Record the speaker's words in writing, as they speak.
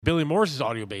Billy Morse's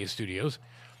audio-based studios,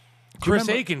 Chris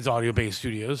Aiken's audio-based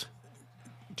studios.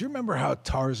 Do you remember how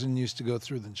Tarzan used to go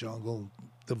through the jungle?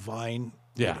 The vine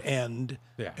would end,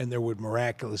 and there would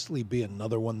miraculously be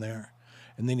another one there.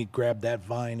 And then he'd grab that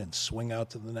vine and swing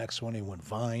out to the next one. He went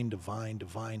vine to vine to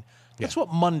vine. That's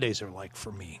what Mondays are like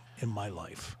for me in my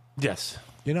life. Yes.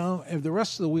 You know, and the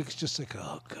rest of the week's just like,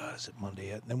 oh, God, is it Monday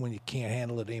yet? And then when you can't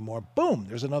handle it anymore, boom,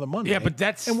 there's another Monday. Yeah,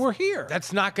 but and we're here.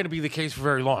 That's not going to be the case for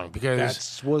very long because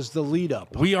that was the lead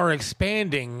up. We are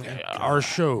expanding our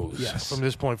shows from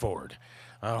this point forward.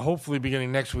 Hopefully,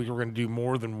 beginning next week, we're going to do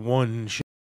more than one show.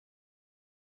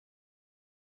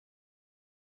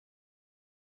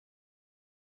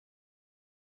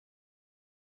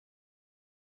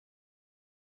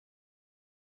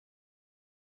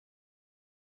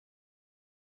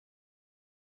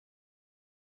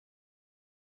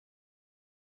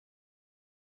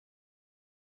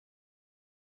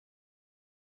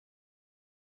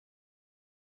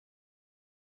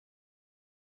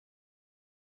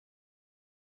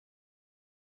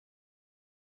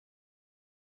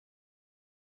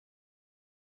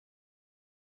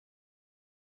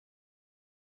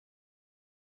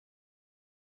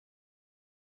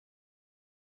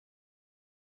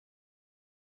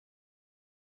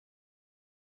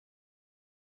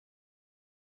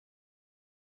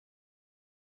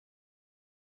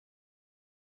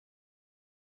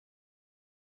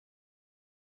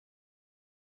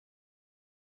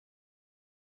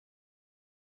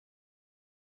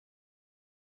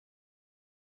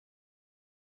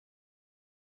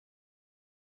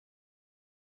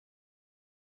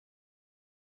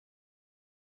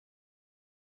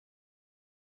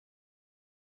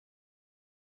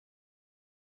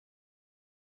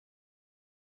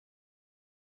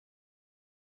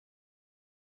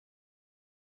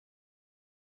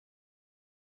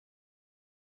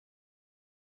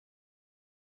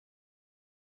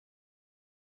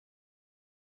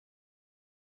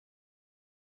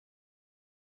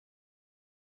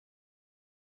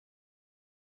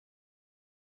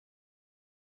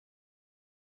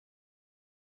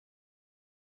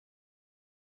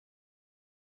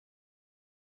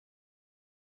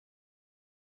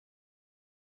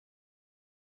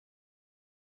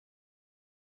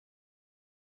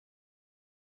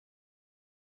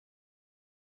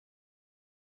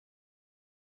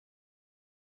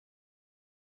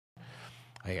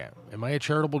 Am I a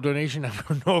charitable donation? I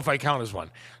don't know if I count as one.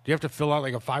 Do you have to fill out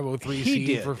like a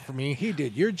 503c for me? He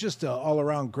did. You're just an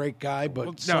all-around great guy,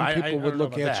 but some people would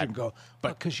look at you and go,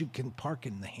 but because you can park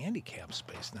in the handicap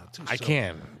space now, too. I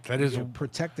can. That is a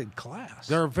protected class.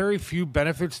 There are very few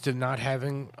benefits to not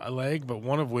having a leg, but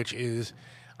one of which is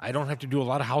I don't have to do a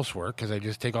lot of housework because I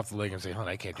just take off the leg and say, hon,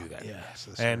 I can't do that. Yes,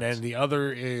 and then the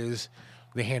other is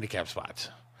the handicap spots.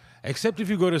 Except if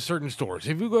you go to certain stores.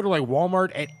 If you go to like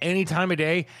Walmart at any time of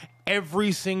day,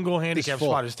 every single handicap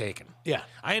spot is taken. Yeah.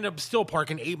 I end up still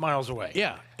parking 8 miles away.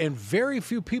 Yeah. And very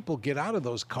few people get out of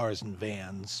those cars and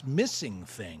vans missing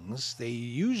things. They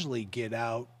usually get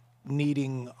out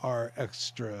needing our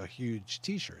extra huge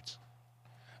T-shirts.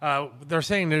 They're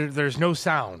saying that there's no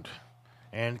sound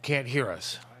and can't hear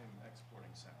us. I am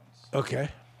exporting sounds. Okay.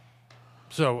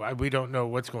 So we don't know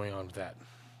what's going on with that.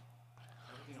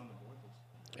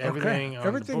 Everything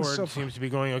on the board seems to be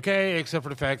going okay, except for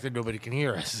the fact that nobody can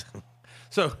hear us.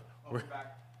 So, we're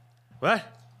back. What?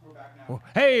 We're back now.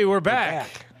 Hey, we're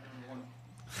back.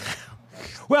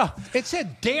 Well, it's a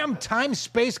damn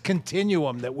time-space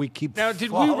continuum that we keep. Now,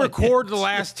 did we record the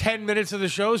last 10 minutes of the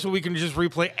show so we can just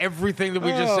replay everything that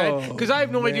we just said? Because I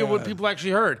have no idea what people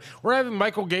actually heard. We're having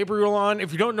Mychael Gabriel on.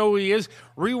 If you don't know who he is,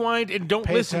 rewind and don't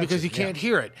listen because you can't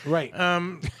hear it. Right.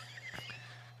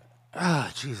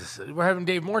 Jesus. We're having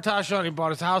Dave Mortach on. He bought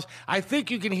his house. I think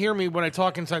you can hear me when I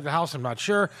talk inside the house. I'm not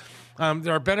sure.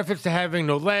 There are benefits to having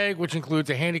no leg, which includes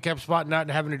a handicap spot, not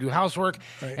having to do housework.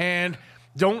 Right. And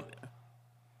don't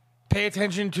pay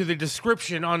attention to the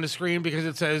description on the screen because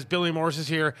it says Billy Morse is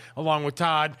here along with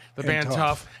Todd, the band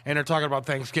Tough, and they're talking about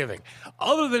Thanksgiving.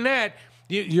 Other than that,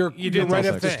 you did right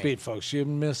up to speed, folks. You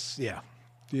didn't miss a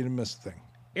thing.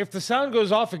 If the sound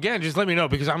goes off again, just let me know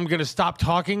because I'm going to stop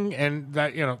talking and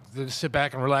just sit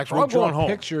back and relax. We'll I'm going home.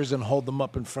 Pictures and hold them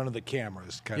up in front of the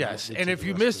cameras. Yes, and if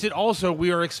you missed it, also we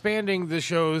are expanding the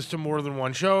shows to more than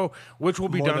one show, which will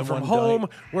be done from home,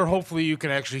 where hopefully you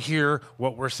can actually hear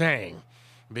what we're saying.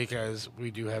 Because we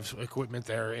do have equipment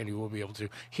there, and you will be able to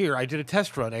hear. I did a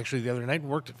test run actually the other night and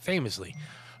worked famously.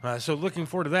 So looking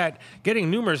forward to that.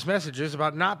 Getting numerous messages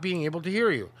about not being able to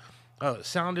hear you. Oh,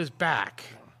 sound is back.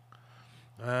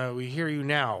 We hear you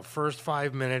now. First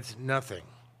 5 minutes, nothing.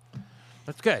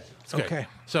 That's good. That's good. Okay.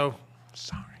 So,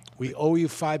 sorry. We owe you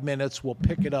 5 minutes. We'll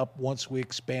pick it up once we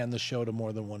expand the show to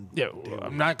more than one. Yeah,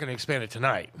 I'm not going to expand it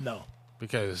tonight. No.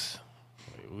 Because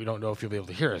we don't know if you'll be able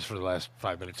to hear us for the last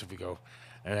 5 minutes if we go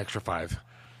an extra 5.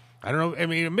 I don't know. I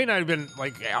mean, it may not have been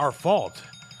like our fault.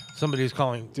 Somebody's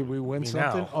calling. Did we win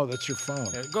something? Now. Oh, that's your phone.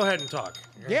 Yeah, go ahead and talk.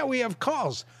 Yeah, we have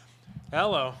calls.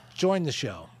 Hello. Join the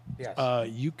show. Yes.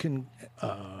 You can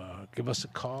give us a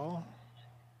call.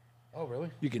 Oh, really?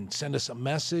 You can send us a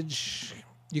message.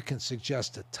 You can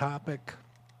suggest a topic.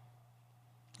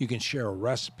 You can share a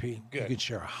recipe. Good. You can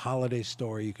share a holiday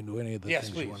story. You can do any of the things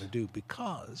please. you want to do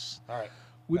because All right.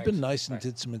 we've been nice and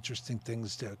did some interesting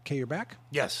things. Okay, you're back?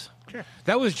 Yes. Sure.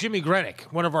 That was Jimmy Grenick,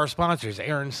 one of our sponsors,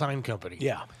 Aaron Sign Company.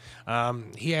 Yeah.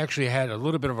 He actually had a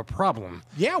little bit of a problem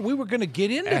Yeah, we were going to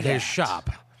get into at that. his shop.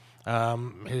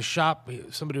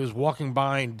 Somebody was walking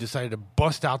by and decided to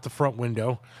bust out the front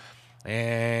window.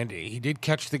 And he did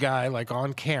catch the guy, like,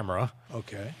 on camera.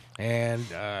 Okay. And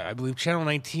I believe Channel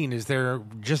 19 is there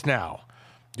just now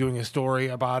doing a story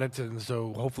about it. And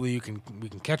so hopefully we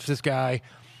can catch this guy.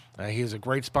 He is a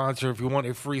great sponsor. If you want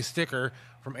a free sticker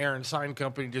from Aaron Sign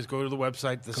Company, just go to the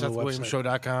website,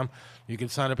 thesethwilliamsshow.com. You can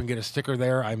sign up and get a sticker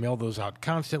there. I mail those out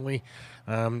constantly.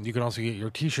 You can also get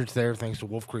your T-shirts there thanks to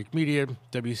Wolf Creek Media,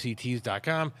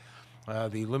 WCTs.com.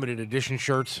 The limited edition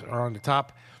shirts are on the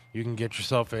top. You can get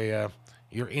yourself a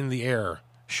You're in the Air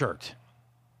shirt.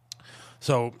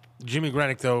 So Jimmy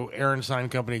Grenick, though, Aaron Sign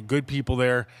Company, good people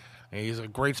there. He's a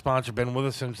great sponsor, been with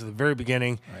us since the very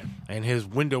beginning, right. And his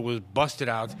window was busted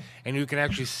out, and you can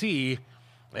actually see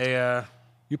a...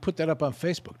 you put that up on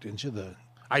Facebook, didn't you?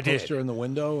 I poster did. In the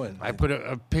window? I put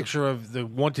a picture of the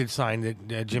wanted sign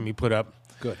that Jimmy put up.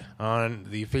 Good. On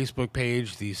the Facebook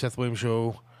page, the Seth Williams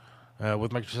Show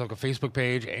with Mychael Facebook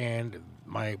page, and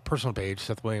my personal page,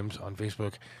 Seth Williams on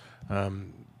Facebook.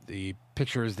 The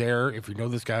picture is there. If you know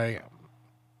this guy,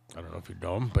 I don't know if you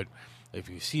know him, but if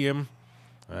you see him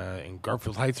in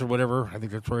Garfield Heights or whatever, I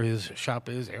think that's where his shop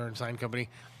is, Aaron Sign Company.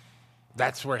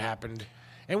 That's where it happened.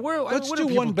 And let's do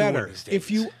one better. If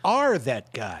you are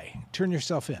that guy, turn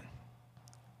yourself in.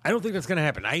 I don't think that's going to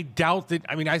happen. I doubt that.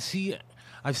 I mean, I've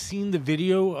seen the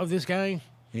video of this guy.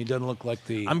 He doesn't look like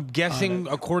the... I'm guessing,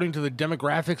 according to the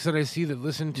demographics that I see that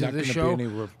listen to this show,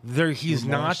 he's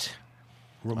not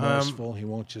remorseful. He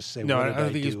won't just say, no, what I did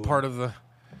don't think do? he's part of the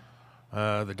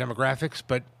demographics,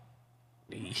 but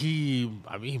he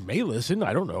may listen.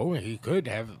 I don't know. He could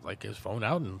have like his phone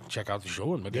out and check out the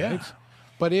show and yeah. Nights.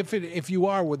 But if you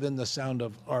are within the sound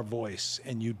of our voice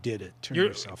and you did it, turn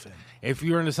yourself in. If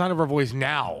you're in the sound of our voice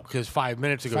now, because 5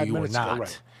 minutes ago you were not.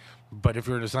 Right. But if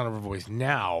you're in the sound of our voice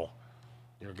now,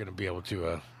 you're going to be able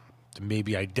to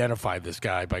maybe identify this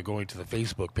guy by going to the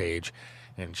Facebook page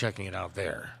and checking it out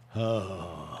there.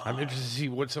 Oh. I'm interested to see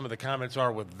what some of the comments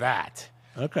are with that.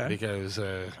 Okay. Because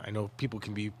I know people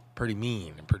can be pretty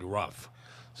mean and pretty rough.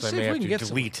 So I may have to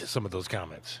delete some of those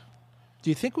comments. Do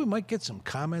you think we might get some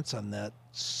comments on that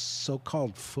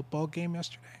so-called football game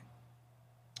yesterday?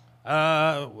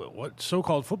 What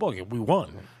so-called football game? We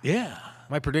won. Yeah.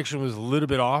 My prediction was a little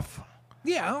bit off.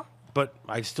 Yeah. But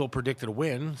I still predicted a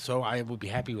win, so I would be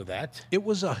happy with that. It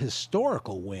was a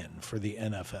historical win for the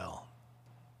NFL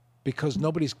because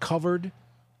nobody's covered,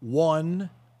 won,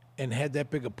 and had that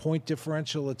big a point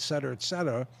differential, et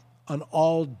cetera, on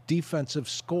all defensive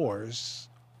scores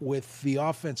with the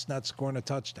offense not scoring a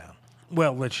touchdown.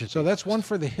 Well, so that's one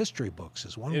for the history books,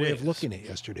 is one way of looking at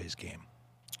yesterday's game.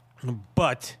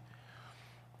 But,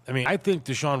 I mean, I think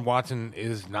Deshaun Watson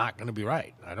is not going to be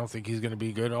right. I don't think he's going to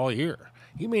be good all year.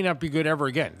 He may not be good ever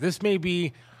again. This may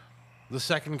be the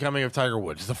second coming of Tiger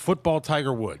Woods, the football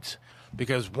Tiger Woods.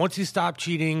 Because once he stopped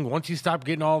cheating, once he stopped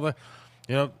getting all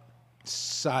the,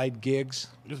 side gigs.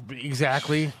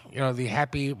 Exactly. The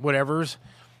happy whatevers,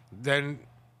 then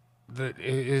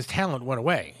his talent went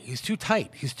away. He's too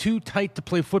tight. He's too tight to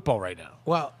play football right now.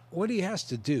 Well, what he has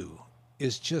to do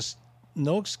is just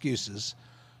no excuses,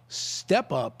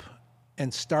 step up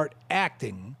and start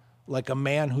acting like a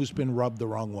man who's been rubbed the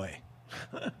wrong way.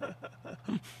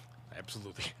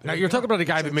 Absolutely. Now, you're talking about a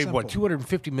guy that made, what,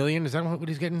 $250 million? Is that what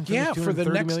he's getting? Yeah, for the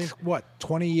next,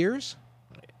 20 years?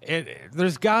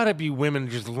 There's got to be women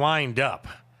just lined up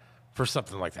for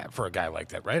something like that, for a guy like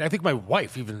that, right? I think my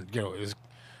wife even,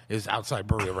 is outside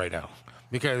Berea right now.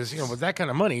 Because, with that kind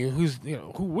of money, who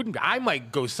wouldn't? I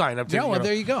might go sign up to, yeah, well,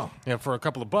 there you go. For a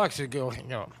couple of bucks to go,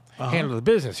 handle the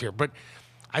business here. But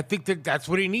I think that's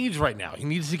what he needs right now. He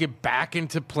needs to get back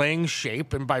into playing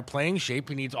shape, and by playing shape,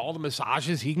 he needs all the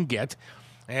massages he can get.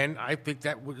 And I think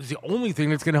that is the only thing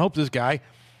that's going to help this guy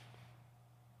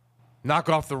knock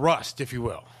off the rust, if you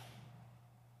will.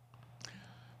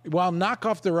 Well, knock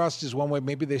off the rust is one way.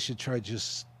 Maybe they should try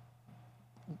just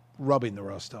rubbing the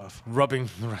rust off. Rubbing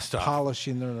the rust off.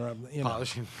 Polishing the rust.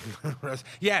 Polishing the rust.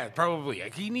 Yeah, probably.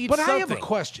 He needs but something. I have a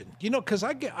question. Because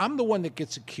I'm the one that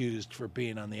gets accused for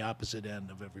being on the opposite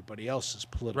end of everybody else's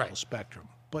political spectrum.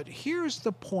 But here's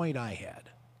the point I had.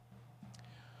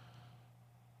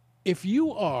 If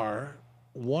you are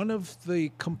one of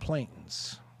the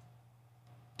complainants,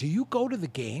 do you go to the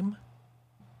game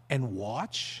and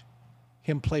watch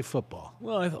him play football?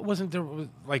 Well, wasn't there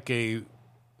like a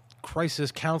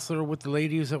crisis counselor with the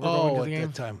ladies that were going to the game? At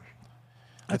that time.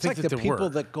 It's like the people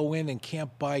that go in and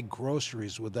can't buy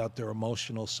groceries without their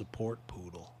emotional support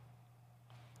poodle.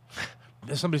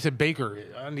 Somebody said Baker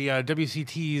on the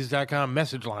WCTs.com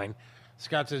message line.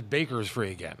 Scott says Baker's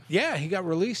free again. Yeah, he got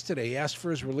released today. He asked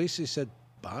for his release. He said,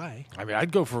 bye. I mean,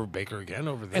 I'd go for Baker again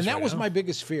over this. And that was my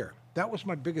biggest fear. That was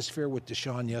my biggest fear with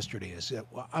Deshaun yesterday is that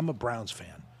I'm a Browns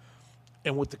fan.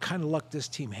 And with the kind of luck this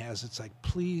team has, it's like,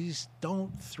 please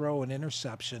don't throw an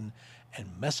interception and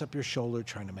mess up your shoulder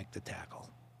trying to make the tackle.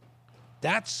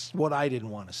 That's what I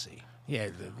didn't want to see. Yeah.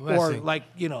 Or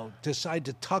decide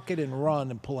to tuck it and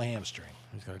run and pull a hamstring.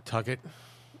 He's going to tuck it?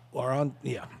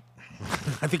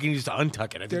 I think he needs to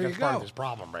untuck it. I think that's part of his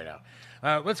problem right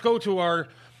now. Let's go to our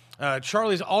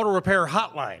Charlie's Auto Repair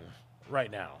hotline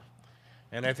right now.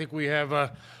 And I think we have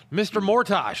Mr.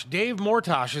 Mortach. Dave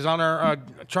Mortach is on our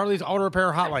Charlie's Auto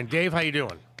Repair hotline. Dave, how you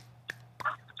doing?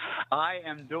 I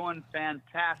am doing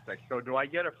fantastic. So do I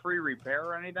get a free repair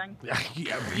or anything?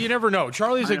 You never know.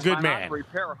 Charlie's a good man. On the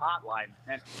repair hotline.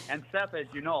 And Seth, as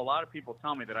you know, a lot of people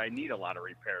tell me that I need a lot of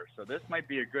repairs. So this might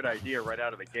be a good idea right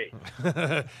out of the gate.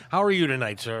 How are you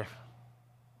tonight, sir?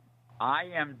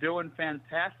 I am doing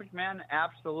fantastic, man.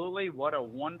 Absolutely. What a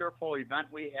wonderful event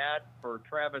we had for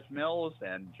Travis Mills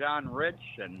and John Rich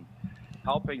and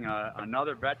helping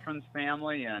another veterans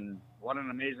family. And what an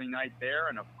amazing night there.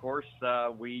 And, of course,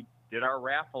 we did our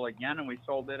raffle again, and we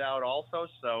sold it out also.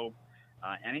 So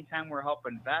anytime we're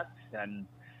helping vets and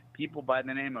people by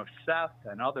the name of Seth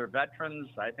and other veterans,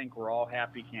 I think we're all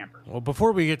happy campers. Well,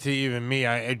 before we get to even me,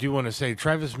 I do want to say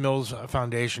Travis Mills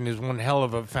Foundation is one hell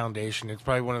of a foundation. It's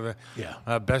probably one of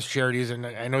the best charities, and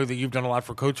I know that you've done a lot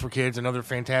for Coach for Kids, another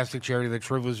fantastic charity that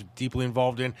Triv was deeply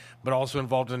involved in, but also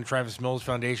involved in the Travis Mills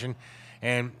Foundation.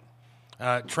 And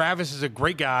Travis is a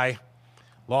great guy,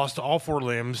 lost all 4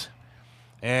 limbs,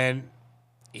 and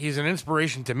he's an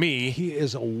inspiration to me. He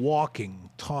is a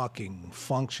walking, talking,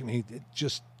 functioning,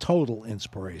 just total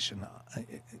inspiration.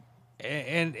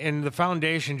 And the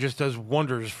foundation just does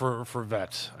wonders for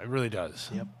vets. It really does.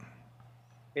 Yep.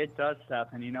 It does, Seth.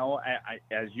 And,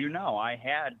 as you know, I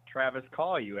had Travis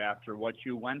call you after what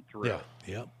you went through. Yeah.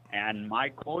 Yep. And my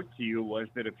quote to you was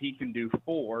that if he can do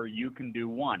 4, you can do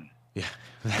 1. Yeah.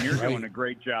 And you're doing a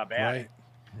great job at it.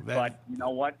 But you know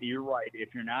what? You're right.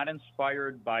 If you're not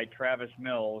inspired by Travis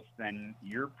Mills, then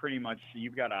you're pretty much,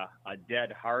 you've got a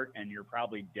dead heart, and you're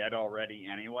probably dead already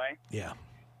anyway. Yeah.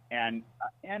 And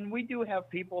we do have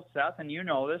people, Seth, and you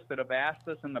know this, that have asked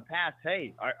us in the past,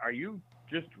 hey, are you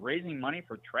just raising money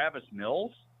for Travis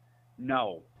Mills?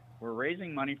 No. We're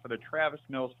raising money for the Travis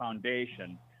Mills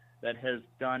Foundation that has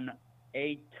done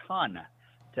a ton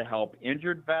to help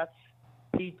injured vets,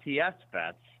 PTS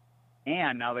vets,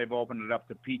 and now they've opened it up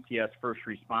to PTS first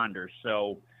responders.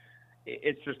 So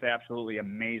it's just absolutely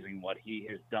amazing what he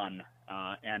has done.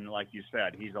 And like you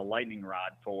said, he's a lightning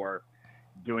rod for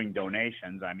doing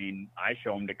donations. I mean, I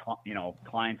show them to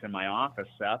clients in my office,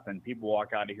 Seth, and people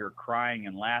walk out of here crying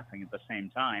and laughing at the same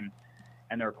time.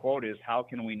 And their quote is, how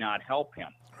can we not help him?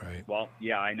 Right. Well,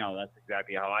 yeah, I know. That's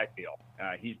exactly how I feel.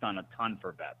 He's done a ton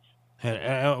for vets. And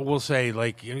I will say,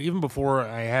 even before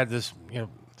I had this,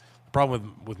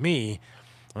 problem with me,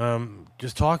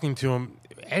 just talking to him,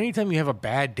 anytime you have a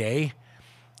bad day,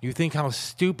 you think how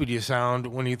stupid you sound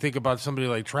when you think about somebody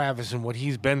like Travis and what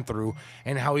he's been through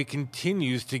and how he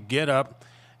continues to get up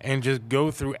and just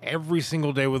go through every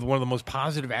single day with one of the most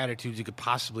positive attitudes you could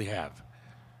possibly have.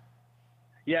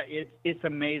 Yeah, it's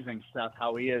amazing, Seth,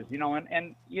 how he is.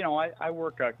 I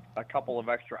work a couple of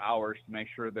extra hours to make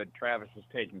sure that Travis is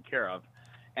taken care of.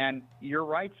 And you're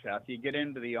right, Seth. You get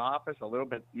into the office a little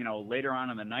bit, later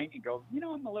on in the night, you go,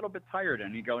 I'm a little bit tired.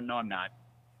 And you go, no, I'm not.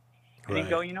 And you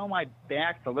go, my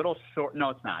back's a little sore.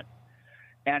 No, it's not.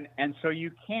 And so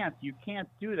you can't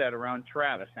do that around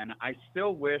Travis. And I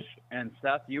still wish, and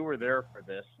Seth, you were there for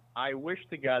this, I wish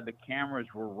to God the cameras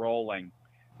were rolling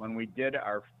when we did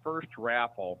our first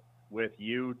raffle with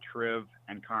you, Triv,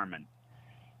 and Carmen.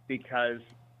 Because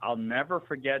I'll never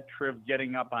forget Triv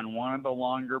getting up on one of the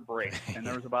longer breaks, and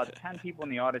there was about 10 people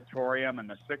in the auditorium and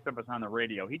the 6 of us on the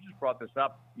radio. He just brought this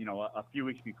up, a few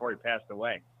weeks before he passed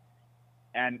away.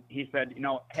 And he said,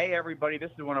 hey, everybody,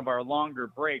 this is one of our longer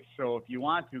breaks, so if you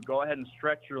want to, go ahead and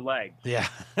stretch your legs. Yeah.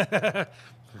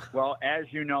 Well, as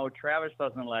you know, Travis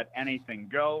doesn't let anything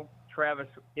go. Travis,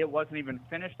 it wasn't even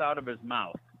finished out of his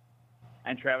mouth.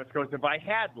 And Travis goes, if I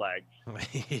had legs,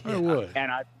 I would. And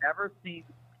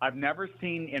I've never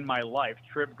seen in my life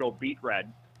Triv go beet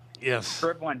red. Yes.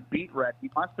 Triv went beet red. He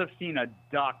must have seen a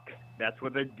duck, that's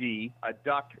with a D, a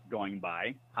duck going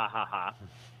by. Ha, ha, ha.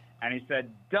 And he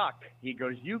said, duck. He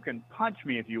goes, you can punch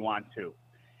me if you want to.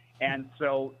 And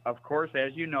so, of course,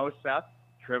 as you know, Seth,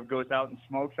 Triv goes out and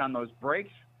smokes on those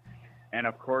breaks. And,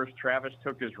 of course, Travis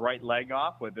took his right leg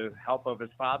off with the help of his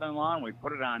father-in-law, and we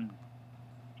put it on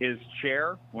his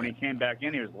chair. When he came back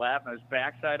in, he was laughing his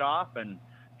backside off, and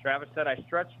Travis said, I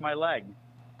stretched my leg.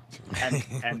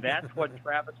 And that's what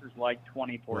Travis is like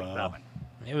 24/7. Wow.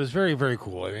 It was very, very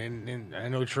cool. And I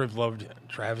know Triv loved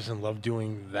Travis and loved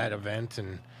doing that event.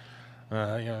 And,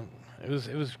 it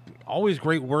was always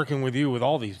great working with you with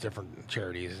all these different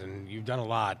charities, and you've done a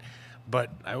lot. But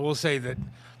I will say that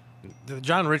the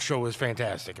John Rich show was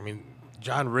fantastic. I mean,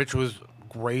 John Rich was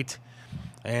great,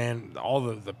 and all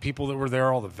the people that were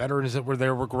there, all the veterans that were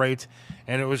there were great,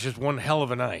 and it was just one hell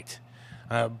of a night.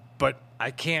 But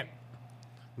I can't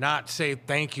not say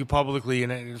thank you publicly,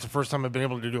 and it's the first time I've been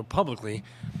able to do it publicly,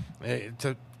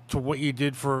 to what you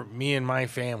did for me and my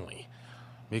family.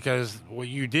 Because what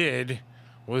you did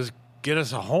was get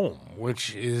us a home,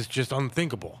 which is just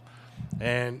unthinkable.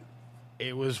 And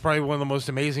it was probably one of the most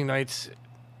amazing nights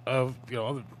of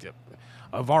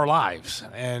our lives.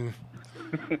 And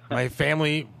my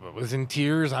family was in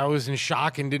tears. I was in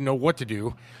shock and didn't know what to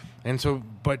do. And so,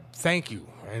 but thank you.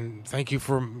 And thank you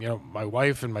for, my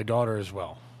wife and my daughter as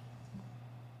well.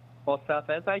 Well, Seth,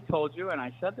 as I told you, and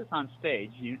I said this on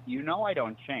stage, you know I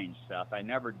don't change, Seth. I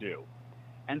never do.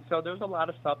 And so there's a lot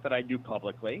of stuff that I do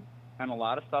publicly and a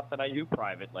lot of stuff that I do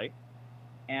privately.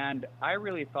 And I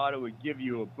really thought it would give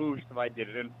you a boost if I did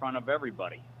it in front of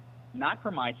everybody. Not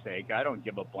for my sake. I don't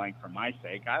give a blank for my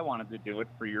sake. I wanted to do it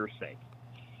for your sake.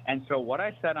 And so what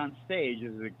I said on stage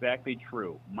is exactly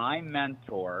true. My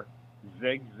mentor,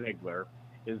 Zig Ziglar,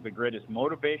 is the greatest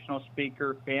motivational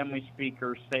speaker, family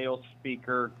speaker, sales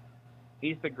speaker.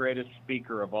 He's the greatest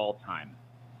speaker of all time.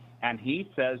 And he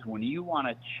says when you want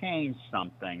to change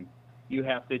something, you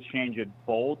have to change it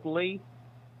boldly,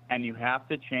 and you have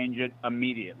to change it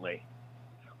immediately.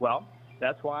 Well,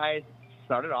 that's why I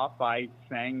started off by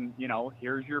saying,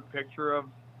 here's your picture of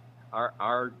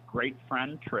our great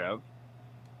friend Triv.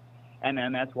 And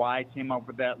then that's why I came up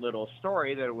with that little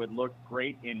story that it would look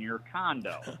great in your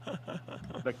condo.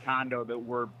 The condo that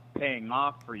we're paying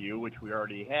off for you, which we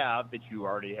already have, that you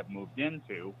already have moved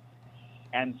into.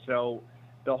 And so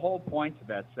the whole point of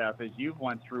that, Seth, is you've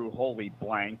went through holy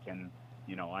blank, and,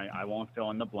 I won't fill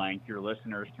in the blank. Your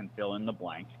listeners can fill in the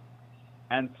blank.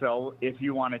 And so if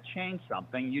you want to change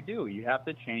something, you do. You have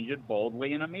to change it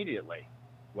boldly and immediately.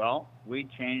 Well, we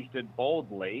changed it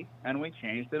boldly, and we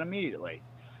changed it immediately.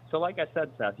 So like I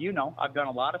said, Seth, I've done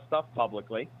a lot of stuff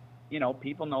publicly.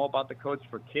 People know about the Coach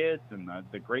for Kids and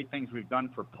the great things we've done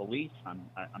for police.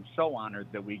 I'm so honored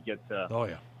that we get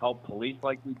to help police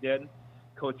like we did.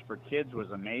 Coach for Kids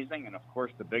was amazing. And, of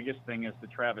course, the biggest thing is the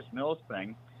Travis Mills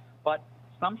thing. But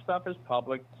some stuff is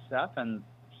public, Seth, and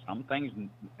some things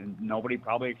nobody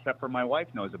probably except for my wife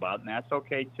knows about, and that's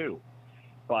okay too.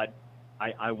 But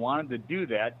I wanted to do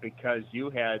that because you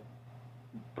had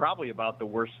probably about the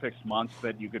worst 6 months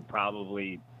that you could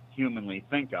probably humanly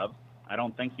think of. I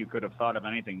don't think you could have thought of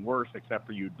anything worse except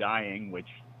for you dying, which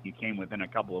you came within a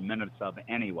couple of minutes of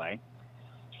anyway.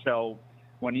 So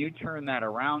when you turn that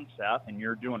around, Seth, and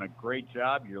you're doing a great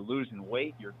job, you're losing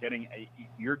weight,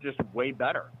 you're just way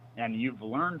better. And you've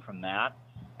learned from that.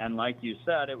 And like you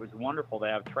said, it was wonderful to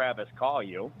have Travis call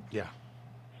you. Yeah.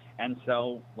 And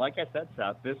so, like I said,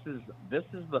 Seth, this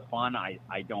is the fun. I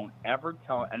don't ever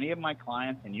tell any of my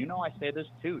clients, and I say this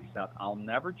too, Seth, I'll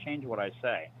never change what I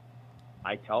say.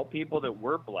 I tell people that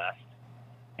we're blessed,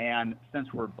 and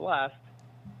since we're blessed,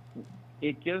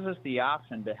 it gives us the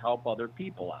option to help other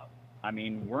people out. I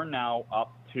mean, we're now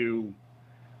up to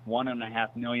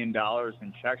 $1.5 million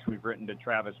in checks we've written to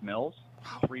Travis Mills,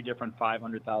 3 different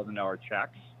 $500,000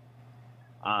 checks.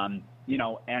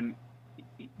 And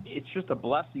it's just a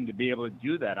blessing to be able to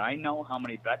do that. I know how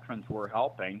many veterans we're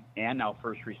helping and now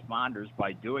first responders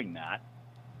by doing that.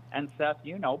 And Seth,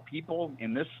 people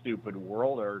in this stupid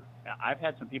world I've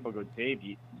had some people go, Dave,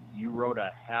 you wrote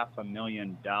a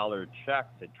 $500,000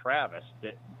 check to Travis.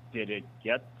 Did it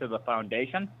get to the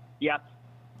foundation? Yes.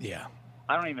 Yeah.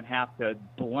 I don't even have to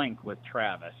blink with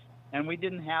Travis. And we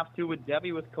didn't have to with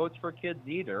Debbie with Coach for Kids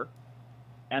either.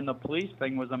 And the police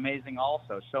thing was amazing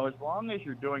also. So as long as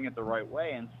you're doing it the right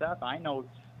way, and Seth, I know,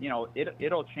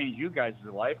 it'll change you guys'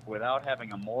 life without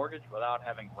having a mortgage, without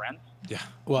having rent. Yeah,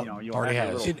 well, You'll already have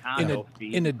your has. little condo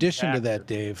fee In addition to that,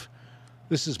 taxes. Dave,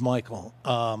 this is Mychael.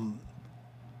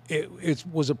 It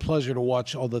was a pleasure to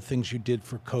watch all the things you did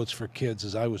for Coats for Kids,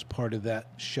 as I was part of that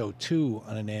show too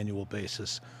on an annual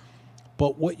basis.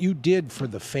 But what you did for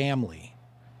the family,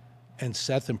 and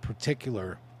Seth in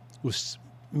particular,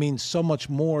 means so much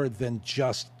more than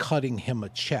just cutting him a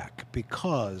check,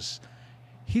 because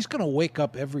he's going to wake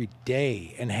up every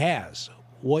day, and has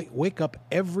wake up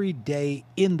every day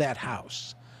in that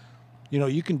house.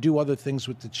 You can do other things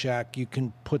with the check. You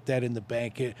can put that in the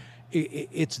bank.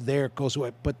 It's there, it goes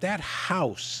away. But that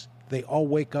house, they all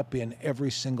wake up in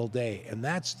every single day. And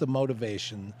that's the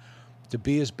motivation to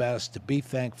be his best, to be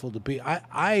thankful, to be.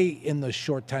 I in the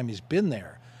short time he's been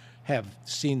there, have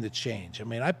seen the change. I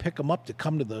mean, I pick him up to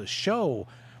come to the show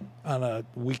on a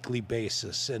weekly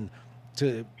basis, and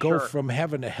to go from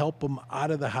having to help him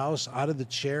out of the house, out of the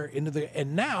chair,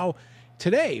 and now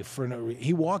today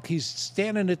he's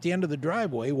standing at the end of the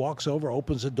driveway, walks over,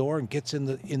 opens the door, and gets in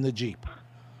the Jeep.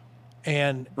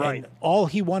 And all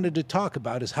he wanted to talk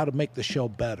about is how to make the show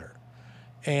better.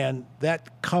 And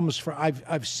that comes from,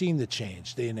 I've seen the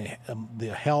change,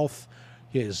 the health,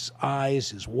 his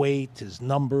eyes, his weight, his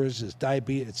numbers, his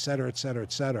diabetes, et cetera, et cetera,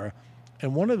 et cetera.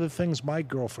 And one of the things my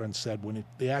girlfriend said when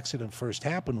the accident first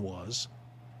happened was,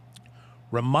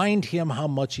 remind him how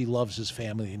much he loves his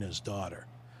family and his daughter.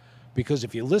 Because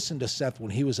if you listen to Seth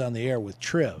when he was on the air with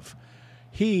Triv,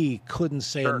 he couldn't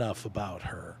say enough about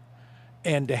her.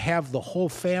 And to have the whole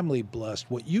family blessed,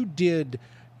 what you did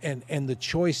and the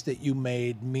choice that you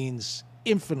made means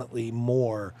infinitely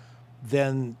more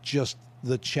than just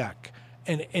the check.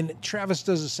 And Travis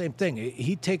does the same thing.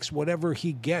 He takes whatever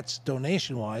he gets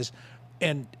donation-wise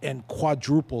and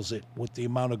quadruples it with the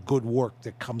amount of good work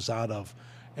that comes out of,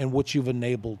 and what you've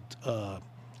enabled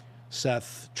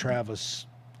Seth, Travis,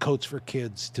 Coats for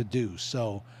Kids to do.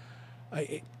 So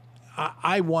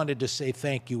I wanted to say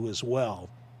thank you as well,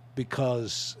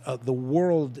 because the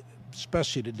world,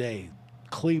 especially today,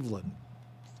 Cleveland,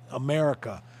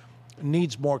 America,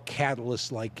 needs more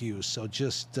catalysts like you. So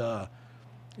just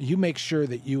you make sure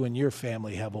that you and your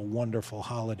family have a wonderful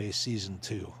holiday season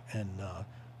too. And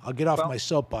I'll get off my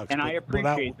soapbox, and I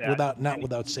appreciate that.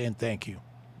 Without saying thank you.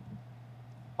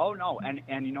 Oh no,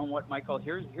 and you know what, Mychael?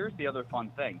 Here's the other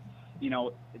fun thing.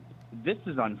 This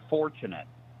is unfortunate,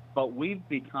 but we've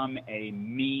become a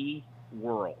me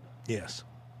world. Yes.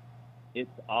 It's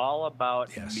all about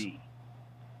me.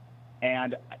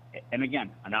 And again,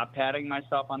 I'm not patting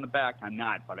myself on the back. I'm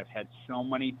not. But I've had so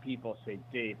many people say,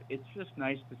 Dave, it's just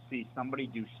nice to see somebody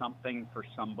do something for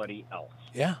somebody else.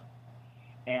 Yeah.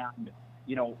 And,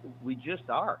 we just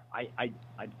are.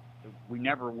 We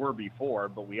never were before,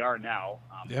 but we are now.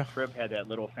 Triv had that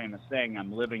little famous saying,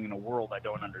 I'm living in a world I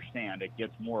don't understand. It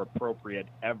gets more appropriate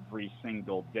every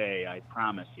single day, I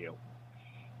promise you.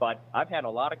 But I've had a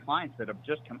lot of clients that have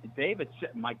just come. Dave,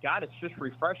 my God, it's just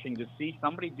refreshing to see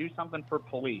somebody do something for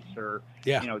police, or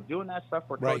doing that stuff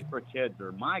for Coats for Kids,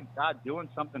 or my God, doing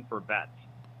something for vets,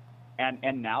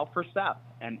 and now for Seth.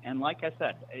 And like I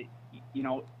said,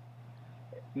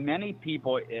 many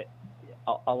people,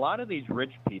 a lot of these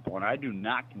rich people, and I do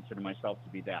not consider myself to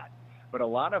be that, but a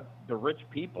lot of the rich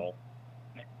people,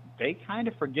 they kind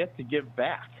of forget to give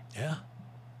back. Yeah,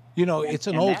 it's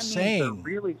an old saying.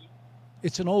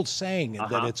 It's an old saying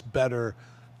that it's better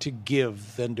to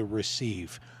give than to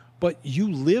receive. But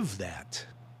you live that.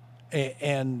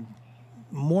 And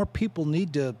more people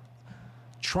need to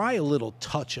try a little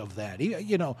touch of that.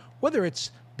 Whether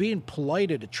it's being polite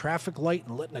at a traffic light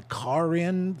and letting a car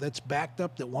in that's backed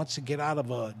up that wants to get out of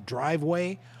a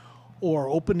driveway, or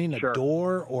opening a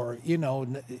door, or,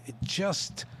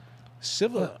 just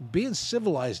being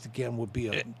civilized again would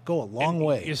go a long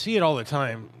way. You see it all the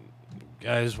time,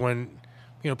 guys, when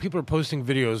people are posting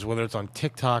videos, whether it's on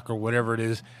TikTok or whatever it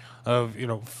is, of,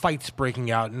 fights breaking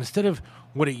out. And instead of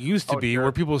what it used to be,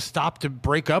 where people stop to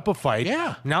break up a fight,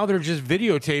 now they're just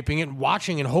videotaping it,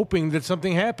 watching, and hoping that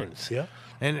something happens. Yeah.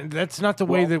 And that's not the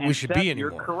way that we should Seth, be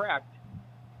anymore. You're correct.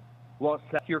 Well,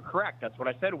 Seth, you're correct. That's what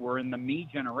I said. We're in the me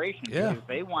generation. Yeah. Because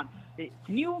they want.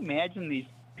 Can you imagine these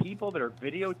people that are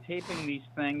videotaping these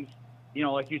things,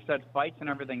 like you said, fights and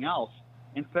everything else,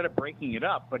 instead of breaking it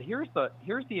up? But here's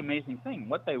the amazing thing.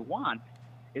 What they want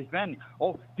is then,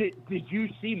 did you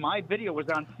see my video was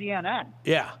on CNN?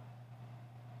 Yeah.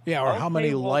 Yeah, or how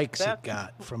many likes it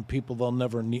got from people they'll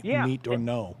never meet or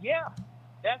know. Yeah,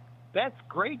 that's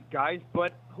great, guys,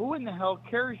 but who in the hell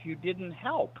cares you didn't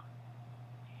help?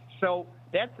 So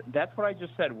That's what I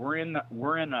just said. We're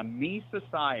in a me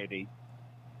society,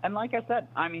 and like I said,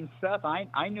 I mean, Seth,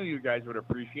 I knew you guys would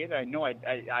appreciate it.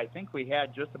 I think we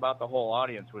had just about the whole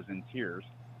audience was in tears.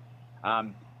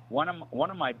 One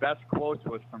of my best quotes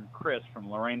was from Chris from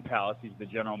Lorraine Palace. He's the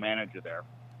general manager there,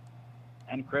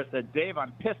 and Chris said, "Dave,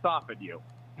 I'm pissed off at you,"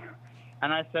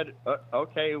 and I said,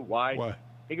 "Okay, why?" Why?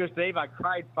 He goes, "Dave, I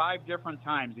cried 5 different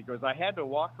times." He goes, "I had to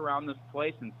walk around this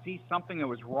place and see something that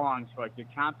was wrong so I could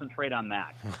concentrate on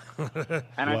that."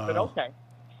 And I said, "Okay."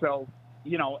 So,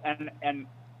 and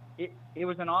it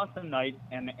was an awesome night,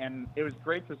 and it was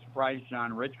great to surprise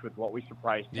John Rich with what we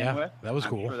surprised him with. That was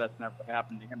cool. I'm sure that's never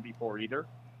happened to him before either.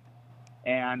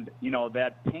 And,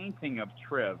 that painting of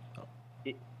Triv,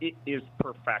 it is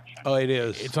perfection. Oh, it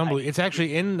is. It's unbelievable. It's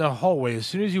actually in the hallway. As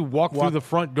soon as you walk through the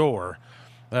front door,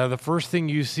 the first thing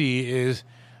you see is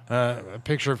a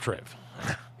picture of Triv.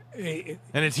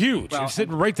 And it's huge. It's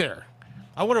sitting right there.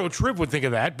 I wonder what Triv would think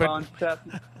of that. But Seth,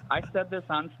 I said this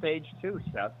on stage too,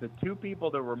 Seth. The 2 people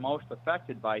that were most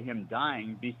affected by him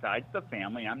dying, besides the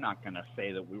family, I'm not going to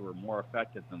say that we were more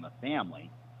affected than the family,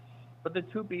 but the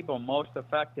 2 people most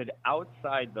affected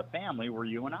outside the family were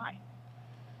you and I.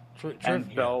 And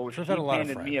so she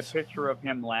painted me a picture of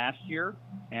him last year,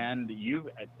 and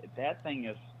that thing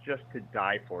is just to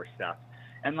die for, Seth.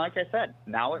 And like I said,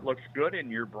 now it looks good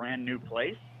in your brand new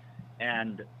place.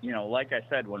 And, like I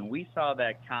said, when we saw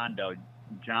that condo,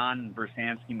 John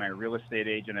Versansky, my real estate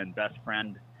agent and best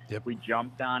friend, we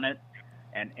jumped on it.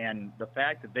 And the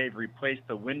fact that they've replaced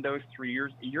the windows 3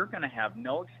 years, you're going to have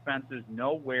no expenses,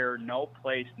 nowhere, no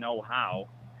place, no how.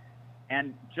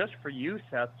 And just for you,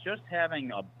 Seth, just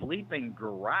having a bleeping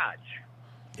garage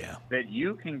that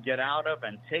you can get out of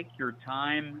and take your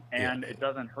time, and it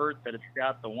doesn't hurt that it's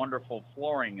got the wonderful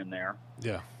flooring in there.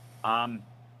 Yeah.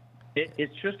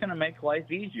 It's just going to make life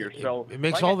easier. So it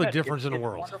makes all the difference in the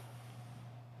world. Wonderful.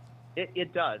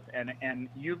 It does. And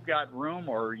you've got room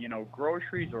or,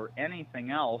 groceries or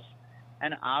anything else.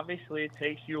 And obviously it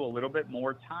takes you a little bit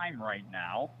more time right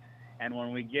now. And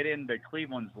when we get into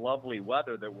Cleveland's lovely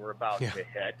weather that we're about to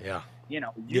hit, you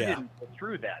didn't go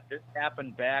through that. This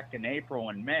happened back in April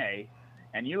and May,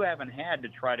 and you haven't had to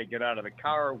try to get out of the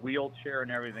car, wheelchair, and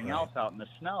everything else out in the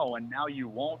snow, and now you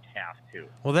won't have to.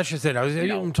 Well, that's just it. I was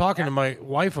even talking to my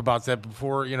wife about that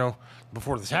before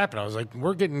this happened. I was like,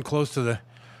 we're getting close to the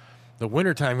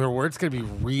wintertime here where it's going to be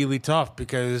really tough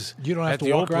because you don't have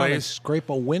to walk around and scrape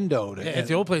a window. At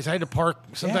the old place, I had to park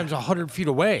sometimes 100 feet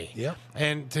away. Yep.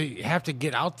 And to have to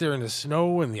get out there in the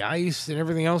snow and the ice and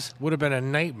everything else would have been a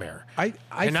nightmare.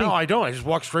 Now I don't. I just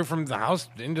walk straight from the house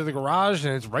into the garage,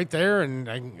 and it's right there. And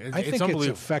I think it's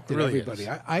affected everybody.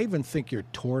 I even think your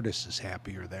tortoise is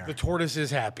happier there. The tortoise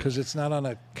is happy. Because it's not on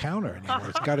a counter anymore.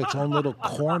 It's got its own little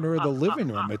corner of the living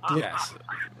room. Yes.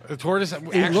 The tortoise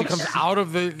actually comes out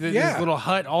of the little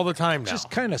hut all the time now. Just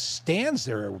kind of stands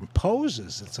there and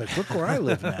poses. It's like, look where I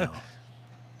live now.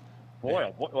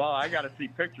 Boy, well, I got to see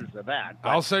pictures of that.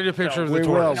 I'll send you a picture of the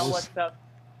tortoise. You know what, Seth?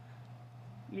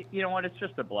 You know what? It's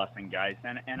just a blessing, guys.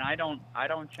 And I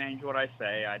don't change what I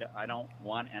say. I don't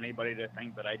want anybody to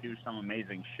think that I do some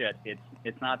amazing shit.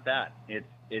 It's not that.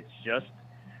 It's just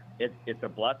it's a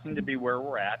blessing to be where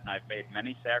we're at. And I've made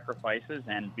many sacrifices,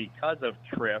 and because of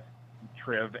Triv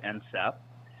and Seth,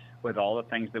 with all the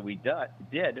things that we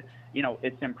did,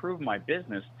 it's improved my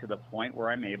business to the point where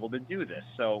I'm able to do this.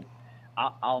 So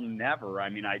I'll never, I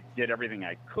did everything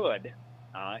I could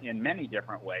in many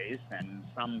different ways, and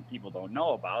some people don't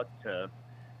know about, to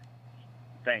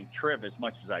thank Triv as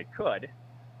much as I could.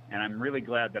 And I'm really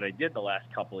glad that I did the last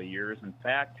couple of years. In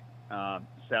fact,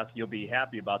 Seth, you'll be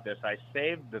happy about this. I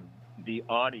saved the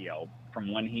audio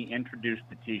from when he introduced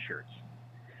the T-shirts,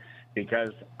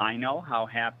 because I know how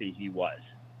happy he was.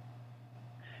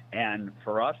 And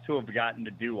for us to have gotten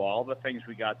to do all the things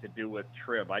we got to do with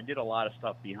Triv, I did a lot of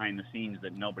stuff behind the scenes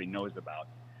that nobody knows about.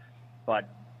 But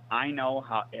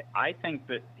I think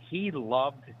that he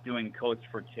loved doing coats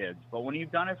for kids. But when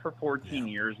you've done it for 14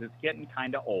 years, it's getting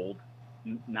kind of old.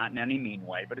 Not in any mean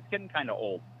way, but it's getting kind of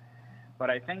old. But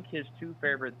I think his 2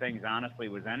 favorite things, honestly,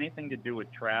 was anything to do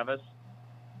with Travis.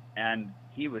 And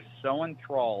he was so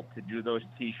enthralled to do those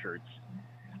T-shirts.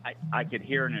 I could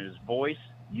hear it in his voice.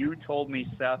 You told me,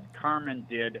 Seth, Carmen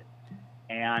did,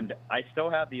 and I still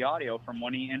have the audio from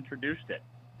when he introduced it.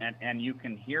 And you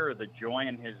can hear the joy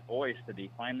in his voice that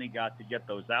he finally got to get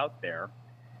those out there,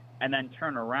 and then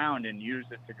turn around and use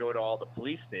it to go to all the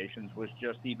police stations was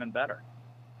just even better.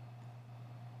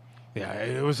 Yeah,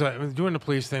 it was doing the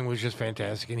police thing was just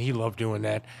fantastic, and he loved doing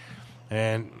that.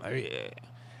 And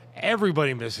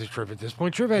everybody misses Triv at this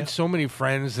point. Triv had so many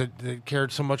friends that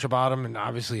cared so much about him, and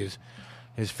obviously his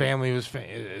His family is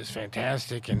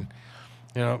fantastic, and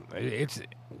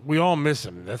we all miss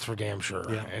him. That's for damn sure.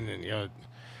 Yeah.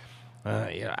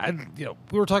 And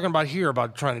we were talking about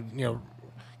trying to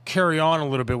carry on a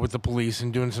little bit with the police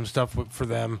and doing some stuff for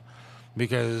them,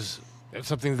 because it's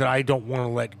something that I don't want to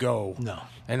let go. No.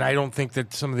 And I don't think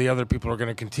that some of the other people are going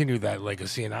to continue that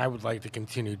legacy, and I would like to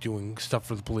continue doing stuff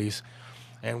for the police.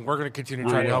 And we're going to continue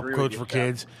trying to help coach for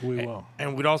kids. We will.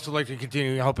 And we'd also like to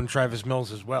continue helping Travis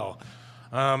Mills as well.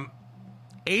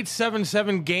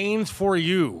 877 gains for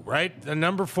you, right? The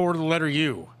number 4, the letter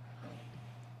U.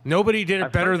 Nobody did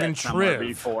it better than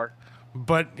Triv.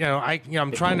 But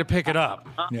I'm trying to pick it up.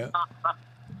 Yeah.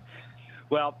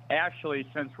 Well, actually,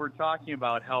 since we're talking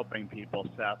about helping people,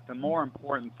 Seth, the more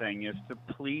important thing is to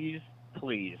please,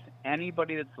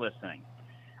 anybody that's listening,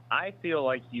 I feel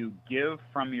like you give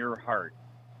from your heart.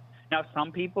 Now,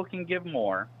 some people can give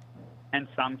more, and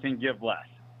some can give less.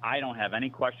 I don't have any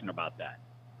question about that.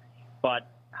 But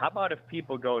how about if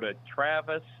people go to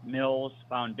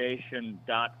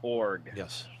TravisMillsFoundation.org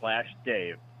Yes.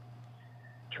 /Dave.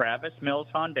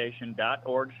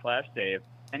 TravisMillsFoundation.org /Dave.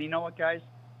 And you know what, guys?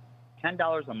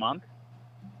 $10 a month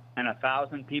and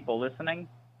 1,000 people listening,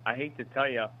 I hate to tell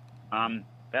you,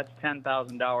 that's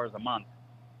 $10,000 a month.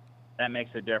 That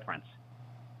makes a difference.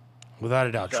 Without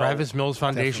a doubt. So,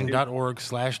 TravisMillsFoundation.org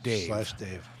 /Dave.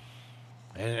 /Dave.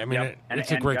 And I mean, Yep.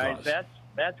 it's a great guys, cause.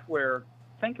 That's where,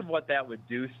 think of what that would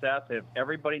do, Seth, if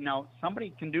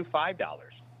somebody can do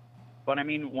 $5. But I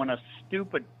mean, when a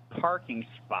stupid parking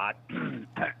spot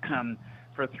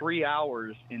for 3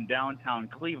 hours in downtown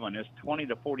Cleveland is $20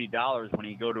 to $40 when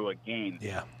you go to a game.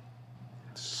 Yeah.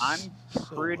 I'm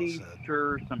pretty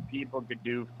sure some people could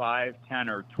do 5, 10,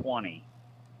 or 20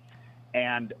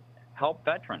 and help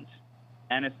veterans.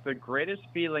 And it's the greatest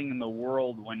feeling in the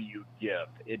world when you give.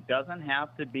 It doesn't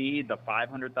have to be the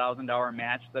 $500,000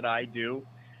 match that I do.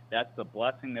 That's the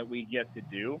blessing that we get to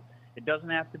do. It doesn't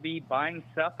have to be buying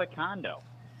Seth a condo.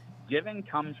 Giving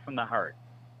comes from the heart.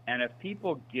 And if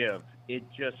people give, it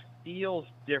just feels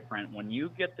different when you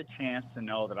get the chance to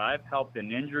know that I've helped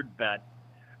an injured vet,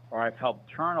 or I've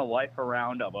helped turn a life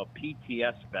around of a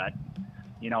PTS vet.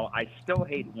 I still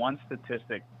hate one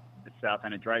statistic, Seth,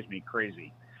 and it drives me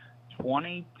crazy.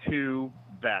 22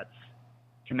 vets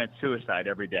commit suicide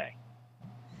every day.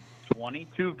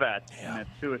 22 vets commit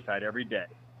suicide every day.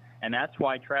 And that's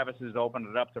why Travis has opened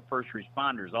it up to first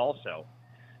responders also.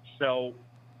 So,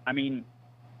 I mean,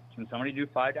 can somebody do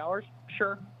 $5?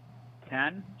 Sure.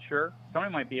 10? Sure.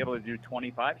 Somebody might be able to do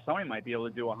 25. Somebody might be able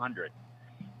to do 100.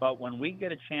 But when we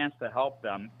get a chance to help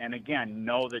them, and again,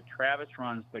 know that Travis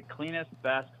runs the cleanest,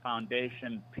 best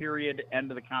foundation, period, end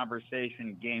of the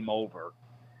conversation, game over.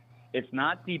 It's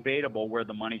not debatable where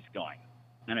the money's going.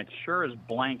 And it sure as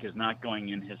blank is not going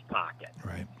in his pocket.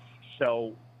 Right.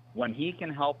 So when he can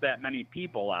help that many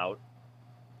people out,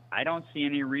 I don't see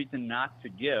any reason not to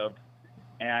give.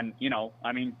 And,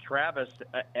 Travis,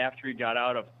 after he got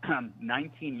out of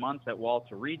 19 months at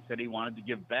Walter Reed, said he wanted to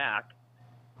give back.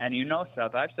 And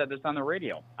Seth, I've said this on the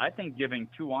radio. I think giving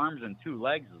 2 arms and 2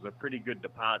 legs is a pretty good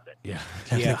deposit. Yeah,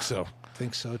 I think so. I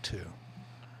think so, too.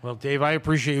 Well, Dave, I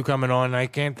appreciate you coming on. I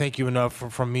can't thank you enough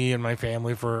from me and my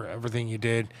family for everything you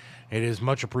did. It is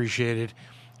much appreciated.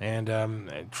 And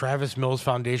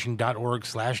TravisMillsFoundation.org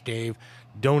 /Dave.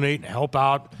 Donate, help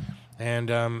out.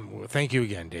 And thank you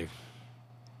again, Dave.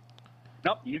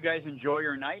 Nope, you guys enjoy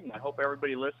your night, and I hope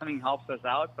everybody listening helps us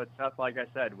out. But, Seth, like I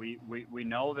said, we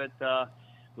know that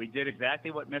we did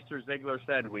exactly what Mr. Ziegler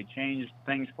said. We changed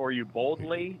things for you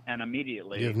boldly and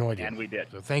immediately. You have no idea. And we did.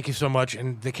 So thank you so much.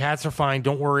 And the cats are fine.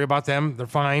 Don't worry about them. They're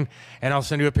fine. And I'll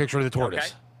send you a picture of the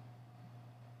tortoise.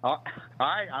 Okay. All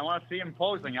right. I want to see him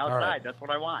posing outside. Right. That's what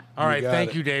I want. All right.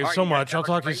 Thank you, Dave, so much. I'll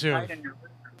talk to you soon.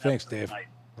 Thanks, Dave.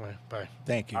 All right, bye.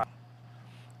 Thank you.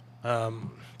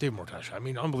 Dave Mortach. I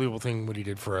mean, unbelievable thing what he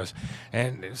did for us.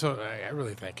 And so I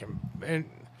really thank him. And,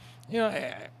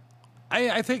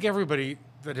 I thank everybody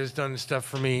that has done stuff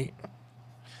for me,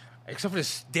 except for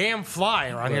this damn fly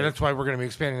around here. That's why we're going to be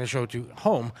expanding the show to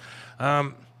home.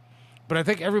 But I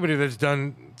thank everybody that's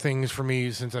done things for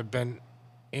me since I've been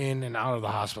in and out of the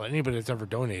hospital. Anybody that's ever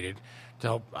donated to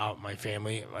help out my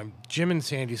family. Jim and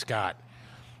Sandy Scott,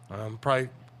 probably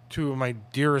 2 of my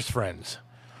dearest friends.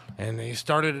 And they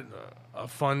started a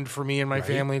fund for me and my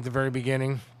family at the very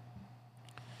beginning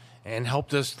and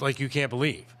helped us like you can't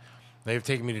believe. They've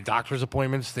taken me to doctor's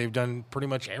appointments. They've done pretty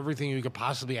much everything you could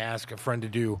possibly ask a friend to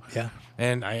do. Yeah.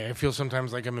 And I feel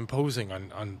sometimes like I'm imposing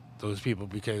on those people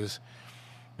because,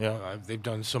 they've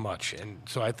done so much. And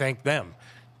so I thank them.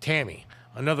 Tammy,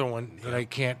 another one that I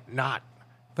can't not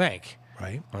thank.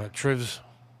 Right. Triv's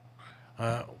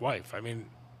wife. I mean,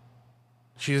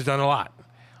 She has done a lot.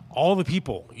 All the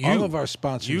people. All of our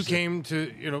sponsors. You came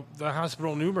to the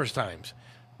hospital numerous times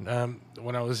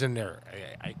when I was in there.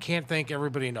 I can't thank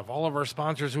everybody enough. All of our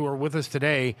sponsors who are with us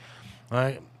today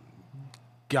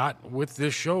got with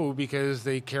this show because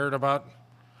they cared about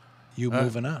you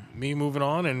moving on, me moving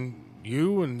on, and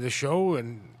you and the show,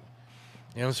 and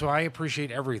so I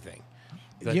appreciate everything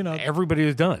that everybody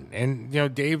has done. And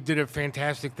Dave did a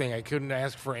fantastic thing. I couldn't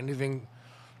ask for anything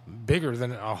bigger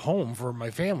than a home for my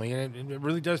family, and it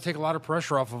really does take a lot of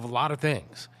pressure off of a lot of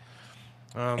things.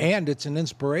 And it's an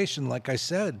inspiration. Like I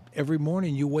said, every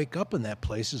morning you wake up in that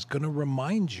place is going to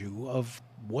remind you of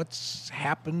what's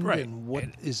happened and what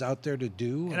is out there to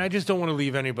do. And I just don't want to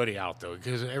leave anybody out, though,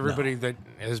 because everybody that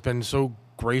has been so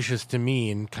gracious to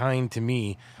me and kind to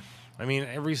me. I mean,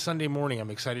 every Sunday morning I'm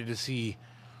excited to see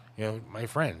my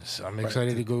friends. I'm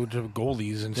excited to go to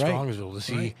Goldie's in Strongsville to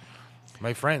see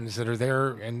my friends that are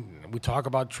there, and we talk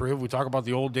about Triv, we talk about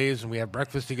the old days, and we have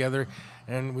breakfast together,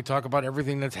 and we talk about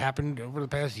everything that's happened over the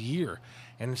past year.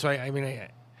 And so,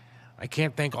 I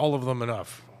can't thank all of them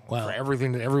enough for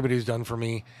everything that everybody's done for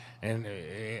me. And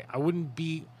I wouldn't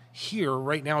be here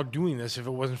right now doing this if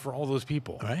it wasn't for all those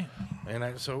people. Right.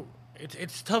 And so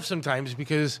it's tough sometimes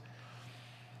because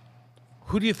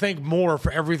who do you thank more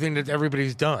for everything that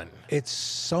everybody's done? It's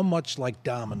so much like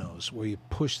dominoes, where you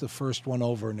push the first one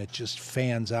over and it just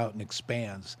fans out and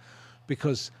expands.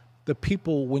 Because the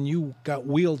people, when you got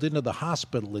wheeled into the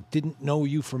hospital, that didn't know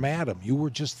you from Adam. You were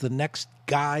just the next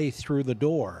guy through the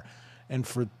door. And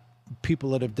for people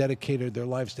that have dedicated their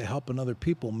lives to helping other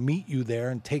people meet you there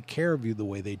and take care of you the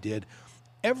way they did,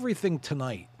 everything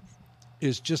tonight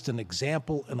is just an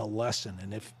example and a lesson.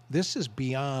 And if this is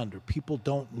beyond, or people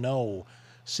don't know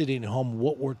sitting at home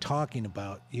what we're talking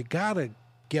about, you got to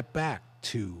get back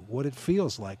to what it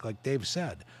feels like Dave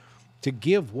said, to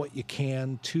give what you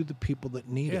can to the people that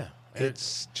need it.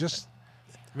 It's just...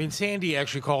 Sandy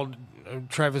actually called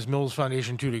Travis Mills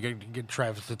Foundation, too, to get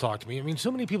Travis to talk to me.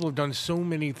 So many people have done so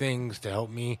many things to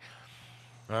help me,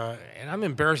 and I'm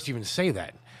embarrassed to even say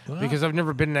that, because I've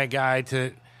never been that guy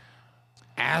to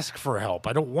ask for help.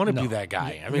 I don't want to be that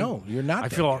guy. No, you're not. I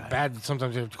feel bad that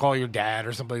sometimes you have to call your dad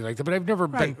or somebody like that, but I've never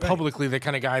been publicly the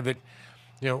kind of guy that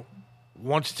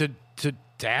wants to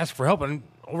ask for help. And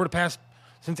over the past,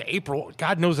 since April,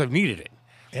 God knows I've needed it.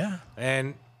 Yeah.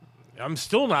 And I'm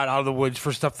still not out of the woods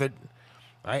for stuff that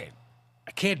I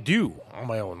can't do on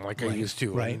my own like I used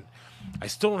to. Right. I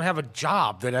still don't have a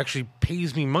job that actually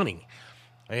pays me money.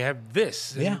 I have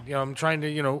this. And, I'm trying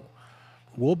to,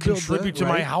 we'll contribute to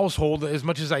my household as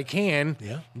much as I can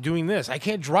doing this. I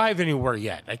can't drive anywhere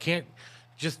yet. I can't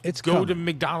just go to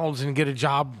McDonald's and get a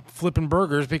job flipping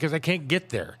burgers because I can't get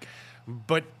there.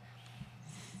 But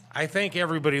I thank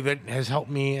everybody that has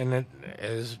helped me and that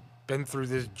has been through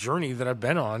this journey that I've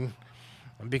been on,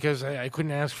 because I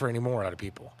couldn't ask for any more out of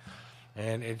people.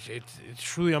 And it's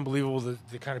truly unbelievable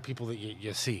the kind of people that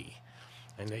you see.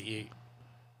 And that you...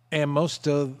 And most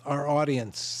of our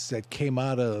audience that came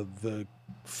out of the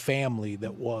family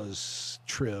that was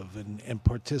Triv and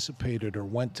participated or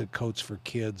went to Coats for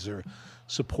Kids or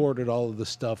supported all of the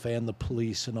stuff and the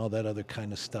police and all that other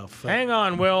kind of stuff. Hang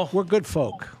on, Will. We're good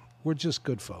folk. We're just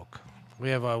good folk. We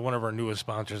have one of our newest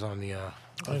sponsors on the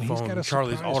phone,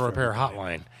 Charlie's Auto Repair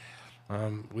Hotline.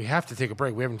 We have to take a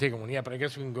break. We haven't taken one yet, but I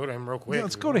guess we can go to him real quick. Yeah,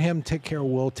 let's go to him, take care of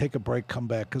Will, take a break, come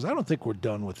back, because I don't think we're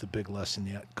done with the big lesson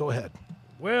yet. Go ahead.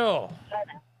 Will.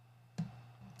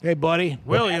 Hey, buddy.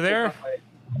 Will, you there?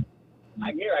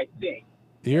 I'm here, I think.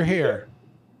 You're here.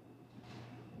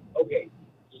 Okay,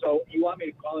 so you want me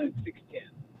to call in 610?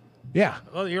 Yeah.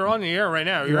 Well, you're on the air right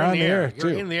now. You're on the air,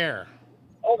 You're too. in the air.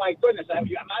 Oh, my goodness, I'm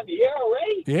on the air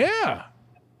already? Yeah.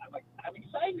 I'm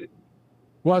excited.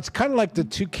 Well, it's kind of like the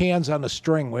two cans on a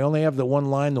string. We only have the one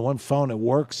line, the one phone. It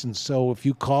works, and so if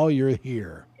you call, you're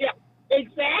here. Yeah,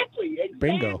 exactly.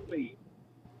 Bingo.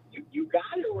 You got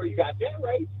it, or you got that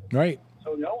right. Right.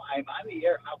 So, no, I'm on the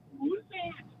air. How cool is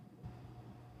that?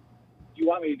 Do you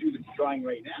want me to do the drawing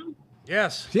right now?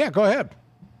 Yes. Yeah, go ahead.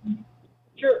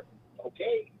 Sure.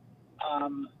 Okay.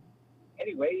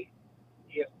 Anyway,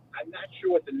 if I'm not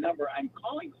sure what the number I'm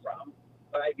calling from,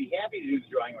 but I'd be happy to do the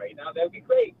drawing right now. That would be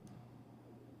great.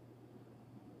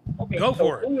 Okay, Go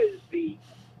for it. Who is the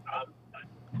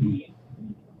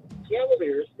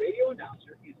Cavaliers radio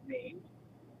announcer is named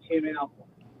Tim Alcorn.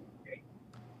 Okay.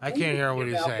 I can't hear what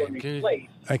he's saying.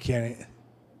 I can't.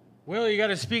 Will, you got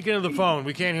to speak into the phone.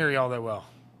 We can't hear you all that well.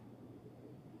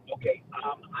 Okay,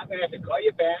 I'm going to have to call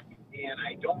you back, and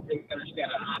I don't really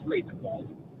understand how to operate the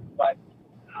phone, but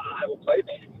I will call you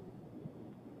back.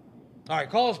 All right,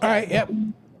 call us back. All right, yep.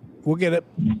 We'll get it.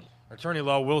 Attorney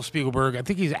Law, Will Spiegelberg. I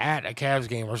think he's at a Cavs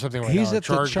game or something right now. He's at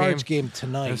the Charge game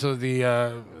tonight. And so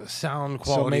the sound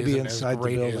quality isn't as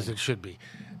great as it should be.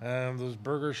 Those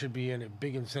burgers should be a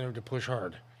big incentive to push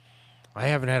hard. I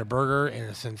haven't had a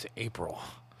burger since April.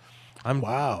 I'm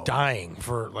dying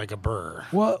for like a burger.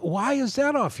 Well, why is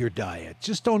that off your diet?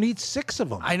 Just don't eat 6 of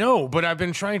them. I know, but I've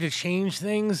been trying to change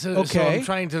things. So I'm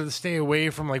trying to stay away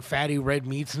from like fatty red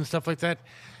meats and stuff like that.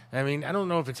 I mean, I don't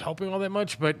know if it's helping all that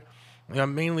much, but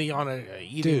I'm mainly on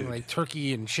eating like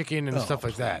turkey and chicken and stuff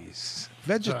like that.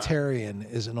 Vegetarian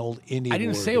is an old Indian I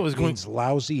didn't word. say it was means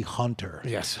lousy hunter.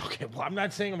 Yes, okay. Well, I'm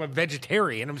not saying I'm a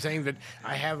vegetarian. I'm saying that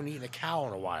I haven't eaten a cow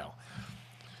in a while.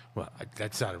 Well,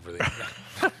 that sounded really.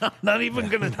 not even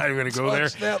gonna go there.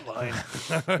 That line.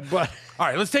 But all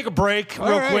right, let's take a break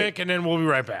real quick, and then we'll be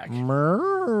right back.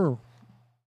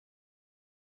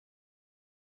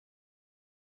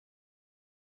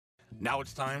 Now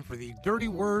it's time for the dirty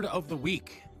word of the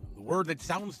week. The word that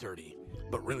sounds dirty,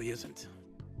 but really isn't.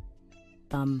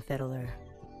 Bum fiddler.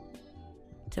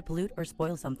 To pollute or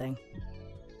spoil something.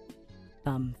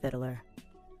 Bum fiddler.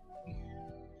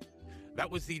 That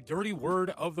was the dirty word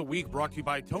of the week, brought to you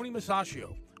by Tony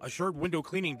Masaccio,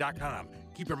 AssuredWindowCleaning.com.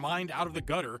 Keep your mind out of the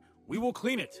gutter. We will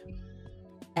clean it.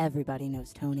 Everybody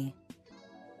knows Tony.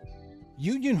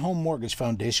 Union Home Mortgage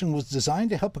Foundation was designed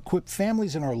to help equip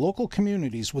families in our local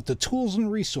communities with the tools and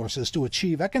resources to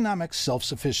achieve economic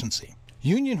self-sufficiency.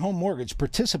 Union Home Mortgage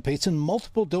participates in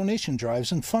multiple donation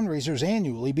drives and fundraisers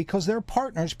annually because their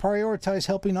partners prioritize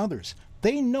helping others.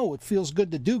 They know it feels good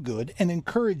to do good and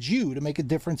encourage you to make a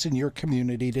difference in your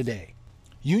community today.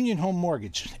 Union Home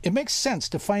Mortgage. It makes sense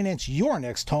to finance your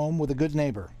next home with a good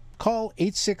neighbor. Call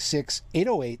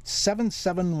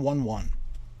 866-808-7711.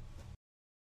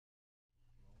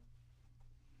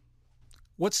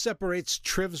 What separates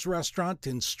Triv's restaurant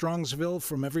in Strongsville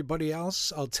from everybody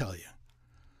else? I'll tell you.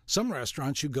 Some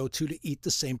restaurants you go to eat the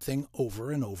same thing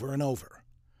over and over and over.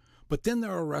 But then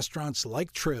there are restaurants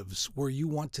like Triv's where you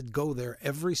want to go there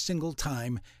every single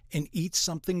time and eat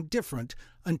something different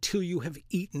until you have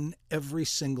eaten every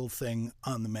single thing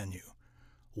on the menu.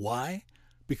 Why?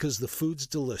 Because the food's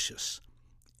delicious,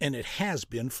 and it has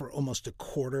been for almost a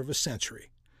quarter of a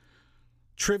century.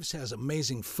 Triv's has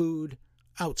amazing food,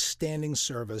 outstanding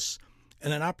service,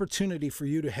 and an opportunity for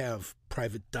you to have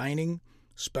private dining,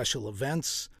 special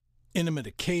events, intimate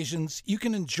occasions. You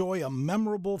can enjoy a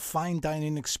memorable fine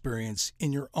dining experience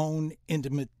in your own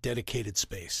intimate, dedicated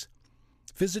space.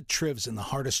 Visit Triv's in the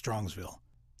heart of Strongsville.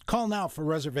 Call now for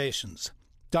reservations.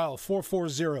 Dial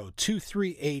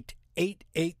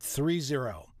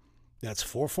 440-238-8830. That's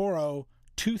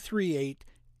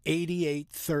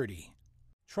 440-238-8830.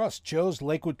 Trust Joe's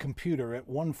Lakewood Computer at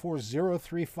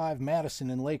 14035 Madison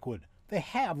in Lakewood. They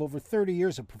have over 30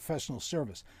 years of professional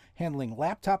service, handling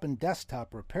laptop and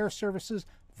desktop repair services,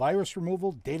 virus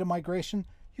removal, data migration.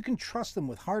 You can trust them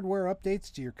with hardware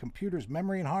updates to your computer's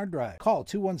memory and hard drive. Call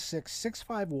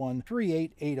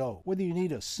 216-651-3880. Whether you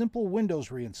need a simple Windows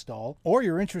reinstall or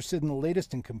you're interested in the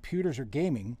latest in computers or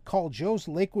gaming, call Joe's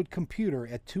Lakewood Computer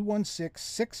at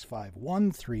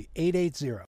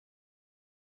 216-651-3880.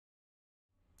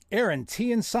 Aaron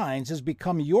T & Signs has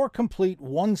become your complete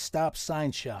one-stop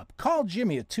sign shop. Call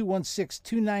Jimmy at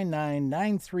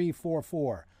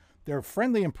 216-299-9344. Their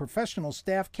friendly and professional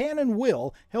staff can and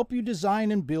will help you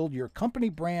design and build your company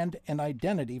brand and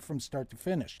identity from start to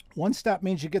finish. One Stop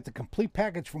means you get the complete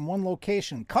package from one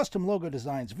location: custom logo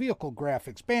designs, vehicle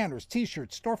graphics, banners,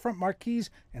 t-shirts, storefront marquees,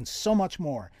 and so much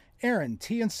more. Aaron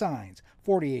T & Signs,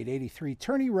 4883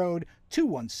 Turney Road,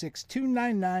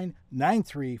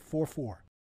 216-299-9344.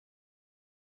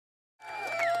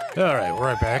 All right, we're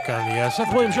right back on the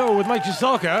Seth Williams Show with Mike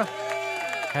Giselka.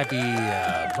 Happy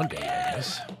Monday, I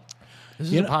guess.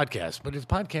 This is a podcast, but it's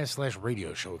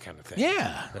podcast/radio show kind of thing.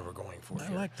 Yeah. That we're going for. I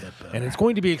here. like that better. And it's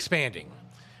going to be expanding.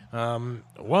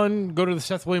 One, go to the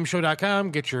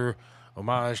SethWilliamsShow.com, get your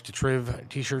homage to Triv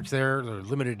t-shirts there. They're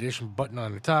limited edition button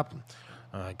on the top.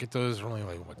 Get those. They're only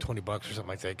like, $20 or something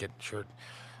like that. Get a shirt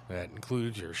that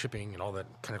includes your shipping and all that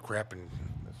kind of crap, and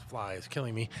this fly is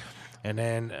killing me. And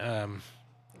then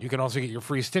you can also get your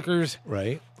free stickers.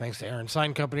 Right. Thanks to Aaron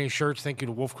Sign Company. Shirts, thank you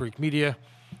to Wolf Creek Media,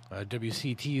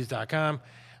 WCTs.com.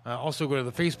 Also go to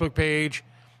the Facebook page,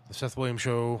 the Seth Williams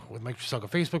Show with Mike Giselka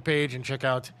Facebook page, and check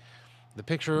out the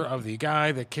picture of the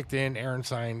guy that kicked in Aaron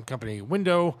Sign Company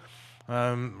window.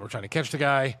 We're trying to catch the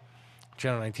guy.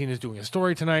 Channel 19 is doing a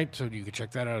story tonight, so you can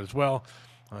check that out as well.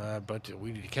 But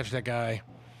we need to catch that guy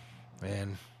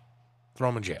and throw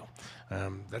him in jail.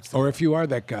 Or if you are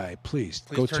that guy, please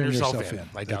go turn yourself in.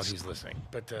 I doubt he's listening,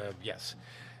 but yes.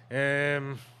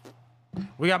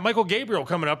 We got Mychael Gabriel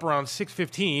coming up around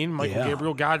 6:15. Mychael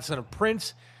Gabriel, godson of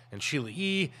Prince and Sheila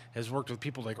E., has worked with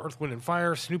people like Earth, Wind, and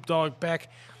Fire, Snoop Dogg, Beck,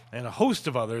 and a host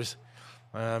of others.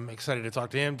 I'm excited to talk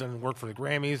to him. Done work for the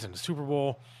Grammys and the Super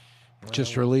Bowl.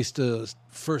 Just released a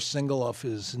first single off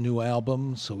his new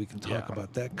album, so we can talk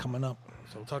about that coming up.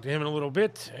 So we'll talk to him in a little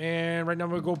bit. And right now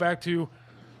we'll go back to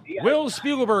Will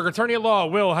Spiegelberg, attorney at law.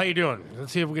 Will, how you doing?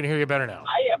 Let's see if we can hear you better now.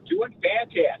 I am doing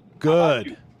fantastic.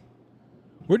 Good.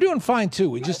 We're doing fine, too.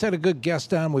 We just had a good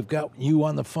guest on. We've got you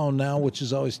on the phone now, which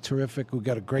is always terrific. We've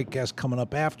got a great guest coming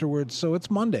up afterwards. So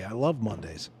it's Monday. I love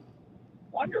Mondays.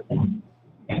 Wonderful.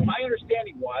 And my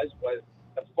understanding was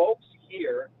the folks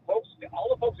here, all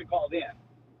the folks that called in,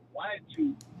 wanted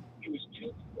to, it was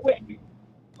too quick.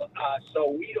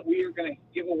 So we are going to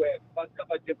give away a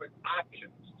couple of different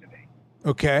options today.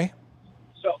 Okay.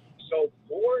 So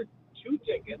for 2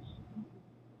 tickets,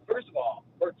 first of all,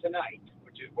 for tonight,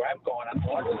 which is where I'm going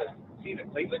to see the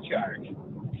Cleveland Charge.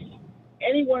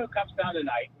 Anyone who comes down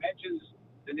tonight mentions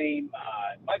the name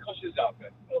Mychael Shizelka,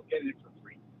 will get it for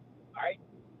free. All right?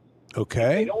 Okay.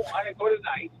 If they don't want to go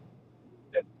tonight,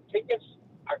 the tickets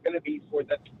are going to be for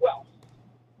the 12th.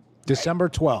 December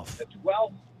 12th. The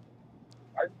 12th.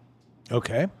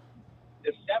 Okay.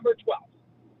 December 12th.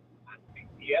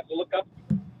 You have to look up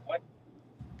what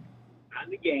on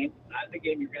the game. On the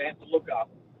game, you're going to have to look up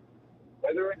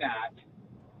whether or not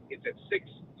it's at 6,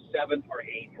 7, or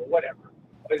 8 or whatever.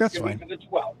 But That's it's going to be for the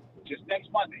 12th, which is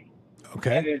next Monday.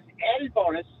 Okay. And as added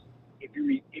bonus, if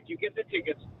you get the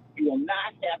tickets, you will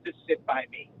not have to sit by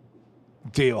me.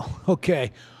 Deal.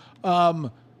 Okay.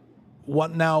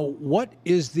 What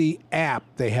is the app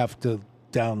they have to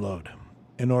download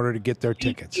in order to get their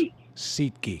tickets?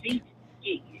 SeatGeek.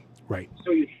 SeatGeek. Right.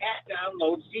 So you have to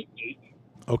download SeatGeek.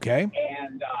 Okay.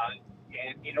 And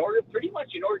in order to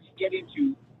get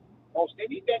into most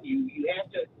any venue, you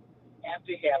have to have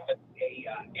a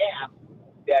app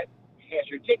that has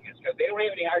your tickets, because they don't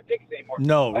have any hard tickets anymore.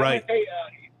 No, right.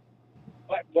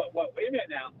 But wait a minute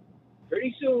now.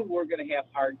 Pretty soon we're going to have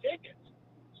hard tickets.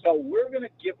 So we're going to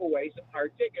give away some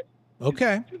hard tickets to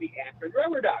the Akron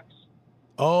Rubber Ducks.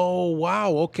 Oh,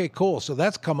 wow. Okay, cool. So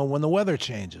that's coming when the weather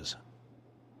changes.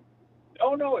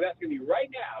 Oh, no, that's going to be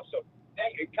right now. So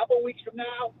a couple of weeks from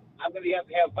now, I'm going to have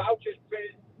vouchers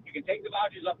printed. You can take the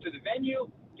vouchers up to the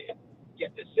venue,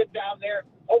 get to sit down there,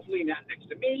 hopefully not next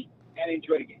to me, and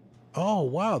enjoy the game. Oh,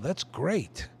 wow. That's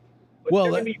great. But well,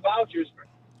 there going to be vouchers for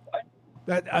what?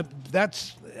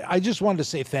 I just wanted to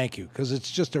say thank you, because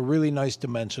it's just a really nice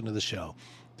dimension of the show.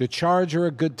 The Charge are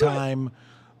a good time.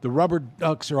 The Rubber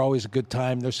Ducks are always a good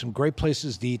time. There's some great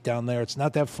places to eat down there. It's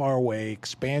not that far away.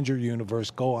 Expand your universe.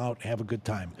 Go out and have a good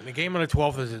time. And the game on the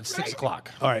 12th is at 6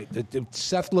 o'clock. All right.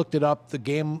 Seth looked it up. The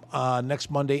game next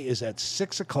Monday is at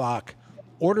 6 o'clock.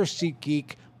 Order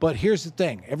SeatGeek. But here's the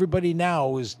thing. Everybody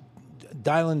now is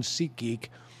dialing SeatGeek,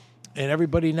 and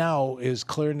everybody now is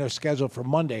clearing their schedule for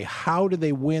Monday. How do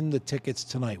they win the tickets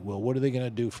tonight, Will? What are they going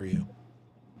to do for you?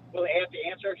 Well, they have to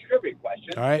answer a trivia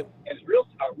question. All right. And it's a real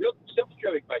simple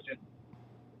trivia question.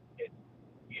 If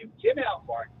Tim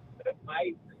Alcorn, the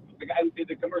guy who did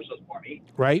the commercials for me,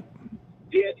 right,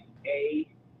 did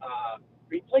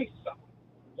replace someone,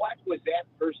 what was that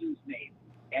person's name?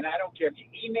 And I don't care if you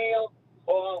email,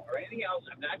 call, or anything else.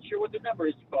 I'm not sure what the number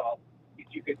is to call. If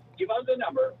you could give out the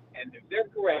number, and if they're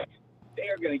correct, they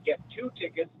are going to get 2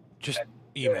 tickets. Just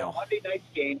email. Monday night's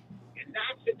game. And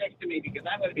not sit next to me, because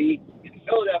I'm going to be in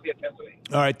Philadelphia, Pennsylvania.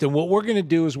 All right, then what we're going to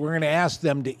do is we're going to ask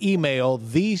them to email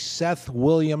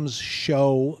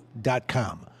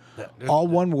thesethwilliamsshow.com. All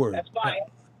one word. That's fine.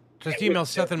 Just email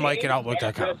Seth and Mike at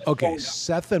Outlook.com. Okay,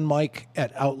 Seth and Mike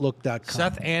at Outlook.com.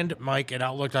 Seth and Mike at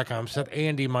Outlook.com. Seth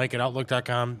and Mike at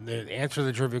Outlook.com. Answer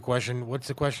the trivia question. What's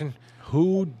the question?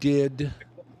 Who did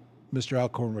Mr.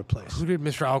 Alcorn replace? Who did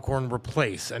Mr. Alcorn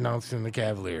replace announcing the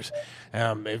Cavaliers?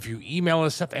 If you email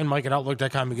us, Seth and Mike at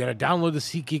Outlook.com, you got to download the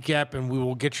SeatGeek app, and we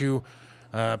will get you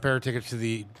a pair of tickets to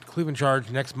the Cleveland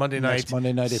Charge next Monday night. Next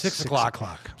Monday night at 6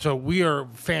 o'clock. So we are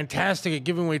fantastic at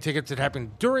giving away tickets that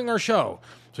happen during our show.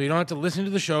 So you don't have to listen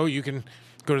to the show. You can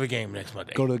go to the game next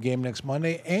Monday. Go to the game next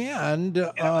Monday. And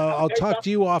I'll talk to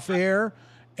you off air,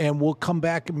 and we'll come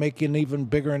back and make an even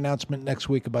bigger announcement next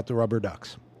week about the Rubber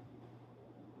Ducks.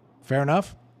 Fair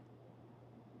enough?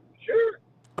 Sure.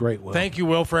 Great, Will. Thank you,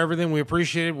 Will, for everything. We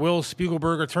appreciate it. Will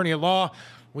Spiegelberg, attorney at law.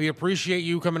 We appreciate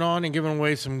you coming on and giving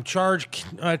away some Charge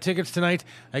tickets tonight.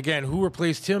 Again, who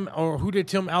replaced Tim, or who did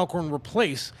Tim Alcorn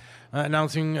replace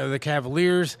announcing the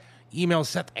Cavaliers? Email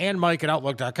Seth and Mike at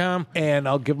Outlook.com. And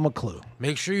I'll give them a clue.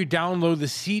 Make sure you download the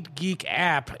SeatGeek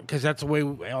app, because that's the way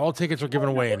all tickets are given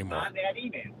away anymore. On that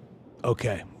email.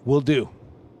 Okay, will do.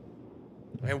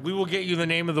 And we will get you the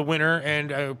name of the winner,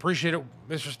 and I appreciate it,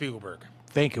 Mr. Spiegelberg.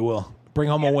 Thank you, Will. Bring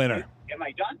home a winner. Am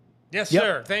I done? Yes,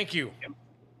 sir. Thank you.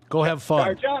 Go have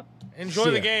fun. Charge up.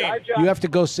 Enjoy the game. Charge up. You have to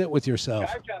go sit with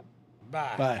yourself. Charge up.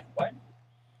 Bye. Bye. What?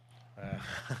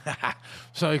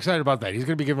 So excited about that. He's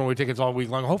going to be giving away tickets all week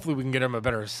long. Hopefully, we can get him a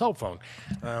better cell phone.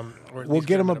 We'll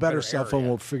get him a better cell phone.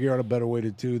 We'll figure out a better way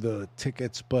to do the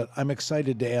tickets. But I'm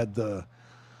excited to add the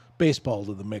baseball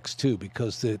to the mix, too,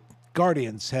 because the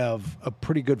Guardians have a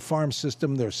pretty good farm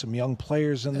system. There's some young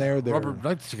players in there. Rubber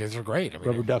Ducks tickets are great. I mean,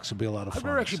 Rubber Ducks will be a lot of fun. I've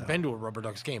never actually been to a Rubber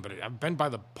Ducks game, but I've been by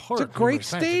the park. It's a great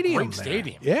stadium. It's a great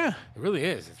stadium. Yeah. It really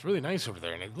is. It's really nice over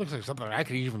there, and it looks like something I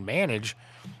could even manage,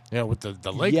 with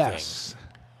the lake Yes. thing.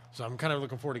 So I'm kind of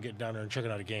looking forward to getting down there and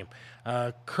checking out a game.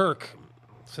 Kirk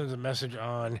sends a message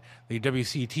on the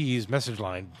WCT's message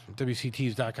line,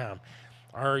 WCTs.com.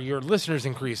 Are your listeners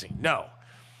increasing? No.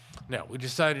 We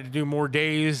decided to do more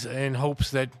days in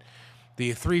hopes that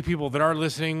the 3 people that are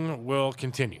listening will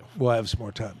continue. We'll have some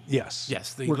more time. Yes.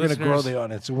 We're going to grow the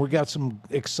audience. And we've got some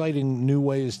exciting new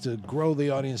ways to grow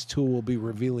the audience, too. We'll be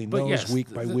revealing those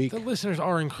week by week. The listeners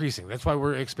are increasing. That's why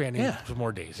we're expanding to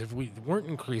more days. If we weren't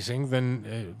increasing,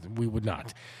 then we would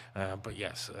not. But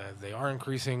yes, they are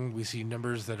increasing. We see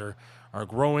numbers that are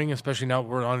growing, especially now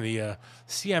we're on the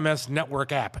CMS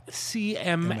Network app.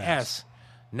 CMS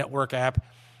Network app.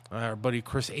 Our buddy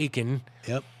Chris Aiken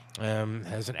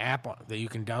has an app that you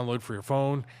can download for your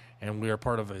phone, and we are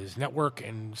part of his network,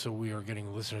 and so we are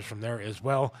getting listeners from there as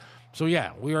well. So,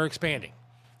 we are expanding,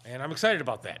 and I'm excited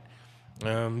about that.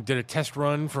 Did a test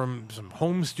run from some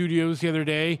home studios the other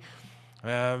day,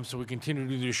 so we continue to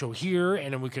do the show here,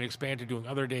 and then we can expand to doing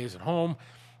other days at home.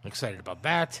 I'm excited about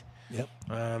that.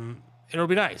 It'll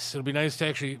be nice. It'll be nice to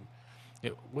actually,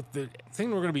 with the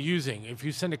thing we're going to be using, if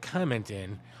you send a comment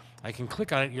in, I can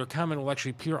click on it. Your comment will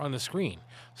actually appear on the screen.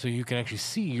 So you can actually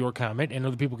see your comment and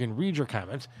other people can read your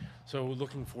comments. So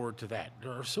looking forward to that.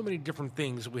 There are so many different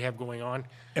things that we have going on.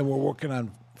 And we're working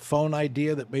on phone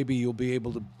idea that maybe you'll be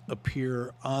able to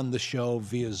appear on the show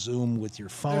via Zoom with your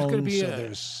phone. There's going to be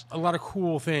a lot of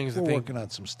cool things we're working on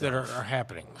some stuff that are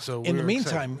happening. So in the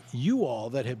meantime, you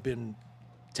all that have been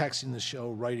texting the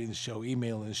show, writing the show,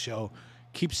 emailing the show,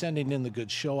 keep sending in the good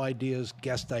show ideas,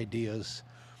 guest ideas.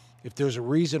 If there's a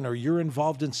reason or you're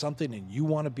involved in something and you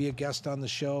want to be a guest on the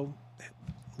show,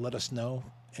 let us know,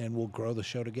 and we'll grow the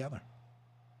show together.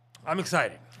 I'm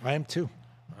excited. I am too.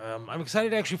 I'm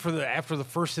excited actually after the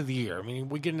first of the year. I mean,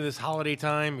 we get into this holiday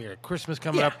time. You got Christmas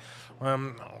coming up.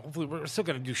 Hopefully, we're still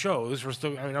going to do shows. I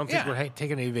don't think we're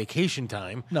taking any vacation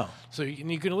time. No. So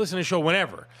you can listen to the show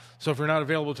whenever. So if you're not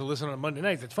available to listen on Monday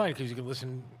night, that's fine because you can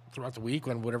listen throughout the week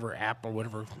on whatever app or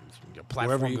whatever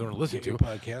platform you're going to listen to.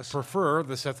 Podcast. Prefer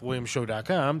the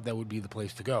SethWilliamsShow.com. That would be the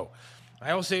place to go.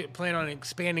 I also plan on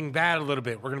expanding that a little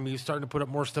bit. We're going to be starting to put up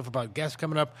more stuff about guests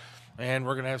coming up, and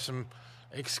we're going to have some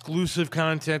exclusive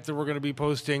content that we're going to be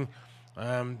posting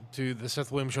to the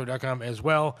SethWilliamsShow.com as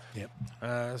well.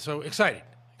 So excited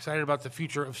about the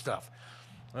future of stuff.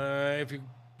 If you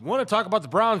want to talk about the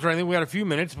Browns or anything, we got a few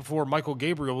minutes before Mychael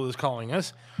Gabriel is calling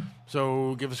us.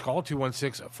 So give us a call,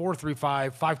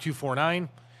 216-435-5249,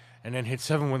 and then hit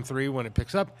 713 when it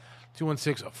picks up,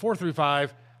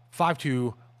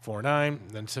 216-435-5249,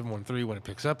 then 713 when it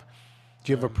picks up.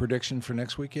 Do you have a prediction for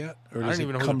next week yet? Or I don't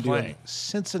even know who they're playing.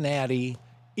 Cincinnati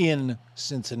in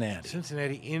Cincinnati.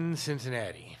 Cincinnati in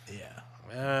Cincinnati. Yeah.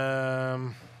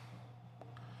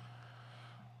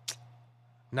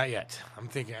 Not yet. I'm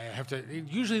thinking I have to.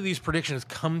 Usually these predictions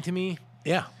come to me.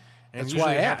 Yeah. And that's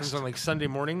usually why it happens on like Sunday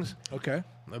mornings. Okay.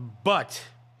 But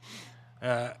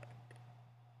I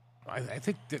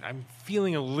think that I'm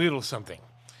feeling a little something.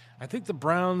 I think the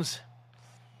Browns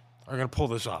are going to pull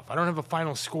this off. I don't have a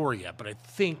final score yet, but I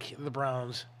think the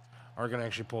Browns are going to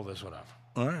actually pull this one off.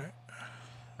 All right.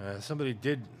 Somebody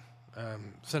did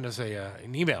send us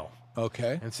an email.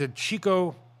 Okay. And said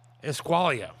Chico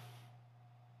Esqualia.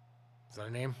 Is that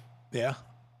a name? Yeah.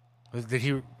 Is that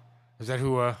who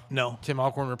no. Tim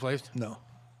Alcorn replaced? No.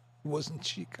 It wasn't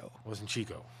Chico. Wasn't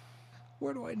Chico.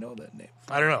 Where do I know that name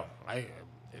from? I don't know.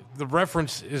 The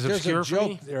reference is obscure for me.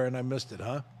 There's a joke there, and I missed it,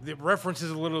 huh? The reference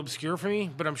is a little obscure for me,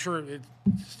 but I'm sure it's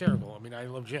hysterical. I mean, I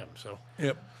love Jim, so.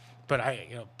 Yep. But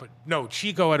no,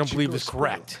 Chico, I don't believe is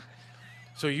correct.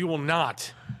 So you will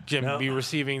not, Jim, be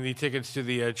receiving the tickets to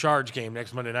the Charge game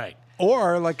next Monday night.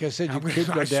 Or, like I said, you could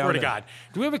go down. I swear to God,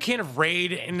 do we have a can of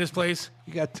Raid in this place?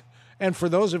 You got, and for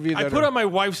those of you that I put on my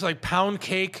wife's pound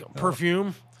cake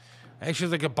perfume. Actually,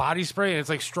 it's like a body spray, and it's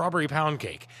like strawberry pound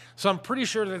cake. So I'm pretty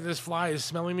sure that this fly is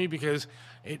smelling me because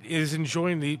it is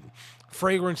enjoying the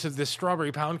fragrance of this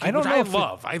strawberry pound cake, which I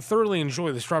love. I thoroughly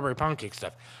enjoy the strawberry pound cake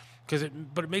stuff.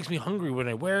 but it makes me hungry when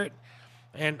I wear it.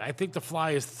 And I think the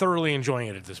fly is thoroughly enjoying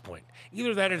it at this point.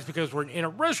 Either that is because we're in a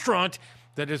restaurant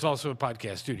that is also a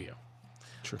podcast studio.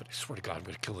 True. But I swear to God, I'm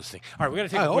going to kill this thing. All right, we're going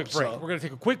to take a quick break. So. We're going to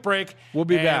take a quick break. We'll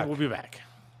be back. We'll be back.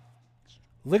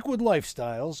 Liquid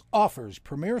Lifestyles offers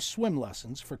premier swim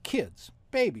lessons for kids,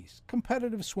 babies,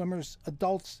 competitive swimmers,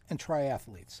 adults, and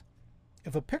triathletes.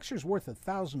 If a picture's worth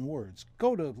 1,000 words,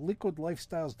 go to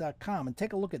liquidlifestyles.com and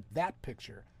take a look at that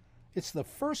picture. It's the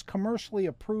first commercially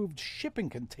approved shipping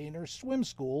container swim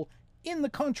school in the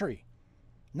country.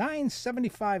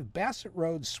 975 Bassett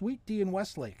Road, Suite D in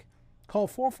Westlake. Call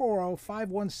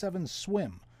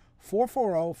 440-517-SWIM,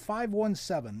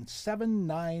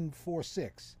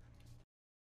 440-517-7946.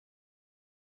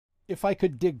 If I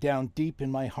could dig down deep in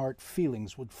my heart,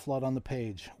 feelings would flood on the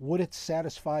page. Would it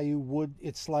satisfy you? Would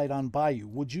it slide on by you?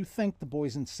 Would you think the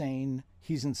boy's insane?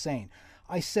 He's insane.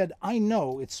 I said, I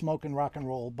know it's smokin' rock and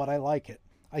roll, but I like it.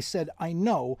 I said, I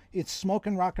know it's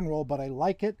smokin' rock and roll, but I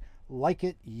like it. Like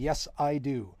it, yes, I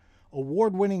do.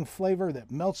 Award-winning flavor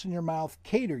that melts in your mouth.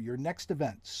 Cater your next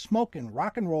event. Smokin'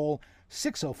 rock and roll,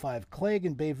 605 Clegg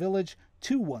in Bay Village,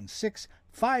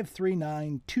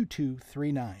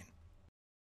 216-539-2239.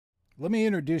 Let me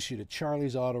introduce you to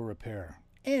Charlie's Auto Repair.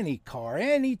 Any car,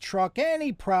 any truck,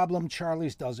 any problem,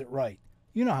 Charlie's does it right.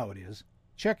 You know how it is.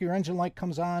 Check your engine light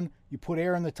comes on, you put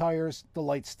air in the tires, the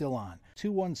light's still on.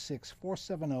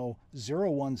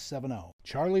 216-470-0170.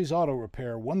 Charlie's Auto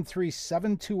Repair,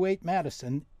 13728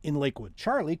 Madison in Lakewood.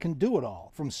 Charlie can do it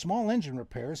all, from small engine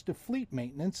repairs to fleet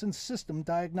maintenance and system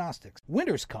diagnostics.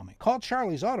 Winter's coming. Call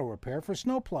Charlie's Auto Repair for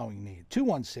snow plowing need.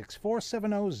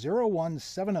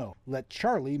 216-470-0170. Let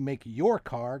Charlie make your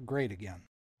car great again.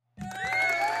 All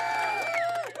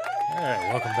right,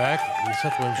 welcome back. The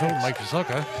Seth Williams Show, Mike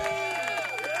Pasuka.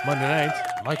 Monday night,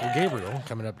 Mychael Gabriel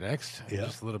coming up next in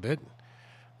just a little bit.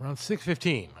 Around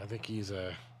 6:15. I think he's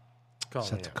set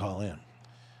to call in.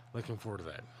 Looking forward to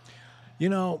that. You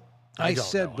know, I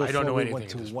said before we went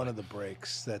to one of the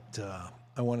breaks that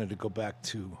I wanted to go back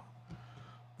to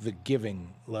the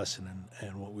giving lesson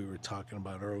and what we were talking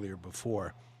about earlier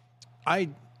before.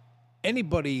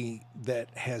 Anybody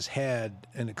that has had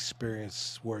an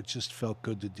experience where it just felt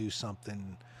good to do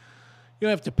something, you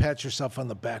don't have to pat yourself on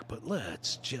the back, but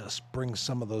let's just bring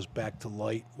some of those back to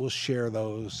light. We'll share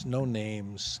those, no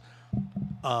names,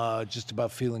 just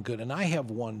about feeling good. And I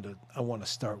have one that I want to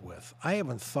start with. I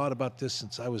haven't thought about this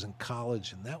since I was in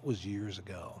college, and that was years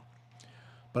ago.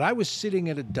 But I was sitting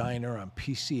at a diner on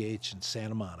PCH in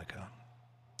Santa Monica,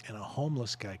 and a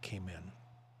homeless guy came in.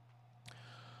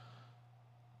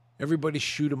 Everybody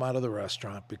shoot him out of the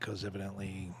restaurant because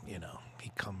evidently,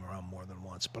 he'd come around more than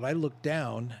once. But I looked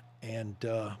down, and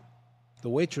the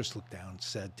waitress looked down and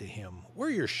said to him, "Where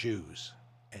are your shoes?"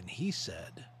 And he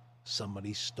said,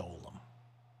 "Somebody stole them."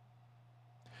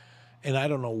 And I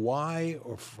don't know why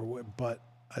or for what, but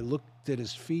I looked at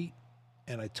his feet,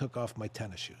 and I took off my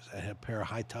tennis shoes. I had a pair of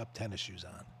high-top tennis shoes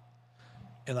on.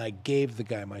 And I gave the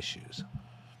guy my shoes.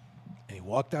 And he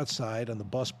walked outside on the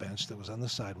bus bench that was on the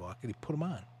sidewalk, and he put them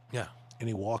on. Yeah. And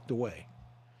he walked away.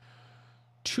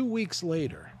 2 weeks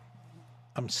later,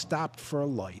 I'm stopped for a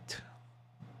light.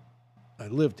 I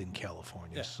lived in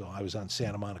California, so I was on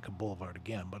Santa Monica Boulevard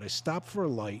again. But I stopped for a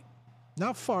light,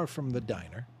 not far from the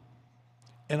diner,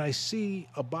 and I see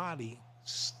a body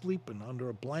sleeping under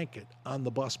a blanket on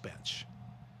the bus bench.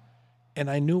 And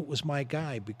I knew it was my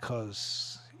guy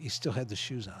because he still had the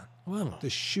shoes on. Well, the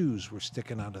shoes were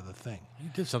sticking out of the thing. You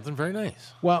did something very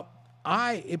nice. Well,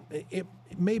 it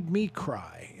made me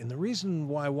cry. And the reason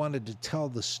why I wanted to tell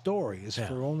the story is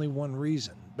for only one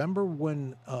reason. Remember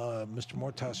when Mr.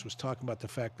 Mortach was talking about the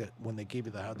fact that when they gave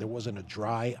you the house, there wasn't a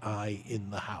dry eye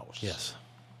in the house? Yes.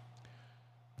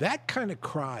 That kind of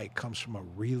cry comes from a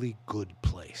really good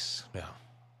place. Yeah.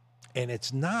 And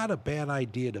it's not a bad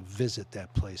idea to visit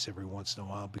that place every once in a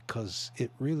while because it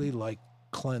really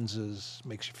cleanses,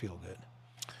 makes you feel good.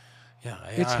 Yeah.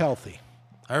 It's healthy.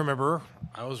 I remember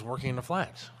I was working in the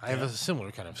flats. I have a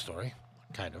similar kind of story,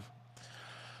 kind of.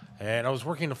 And I was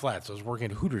working in the flats. I was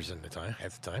working at Hooters at the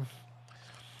time.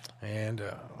 And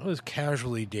I was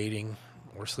casually dating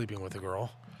or sleeping with a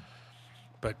girl.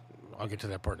 But I'll get to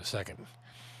that part in a second.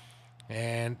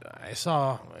 And I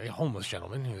saw a homeless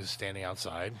gentleman who was standing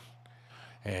outside.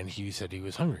 And he said he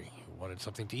was hungry. He wanted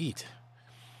something to eat.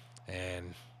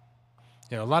 And,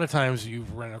 a lot of times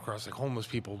you've run across homeless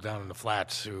people down in the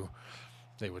flats who...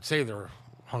 They would say they're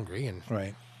hungry, and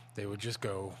they would just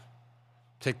go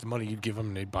take the money you'd give them,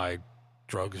 and they'd buy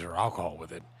drugs or alcohol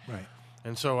with it. Right.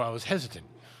 And so I was hesitant.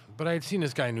 But I had seen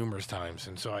this guy numerous times,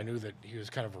 and so I knew that he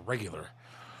was kind of a regular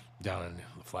down in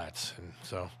the flats. And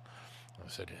so I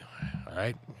said, all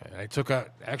right. And I took out,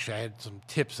 actually, I had some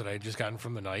tips that I had just gotten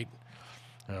from the night.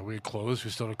 We had closed.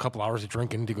 We still had a couple hours of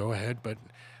drinking to go ahead, but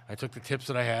I took the tips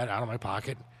that I had out of my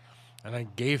pocket, and I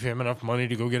gave him enough money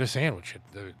to go get a sandwich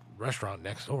at the restaurant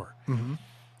next door. Mm-hmm.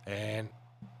 And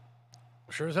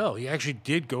sure as hell, he actually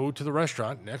did go to the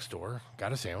restaurant next door,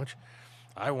 got a sandwich.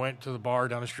 I went to the bar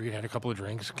down the street, had a couple of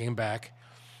drinks, came back,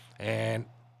 and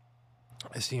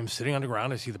I see him sitting on the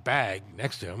ground. I see the bag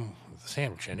next to him with the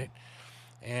sandwich in it,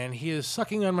 and he is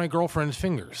sucking on my girlfriend's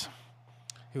fingers,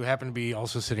 who happened to be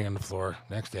also sitting on the floor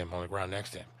next to him, on the ground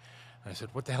next to him. And I said,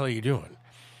 what the hell are you doing?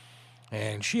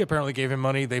 And she apparently gave him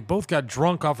money. They both got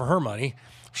drunk off of her money.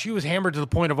 She was hammered to the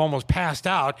point of almost passed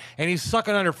out, and he's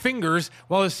sucking on her fingers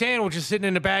while his sandwich is sitting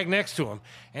in the bag next to him.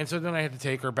 And so then I had to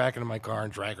take her back into my car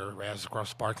and drag her ass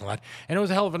across the parking lot. And it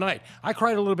was a hell of a night. I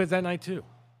cried a little bit that night, too.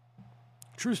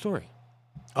 True story.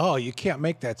 Oh, you can't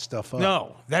make that stuff up.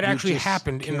 No, that actually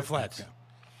happened in the flats.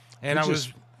 And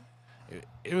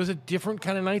it was a different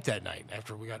kind of night that night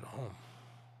after we got home.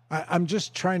 I'm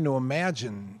just trying to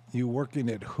imagine you working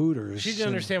at Hooters. She didn't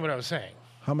understand what I was saying.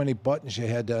 How many buttons you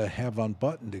had to have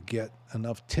unbuttoned to get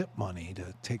enough tip money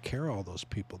to take care of all those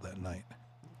people that night.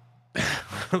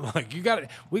 Like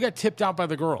we got tipped out by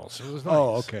the girls. It was nice.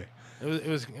 Oh, okay. It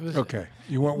was okay.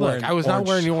 You weren't wearing. I was not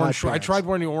wearing the orange shorts. I tried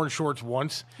wearing the orange shorts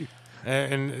once,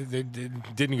 and they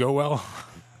didn't go well.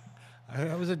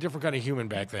 I was a different kind of human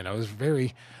back then. I was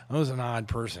an odd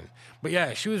person. But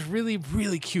yeah, she was really,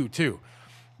 really cute too.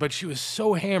 But she was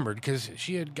so hammered because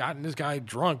she had gotten this guy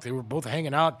drunk. They were both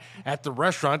hanging out at the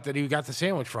restaurant that he got the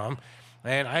sandwich from.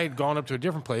 And I had gone up to a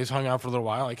different place, hung out for a little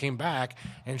while. I came back,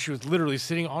 and she was literally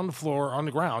sitting on the floor, on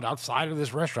the ground, outside of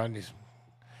this restaurant with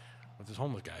this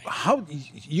homeless guy. How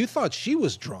you thought she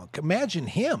was drunk? Imagine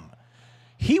him.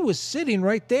 He was sitting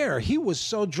right there. He was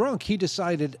so drunk, he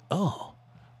decided, oh,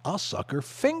 I'll suck her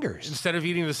fingers. Instead of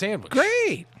eating the sandwich.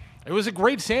 Great. It was a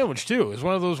great sandwich, too. It was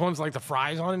one of those ones like the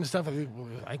fries on it and stuff. I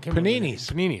can't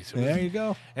Paninis. Paninis. There you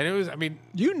go. And it was, I mean.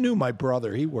 You knew my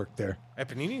brother. He worked there. At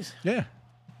Paninis? Yeah.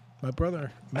 My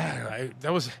brother.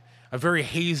 That was a very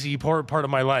hazy part of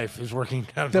my life, is working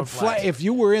down the flats. If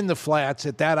you were in the flats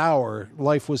at that hour,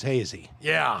 life was hazy.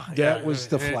 Yeah. That was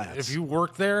the flats. If you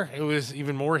worked there, it was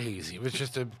even more hazy. It was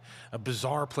just a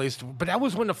bizarre place but that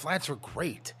was when the flats were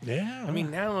great. Yeah. I mean,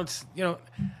 now it's,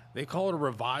 they call it a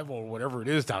revival or whatever it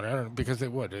is down there, because they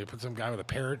put some guy with a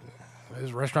parrot at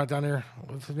his restaurant down there.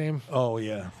 What's his name? Oh,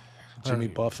 yeah. Jimmy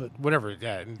Buffett. Whatever,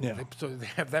 yeah. So they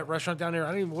have that restaurant down there.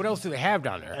 I don't even, what else do they have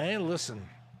down there? Hey, listen.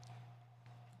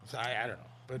 So I don't know.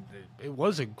 But it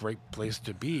was a great place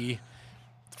to be,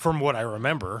 from what I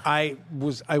remember. I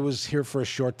was here for a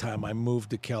short time. I moved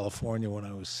to California when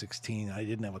I was 16. I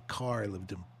didn't have a car. I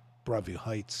lived in Broadview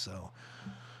Heights, so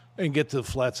I didn't get to the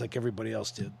flats like everybody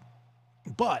else did.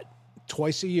 But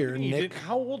twice a year,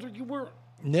 how old were you?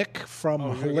 Nick from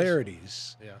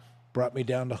Hilarities brought me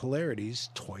down to Hilarities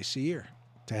twice a year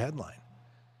to headline.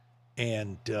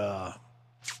 And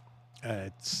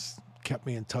it's kept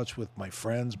me in touch with my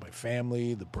friends, my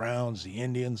family, the Browns, the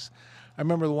Indians. I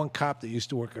remember the one cop that used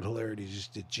to work at Hilarities,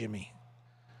 Jimmy.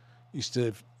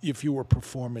 If you were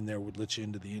performing there, would let you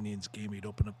into the Indians game. He'd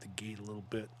open up the gate a little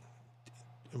bit.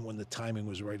 And when the timing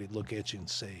was right, he'd look at you and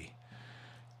say,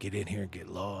 get in here and get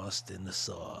lost in the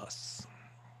sauce.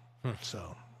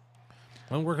 So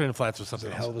I'm working in the flats with something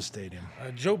else. It's a hell of a stadium.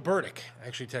 Joe Burdick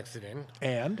actually texted in.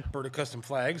 And? Burdick Custom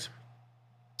Flags.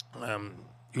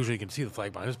 Usually you can see the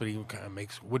flag behind us, but he kind of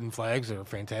makes wooden flags. They're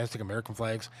fantastic, American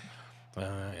flags.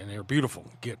 And they're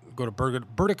beautiful. Go to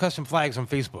Burdick Custom Flags on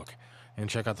Facebook and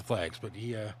check out the flags. But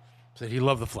he said he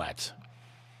loved the flats.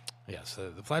 Yes,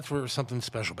 the flats were something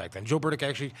special back then. Joe Burdick,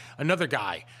 actually, another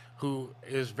guy who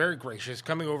is very gracious,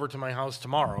 coming over to my house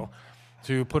tomorrow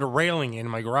to put a railing in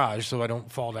my garage so I don't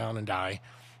fall down and die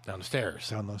down the stairs.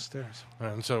 Down those stairs.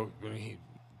 And so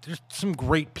there's some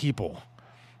great people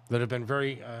that have been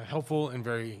very helpful and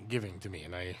very giving to me,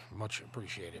 and I much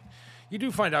appreciate it. You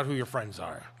do find out who your friends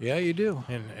are. Yeah, you do.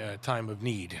 In a time of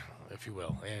need, if you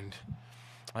will. And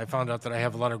I found out that I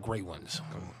have a lot of great ones,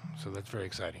 so that's very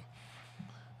exciting.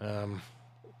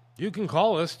 You can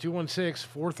call us,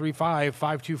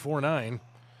 216-435-5249,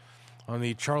 on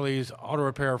the Charlie's Auto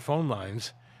Repair phone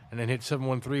lines, and then hit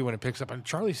 713 when it picks up. And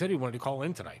Charlie said he wanted to call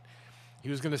in tonight. He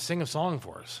was going to sing a song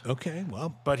for us. Okay,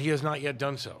 well. But he has not yet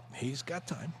done so. He's got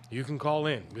time. You can call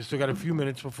in. We still got a few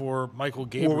minutes before Mychael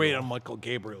Gabriel. We're waiting on Mychael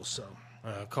Gabriel, so.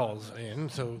 Calls in,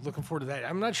 so looking forward to that.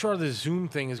 I'm not sure how the Zoom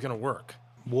thing is going to work.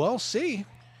 We'll see.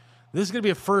 This is going to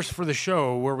be a first for the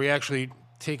show where we actually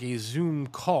take a Zoom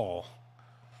call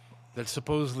that's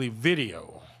supposedly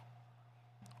video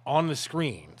on the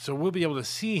screen. So we'll be able to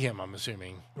see him, I'm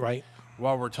assuming. Right.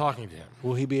 while we're talking to him.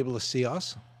 Will he be able to see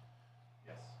us?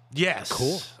 Yes.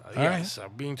 Cool. Yes.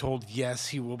 I'm being told yes,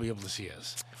 he will be able to see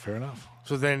us. Fair enough.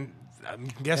 So then I'm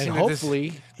guessing And that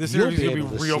hopefully this you'll interview is be going to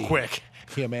able be to real see quick.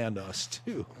 him and us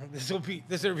too. This interview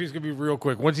is going to be real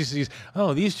quick. Once he sees,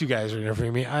 oh, these two guys are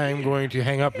interviewing me, I'm going to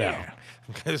hang up now.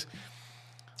 Because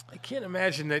I can't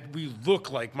imagine that we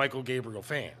look like Mychael Gabriel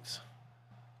fans.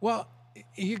 Well,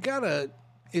 you gotta.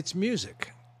 It's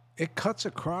music. It cuts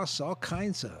across all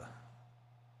kinds of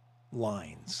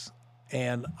lines.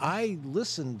 And I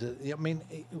listened to, I mean,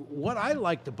 what I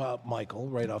liked about Mychael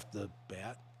right off the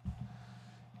bat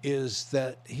is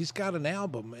that he's got an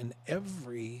album and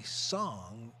every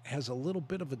song has a little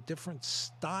bit of a different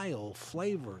style,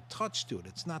 flavor, touch to it.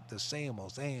 It's not the same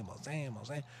old.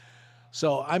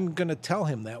 So I'm going to tell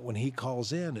him that when he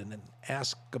calls in and then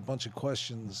ask a bunch of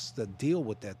questions that deal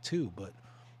with that too. But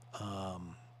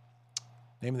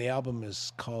name of the album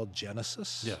is called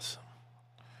Genesis. Yes.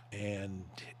 And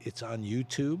it's on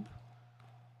YouTube.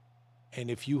 And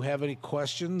if you have any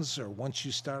questions or once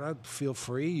you start out, feel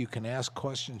free. You can ask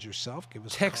questions yourself. Give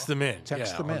us Text them in.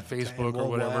 Text them on in. Facebook we'll, or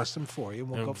whatever. We'll ask them for you.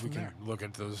 We'll go from there. We can look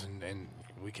at those and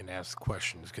we can ask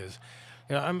questions because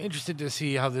I'm interested to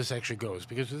see how this actually goes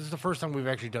because this is the first time we've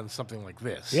actually done something like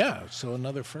this. Yeah, so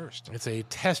another first. It's a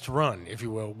test run, if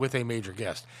you will, with a major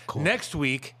guest. Cool. Next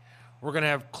week, we're going to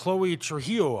have Chloe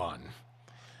Trujillo on.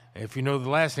 If you know the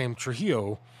last name,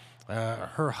 Trujillo,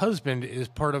 her husband is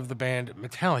part of the band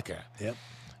Metallica. Yep.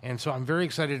 And so I'm very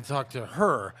excited to talk to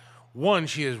her. One,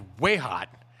 she is way hot,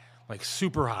 like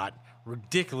super hot,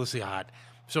 ridiculously hot.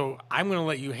 So I'm going to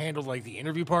let you handle like the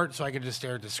interview part so I can just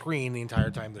stare at the screen the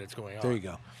entire time that it's going on. There you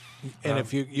go. And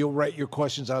if you'll write your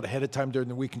questions out ahead of time during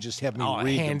the week and just have me I'll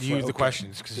read hand them. you the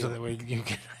questions so that way you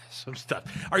can some stuff.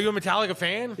 Are you a Metallica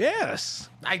fan? Yes.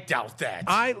 I doubt that.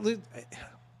 I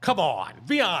Come on,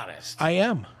 be honest.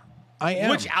 am.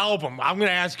 Which album? I'm going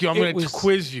to ask you. I'm going to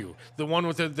quiz you. The one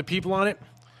with the people on it?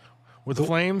 With the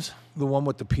flames? The one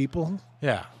with the people?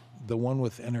 Yeah. The one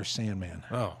with Enter Sandman.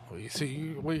 Oh, well, you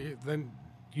see, then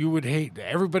you would hate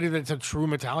everybody that's a true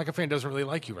Metallica fan doesn't really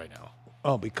like you right now.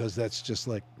 Oh, because that's just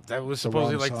like that was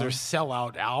supposedly like their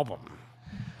sellout album.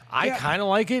 I kind of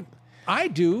like it. I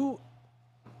do.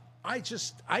 I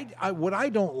what I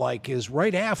don't like is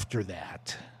right after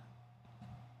that,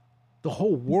 the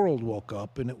whole world woke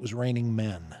up and it was raining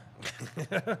men.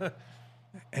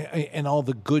 And all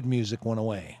the good music went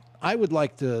away. I would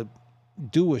like to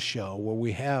do a show where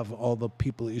we have all the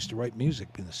people that used to write music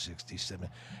in the 60s, 70s,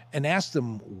 and ask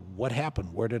them what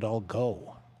happened, where did it all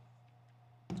go?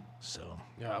 So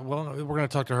yeah, well, we're going to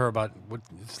talk to her about what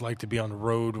it's like to be on the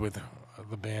road with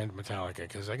the band Metallica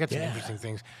because I got some interesting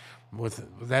things with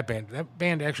that band. That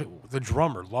band actually, the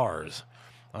drummer Lars,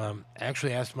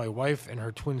 actually asked my wife and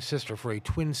her twin sister for a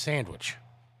twin sandwich.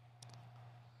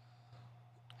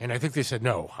 And I think they said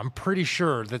no. I'm pretty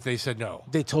sure that they said no.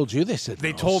 They told you they said no.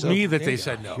 They told me that they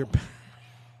said no.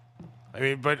 I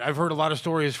mean, but I've heard a lot of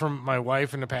stories from my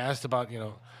wife in the past about,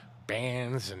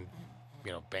 bands and,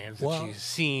 bands that she's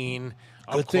seen.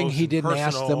 Good thing he didn't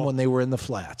ask them when they were in the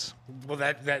flats. Well,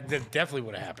 that definitely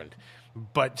would have happened.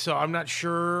 But so I'm not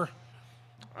sure.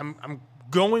 I'm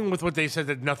going with what they said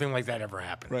that nothing like that ever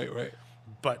happened. Right.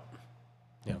 But,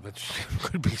 that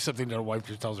could be something that a wife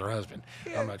just tells her husband.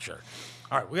 Yeah. I'm not sure.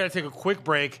 All right, we got to take a quick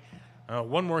break.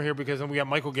 One more here because then we got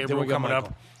Mychael Gabriel coming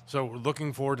up. So we're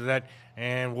looking forward to that,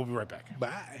 and we'll be right back.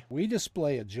 Bye. We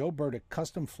display a Joe Burdick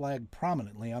custom flag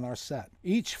prominently on our set.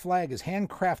 Each flag is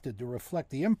handcrafted to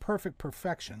reflect the imperfect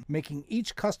perfection, making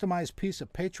each customized piece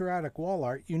of patriotic wall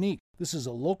art unique. This is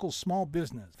a local small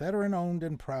business, veteran-owned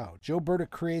and proud. Joe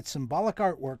Burdick creates symbolic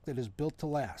artwork that is built to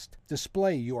last.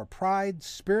 Display your pride,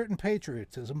 spirit, and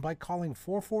patriotism by calling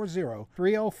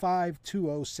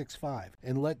 440-305-2065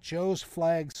 and let Joe's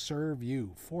flag serve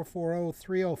you.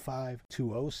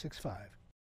 440-305-2065.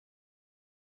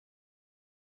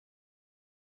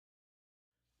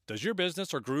 Does your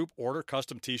business or group order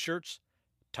custom t-shirts?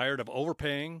 Tired of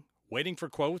overpaying, waiting for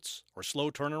quotes, or slow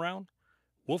turnaround?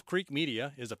 Wolf Creek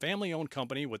Media is a family-owned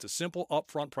company with a simple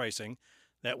upfront pricing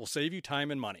that will save you time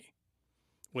and money.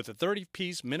 With a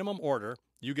 30-piece minimum order,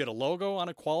 you get a logo on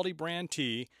a quality brand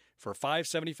tee for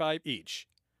 $5.75 each.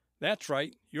 That's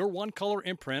right, your one-color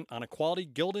imprint on a quality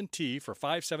Gildan tee for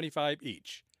 $5.75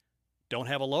 each. Don't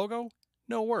have a logo?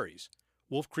 No worries.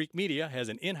 Wolf Creek Media has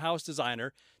an in-house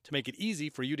designer to make it easy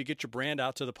for you to get your brand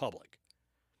out to the public.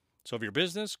 So if your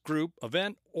business, group,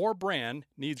 event, or brand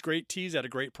needs great tees at a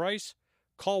great price,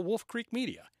 call Wolf Creek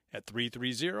Media at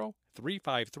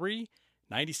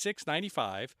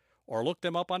 330-353-9695 or look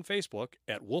them up on Facebook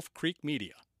at Wolf Creek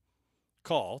Media.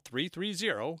 Call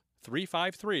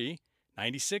 330-353-9695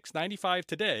 $96.95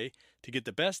 today to get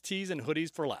the best tees and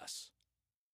hoodies for less.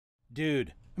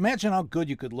 Dude, imagine how good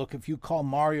you could look if you call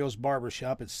Mario's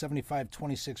Barbershop at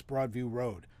 7526 Broadview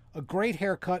Road. A great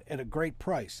haircut at a great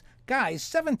price. Guys,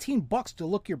 $17 to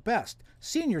look your best.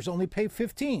 Seniors only pay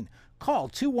 $15. Call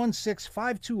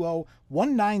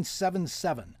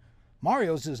 216-520-1977.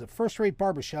 Mario's is a first-rate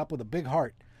barbershop with a big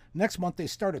heart. Next month they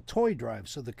start a toy drive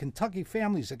so the Kentucky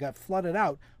families that got flooded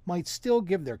out might still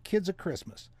give their kids a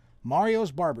Christmas.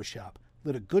 Mario's Barbershop.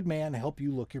 Let a good man help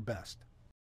you look your best.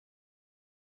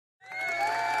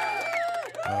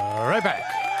 Right back.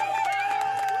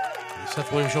 The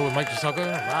Seth Williams Show with Mike DeSalca,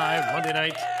 live Monday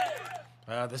night.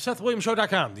 The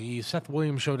SethWilliamsShow.com. The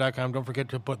SethWilliamsShow.com. Don't forget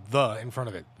to put the in front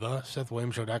of it. The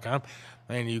SethWilliamsShow.com.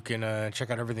 And you can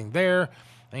check out everything there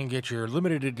and get your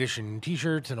limited edition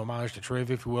T-shirts and homage to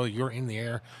Triv, if you will. You're in the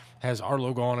Air. Has our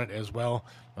logo on it as well.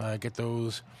 Get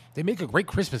those. They make a great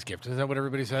Christmas gift. Is that what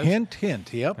everybody says? Hint,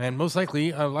 hint. Yep. And most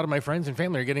likely, a lot of my friends and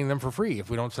family are getting them for free if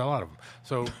we don't sell out of them.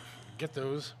 So get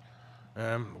those.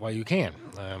 While you can,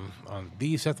 on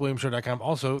the SethWilliamsShow.com.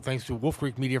 Also, thanks to Wolf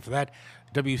Creek Media for that,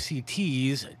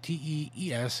 WCTs,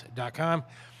 TEES.com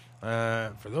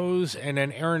for those. And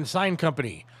then Aaron Sign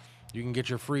Company. You can get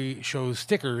your free show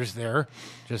stickers there.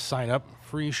 Just sign up.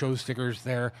 Free show stickers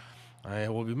there. I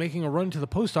will be making a run to the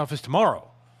post office tomorrow.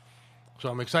 So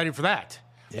I'm excited for that.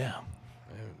 Yeah.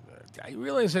 I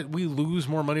realize that we lose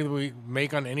more money than we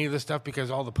make on any of this stuff because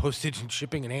all the postage and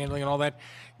shipping and handling and all that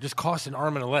just costs an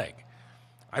arm and a leg.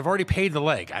 I've already paid the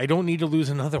leg. I don't need to lose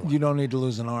another one. You don't need to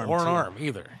lose an arm. Or an arm,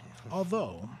 either.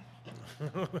 Although,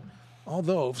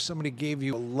 if somebody gave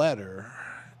you a letter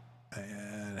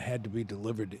and it had to be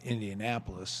delivered to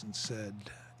Indianapolis and said,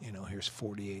 here's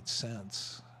 48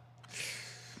 cents,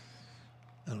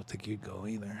 I don't think you'd go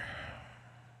either.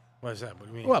 Why is that? What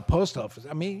do you mean? Well, post office.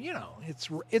 I mean,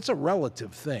 it's a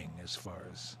relative thing as far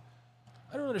as.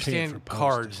 I don't understand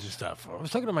cards and stuff. I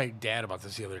was talking to my dad about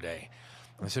this the other day.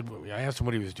 I asked him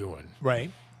what he was doing.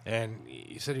 Right. And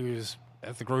he said he was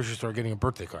at the grocery store getting a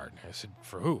birthday card. I said,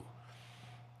 for who?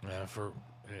 It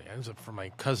ends up for my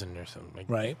cousin or something.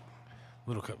 Right.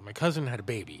 My cousin had a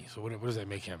baby. So what does that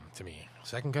make him to me?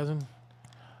 Second cousin?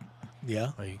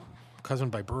 Yeah. Like cousin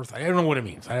by birth? I don't know what it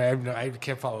means. I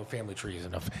can't follow family trees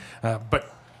enough.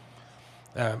 But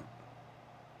the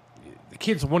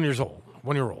kid's 1 year old.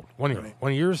 1 year old. 1 year. Right.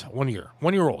 1 year. 1 year.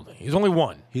 1 year old. He's only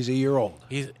one. He's a year old.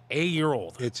 He's a year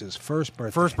old. It's his first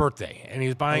birthday. First birthday. And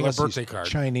he's buying a birthday card.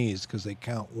 Chinese, because they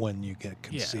count when you get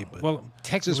conceived. Yeah. Well,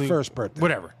 technically, it's his first birthday.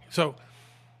 Whatever. So,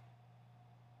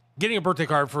 getting a birthday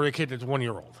card for a kid that's 1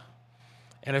 year old.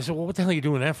 And I said, well, what the hell are you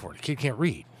doing that for? The kid can't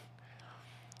read.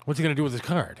 What's he going to do with his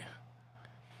card?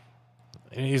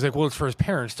 And he's like, well, it's for his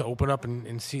parents to open up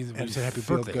and see that we said happy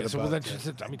birthday. I said, well, that's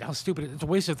just, how stupid. It's a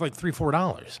waste of like $3,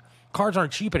 $4. Cards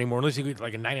aren't cheap anymore unless you get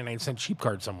like a 99-cent cheap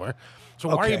card somewhere. So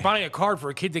why are you buying a card for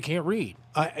a kid that can't read?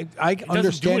 I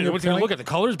understand your point. Going to look at the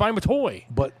colors, buy him a toy.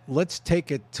 But let's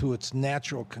take it to its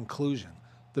natural conclusion.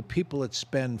 The people that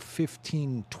spend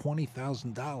 $15,000,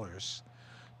 $20,000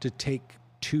 to take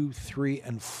 2, 3,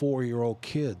 and 4-year-old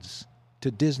kids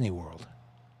to Disney World.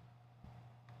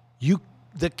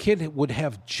 The kid would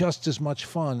have just as much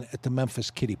fun at the Memphis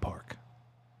Kiddie Park.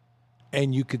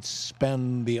 And you could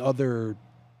spend the other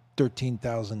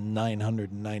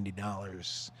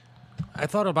 $13,990 I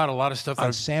thought about a lot of stuff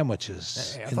on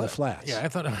sandwiches in the flats. Yeah, I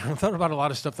thought about a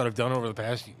lot of stuff that I've done over the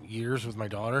past years with my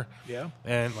daughter. Yeah.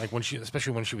 And like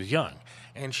especially when she was young.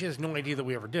 And she has no idea that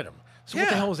we ever did them. So what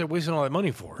the hell was I wasting all that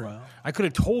money for? Well, I could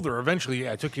have told her eventually,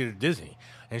 I took you to Disney.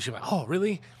 And she's like, oh,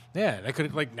 really? Yeah, and I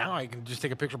could now I can just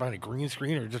take a picture behind a green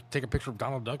screen or just take a picture of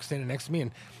Donald Duck standing next to me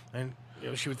and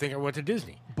she would think I went to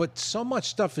Disney. But so much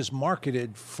stuff is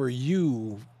marketed for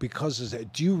you because of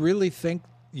that. Do you really think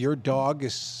your dog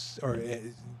is, or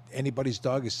anybody's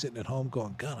dog is sitting at home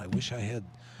going, God, I wish I had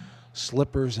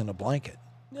slippers and a blanket?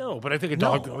 No, but I think a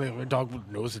dog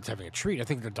knows it's having a treat. I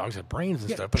think the dogs have brains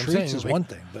and stuff. But treats I'm saying, is one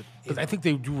thing, but I think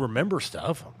they do remember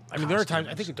stuff. I mean, there are times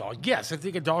I think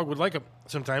a dog would like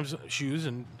sometimes shoes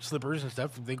and slippers and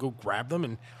stuff. They go grab them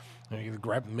and you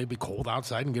grab them, maybe cold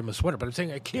outside and give them a sweater. But I'm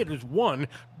saying a kid who's one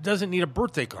doesn't need a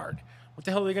birthday card. What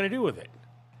the hell are they going to do with it?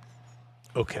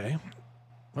 Okay.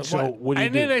 So what do you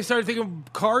do? And then I started thinking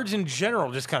cards in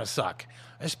general just kind of suck.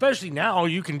 Especially now,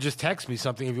 you can just text me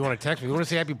something if you want to text me. If you want to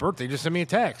say happy birthday, just send me a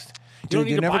text. You don't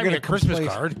need to buy me a Christmas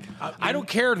card. I don't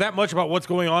care that much about what's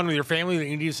going on with your family that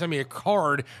you need to send me a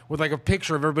card with like a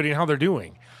picture of everybody and how they're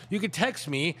doing. You could text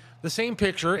me the same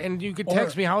picture, and you could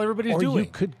text me how everybody's doing. Or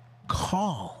you could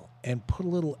call and put a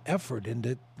little effort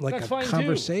into like That's a fine,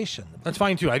 conversation. Too. That's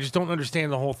fine too. I just don't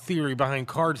understand the whole theory behind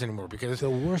cards anymore because the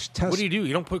worst test. What do?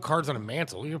 You don't put cards on a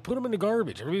mantle. You put them in the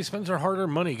garbage. Everybody spends their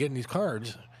hard-earned money getting these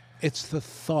cards. It's the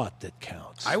thought that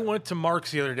counts. I went to Mark's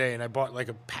the other day and I bought like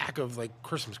a pack of like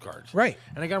Christmas cards. Right.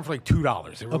 And I got them for like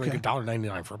 $2. They were like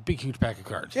 $1.99 for a big, huge pack of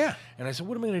cards. Yeah. And I said,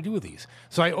 what am I going to do with these?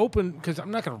 So I opened, because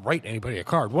I'm not going to write anybody a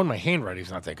card. One, my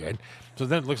handwriting's not that good. So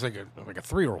then it looks like a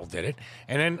 3-year-old did it.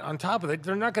 And then on top of it,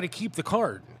 they're not going to keep the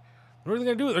card. What are they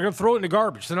going to do? They're going to throw it in the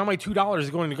garbage. So now my $2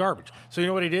 is going in the garbage. So you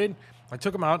know what I did? I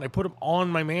took them out and I put them on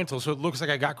my mantle so it looks like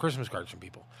I got Christmas cards from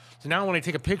people. So now when I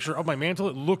take a picture of my mantle,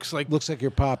 it looks like you're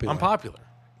popular. I'm popular.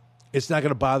 It's not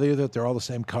going to bother you that they're all the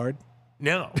same card?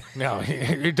 No.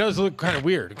 It does look kind of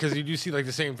weird because you do see like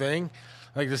the same thing,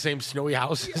 like the same snowy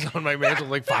houses on my mantle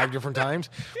like 5 different times.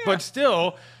 Yeah. But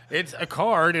still, it's a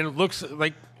card and it looks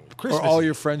like Christmas. Or all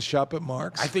your friends shop at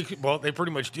Mark's? I think, well, they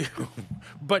pretty much do.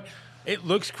 But it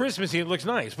looks Christmassy. It looks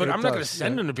nice. But I'm not going to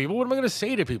send them to people. What am I going to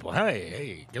say to people?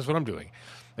 Hey, guess what I'm doing?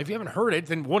 If you haven't heard it,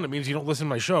 then one, it means you don't listen to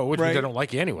my show, which means I don't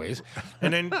like you anyways.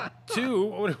 And then two,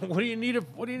 what do you need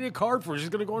a card for? It's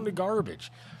just going to go in the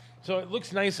garbage. So it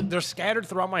looks nice. They're scattered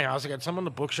throughout my house. I got some on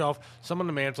the bookshelf, some on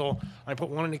the mantle. I put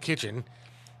one in the kitchen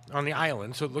on the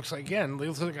island. So it looks like, again, it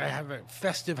looks like I have a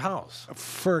festive house.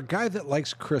 For a guy that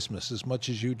likes Christmas as much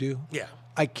as you do, yeah,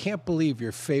 I can't believe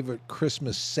your favorite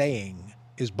Christmas saying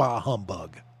is bah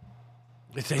humbug.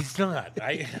 It's not.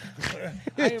 I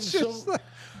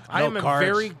am a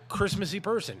very Christmassy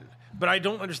person, but I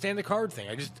don't understand the card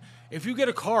thing. If you get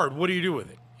a card, what do you do with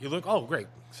it? You look, oh, great,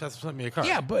 Seth sent me a card.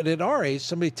 Yeah, but at our age,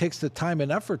 somebody takes the time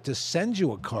and effort to send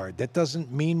you a card. That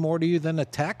doesn't mean more to you than a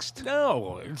text?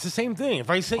 No, it's the same thing. If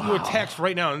I sent you a text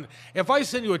right now, if I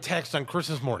send you a text on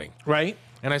Christmas morning, right,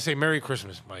 and I say, Merry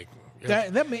Christmas, Mike.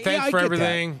 Thanks for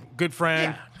everything. That. Good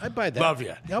friend. Yeah, I buy that. Love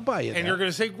you. I'll buy you and you're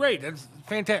going to say, great, that's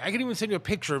fantastic. I can even send you a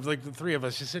picture of like the three of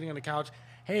us just sitting on the couch.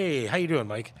 Hey, how you doing,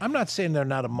 Mike? I'm not saying they're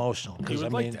not emotional because,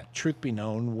 like truth be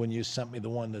known, when you sent me the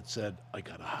one that said, I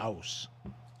got a house,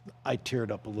 I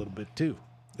teared up a little bit too.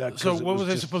 So what was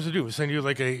I supposed to do? Send you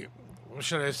like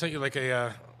should I send you like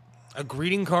a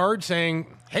greeting card saying,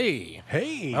 hey,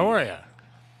 how are you?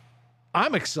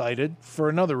 I'm excited for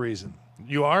another reason.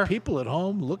 You are? People at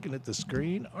home looking at the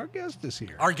screen, our guest is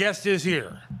here. Our guest is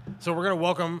here. So we're going to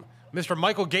welcome Mr.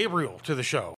 Mychael Gabriel to the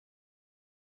show.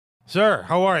 Sir,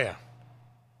 how are you?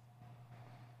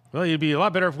 Well, you'd be a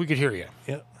lot better if we could hear you.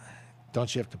 Yeah.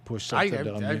 Don't you have to push something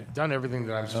down there? I've done everything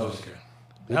that I'm supposed to.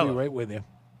 We'll be right with you.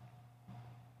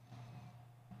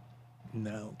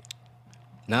 No.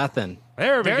 Nothing.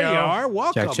 There we go. You are.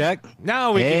 Welcome. Check.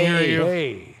 Now we can hear you.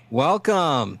 Hey.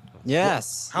 Welcome.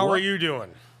 Yes. How are you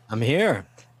doing? I'm here.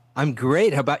 I'm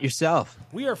great. How about yourself?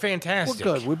 We are fantastic.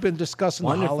 We're good. We've been discussing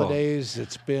the holidays.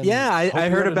 It's been... Yeah, I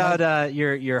heard about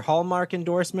your Hallmark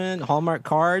endorsement, Hallmark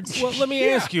cards. Well, let me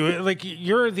ask you, like,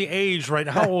 you're the age right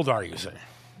now. How old are you, sir?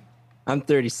 I'm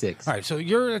 36. All right, so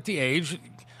you're at the age...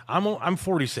 I'm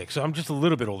 46, so I'm just a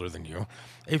little bit older than you.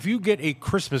 If you get a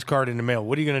Christmas card in the mail,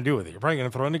 what are you going to do with it? You're probably going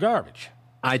to throw it in the garbage.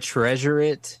 I treasure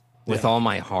it with all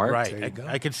my heart. Right.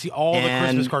 I could see all the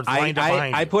Christmas cards lined up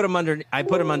behind you. I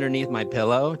put them underneath my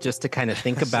pillow just to kind of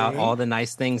think about all the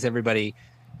nice things everybody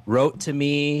wrote to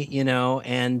me,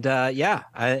 and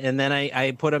and then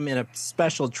I put them in a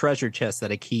special treasure chest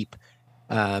that I keep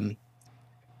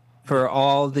for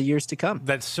all the years to come.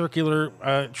 That circular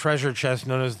treasure chest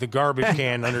known as the garbage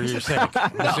can under your sink,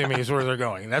 assuming is where they're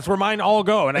going. That's where mine all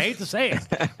go, and I hate to say it,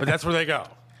 but that's where they go.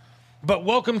 But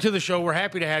welcome to the show. We're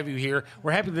happy to have you here.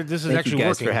 We're happy that this is actually working. Thank you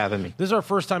guys for having me. This is our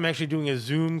first time actually doing a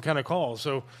Zoom kind of call.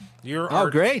 So you're our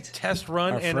great test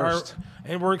run,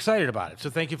 and we're excited about it.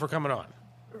 So thank you for coming on.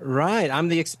 Right. I'm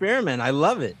the experiment. I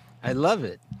love it.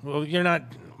 Well, you're not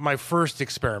my first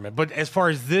experiment, but as far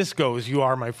as this goes, you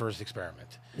are my first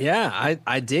experiment. Yeah,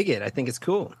 I dig it. I think it's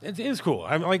cool. It is cool.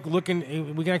 I'm like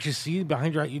looking. We can actually see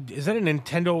behind your. Is that a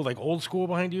Nintendo like old school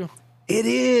behind you? It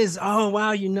is. Oh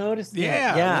wow, you noticed that?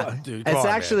 Yeah. Dude,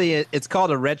 it's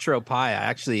called a retro Pi. I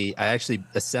actually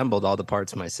assembled all the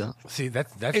parts myself. See,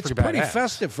 that's it's pretty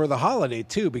festive for the holiday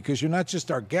too, because you're not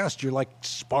just our guest. You're like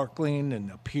sparkling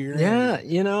and appearing. Yeah,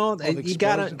 you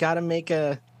gotta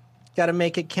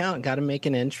make it count. Gotta make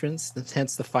an entrance.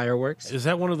 Hence the fireworks. Is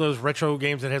that one of those retro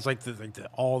games that has like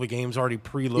all the games already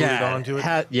preloaded onto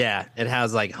it? It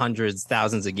has like hundreds,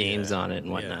 thousands of games on it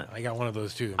and whatnot. I got one of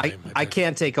those too. I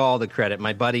can't take all the credit.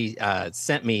 My buddy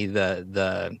sent me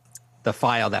the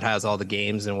file that has all the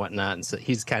games and whatnot, and so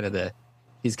he's kind of the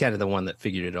one that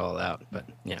figured it all out. But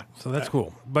yeah, so that's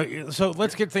cool. But so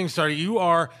let's get things started. You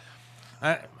are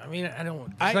I mean, I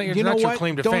don't. You know what?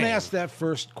 Claim to don't fame. ask that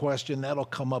first question. That'll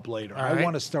come up later. All I right.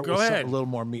 want to start with something a little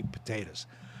more meat and potatoes.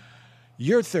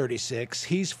 You're 36.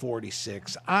 He's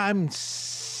 46. I'm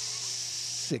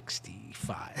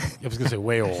 65. I was going to say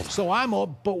way old. So I'm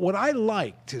old. But what I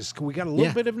liked is we got a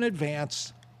little bit of an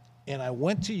advance, and I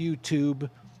went to YouTube,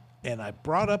 and I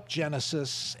brought up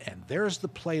Genesis, and there's the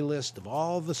playlist of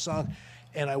all the songs,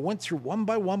 and I went through one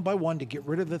by one to get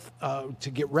rid of to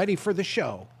get ready for the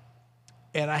show.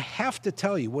 And I have to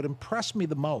tell you, what impressed me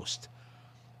the most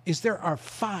is there are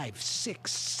 5, 6,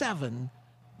 7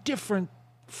 different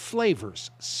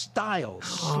flavors, styles,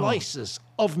 slices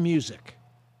of music.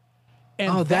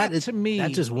 And that to me,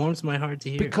 that just warms my heart to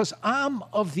hear. Because I'm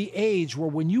of the age where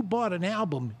when you bought an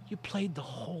album, you played the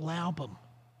whole album.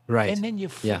 Right. And then you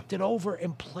flipped it over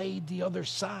and played the other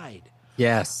side.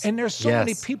 Yes. And there's so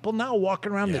many people now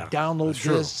walking around that download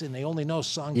this and they only know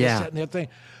song this, that, and the other thing.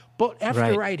 But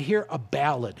after I'd hear a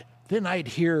ballad, then I'd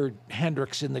hear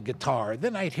Hendrix in the guitar,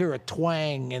 then I'd hear a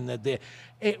twang in the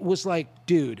it was like,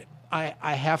 dude,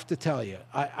 I have to tell you,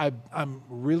 I'm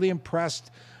really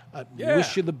impressed. I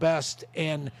wish you the best.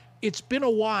 And it's been a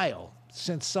while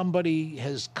since somebody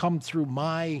has come through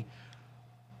my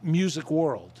music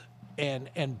world and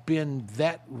been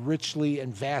that richly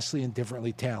and vastly and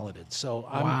differently talented. So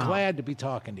I'm glad to be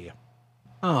talking to you.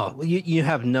 Oh, well, you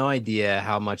have no idea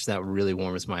how much that really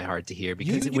warms my heart to hear,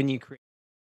 because when you create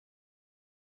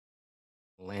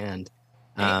land,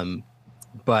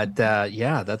 but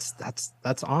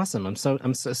that's awesome.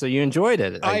 So you enjoyed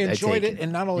it. I enjoyed it,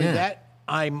 and not only that,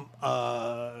 I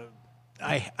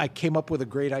came up with a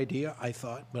great idea, I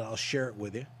thought, but I'll share it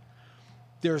with you.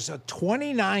 There's a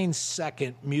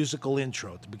 29-second musical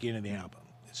intro at the beginning of the album.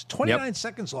 It's 29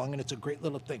 seconds long, and it's a great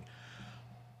little thing.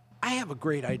 I have a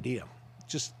great idea.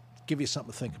 Just give you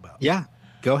something to think about. Yeah,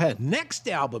 go ahead. Next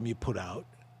album you put out,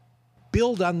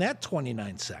 build on that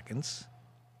 29 seconds,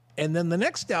 and then the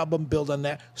next album build on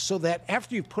that, so that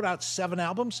after you've put out 7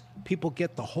 albums, people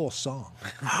get the whole song.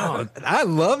 Oh, I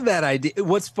love that idea.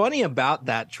 What's funny about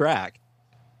that track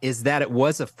is that it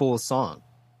was a full song.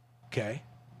 Okay.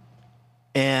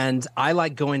 And I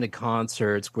like going to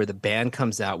concerts where the band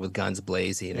comes out with guns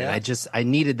blazing, and I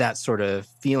needed that sort of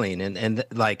feeling. And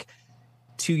like,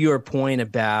 to your point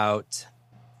about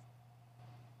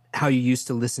how you used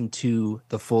to listen to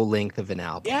the full length of an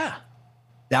album. Yeah.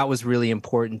 That was really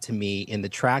important to me in the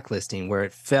track listing, where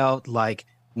it felt like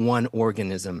one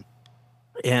organism.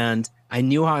 And I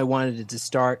knew how I wanted it to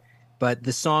start, but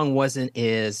the song wasn't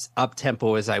as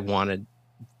up-tempo as I wanted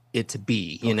it to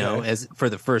be, you know, as for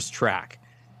the first track.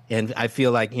 And I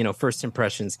feel like, first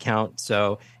impressions count.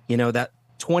 So, that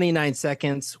 29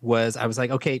 seconds I was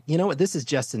like, okay, you know what? This is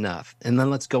just enough. And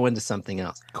then let's go into something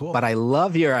else. Cool. But I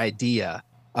love your idea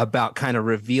about kind of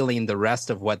revealing the rest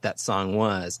of what that song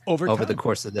was over the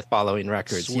course of the following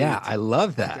records. Sweet. Yeah, I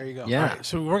love that. There you go. Yeah. Right,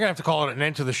 so we're going to have to call it an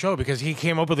end to the show, because he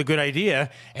came up with a good idea.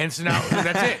 And so now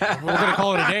that's it. We're going to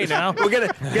call it a day now. We're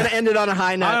gonna end it on a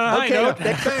high note.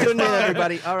 Thanks for tuning in,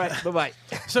 everybody. All right, bye-bye.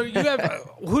 So you have,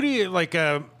 who do you like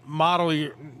model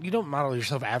you don't model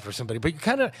yourself after somebody, but you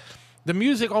kind of, the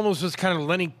music almost was kind of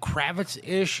Lenny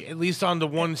Kravitz-ish, at least on the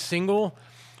one single,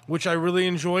 which I really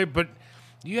enjoy, but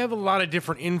you have a lot of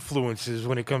different influences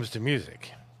when it comes to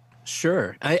music.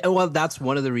 Sure. Well, that's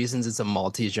one of the reasons it's a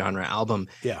multi-genre album.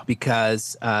 Yeah.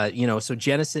 Because, so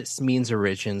Genesis means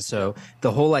origin. So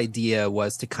the whole idea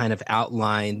was to kind of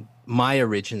outline my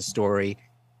origin story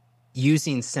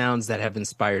using sounds that have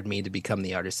inspired me to become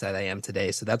the artist that I am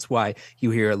today. So that's why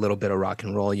you hear a little bit of rock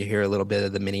and roll. You hear a little bit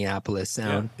of the Minneapolis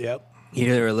sound. Yep. You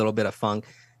hear a little bit of funk.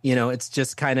 It's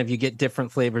just kind of, you get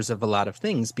different flavors of a lot of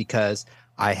things, because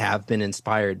I have been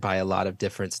inspired by a lot of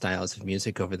different styles of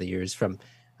music over the years, from,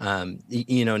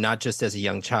 not just as a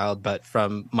young child, but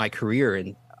from my career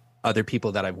and other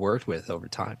people that I've worked with over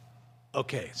time.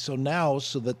 Okay, so now,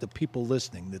 so that the people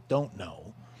listening that don't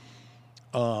know,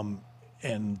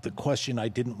 and the question I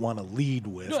didn't want to lead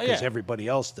with, because everybody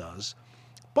else does,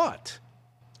 but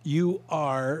you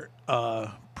are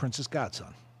Prince's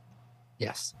godson.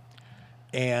 Yes.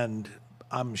 And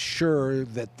I'm sure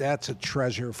that that's a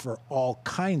treasure for all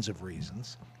kinds of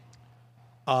reasons.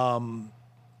 I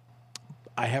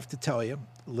have to tell you,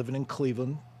 living in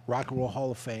Cleveland, Rock and Roll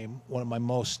Hall of Fame, one of my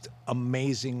most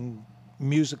amazing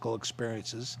musical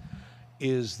experiences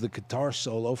is the guitar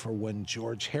solo for when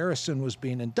George Harrison was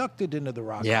being inducted into the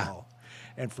Rock and Roll.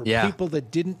 And for people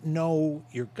that didn't know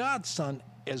your godson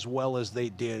as well as they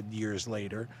did years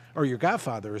later, or your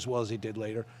godfather as well as he did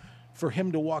later, for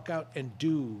him to walk out and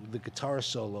do the guitar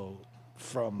solo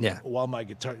from While My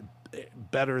Guitar,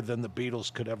 better than the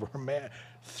Beatles could ever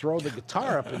throw the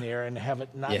guitar up in the air and have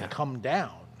it not come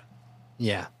down.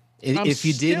 Yeah. If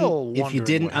you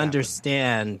didn't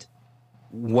understand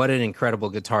what an incredible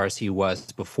guitarist he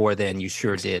was before then, you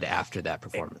sure did after that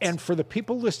performance. And for the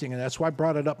people listening, and that's why I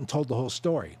brought it up and told the whole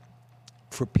story,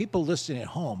 for people listening at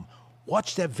home,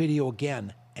 watch that video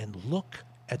again and look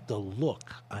at the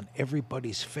look on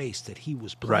everybody's face that he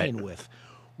was playing with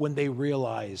when they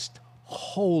realized,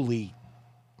 holy,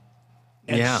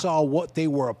 and saw what they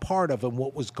were a part of and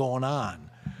what was going on.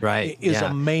 Right. It is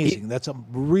amazing. That's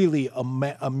really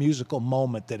a musical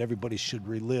moment that everybody should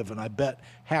relive. And I bet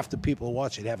half the people who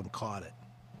watch it haven't caught it.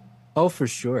 Oh, for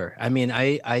sure. I mean,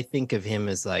 I think of him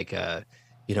as like a,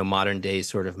 modern day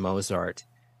sort of Mozart.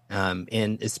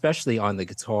 And especially on the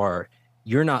guitar,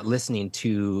 you're not listening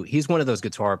to, he's one of those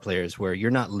guitar players where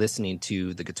you're not listening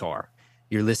to the guitar.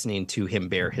 You're listening to him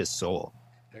bare his soul.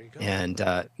 There you go. And,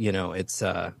 it's,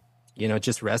 it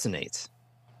just resonates.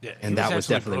 Yeah, and that was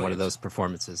definitely brilliant. One of those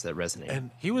performances that resonated.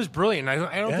 And he was brilliant. I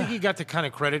don't think he got the kind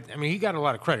of credit. I mean, he got a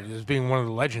lot of credit as being one of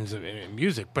the legends in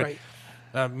music. But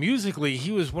musically,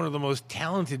 he was one of the most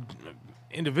talented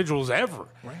individuals ever.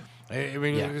 Right. I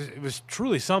mean, it was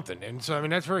truly something. And so, I mean,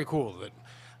 that's very cool.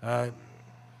 That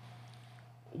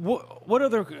what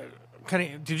other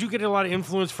kind of, did you get a lot of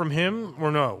influence from him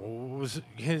or no? What was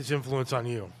his influence on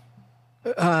you?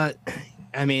 I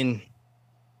mean...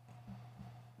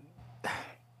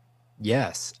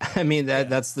 Yes. I mean,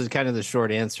 that's the kind of the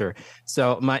short answer.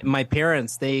 So my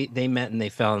parents, they met and they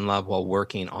fell in love while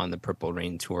working on the Purple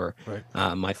Rain tour.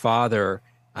 Right. My father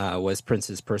was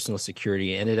Prince's personal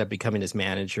security, ended up becoming his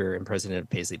manager and president of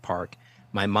Paisley Park.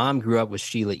 My mom grew up with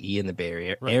Sheila E. in the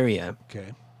Bay Area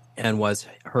and was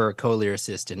her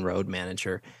co-lyricist and road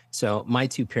manager. So my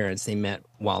two parents, they met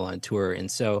while on tour. And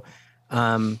so,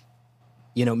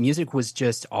 music was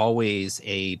just always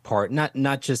a part,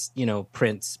 not just,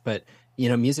 Prince, but,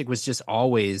 music was just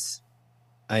always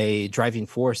a driving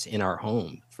force in our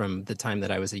home from the time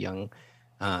that I was a young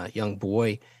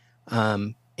boy.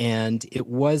 And it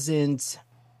wasn't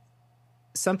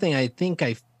something I think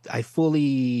I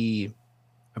fully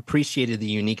appreciated the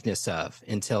uniqueness of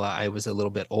until I was a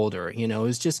little bit older. It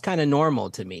was just kind of normal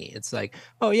to me. It's like,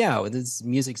 oh yeah, this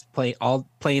music's playing all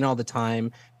the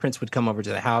time. Prince would come over to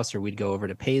the house, or we'd go over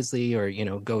to Paisley, or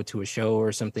go to a show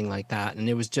or something like that, and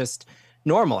it was just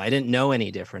normal. I didn't know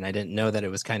any different. I didn't know that it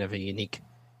was kind of a unique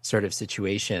sort of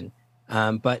situation.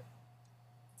 But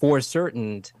for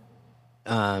certain,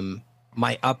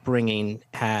 my upbringing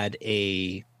had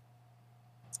a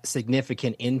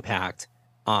significant impact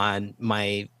on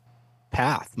my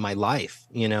path, my life,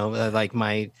 like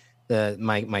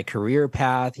my career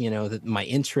path, my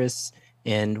interests,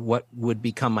 and what would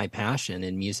become my passion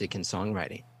in music and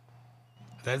songwriting.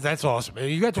 That's awesome.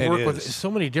 You got to work with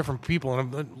so many different people,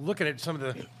 and I'm looking at some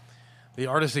of the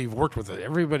artists that you've worked with.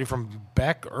 Everybody from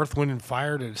Beck, Earth, Wind and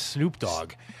Fire to Snoop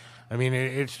Dogg. I mean,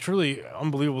 it's truly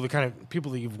unbelievable the kind of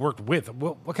people that you've worked with.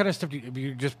 What kind of stuff are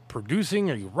you just producing?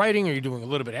 Are you writing? Are you doing a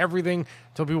little bit of everything?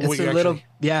 Tell people what you actually...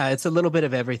 Yeah, it's a little bit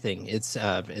of everything. It's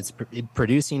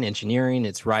producing, engineering,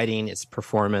 it's writing, it's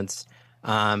performance.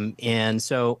 And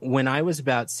so when I was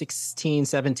about 16,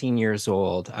 17 years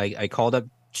old, I called up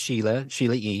Sheila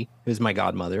E., who's my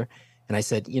godmother, and I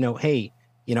said, hey,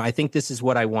 I think this is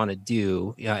what I want to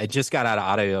do. I just got out of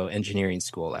audio engineering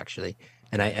school, actually.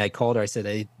 And I called her. I said,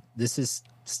 hey, this is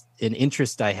an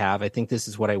interest I have. I think this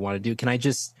is what I want to do. Can I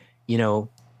just,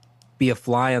 be a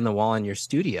fly on the wall in your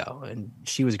studio? And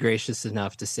she was gracious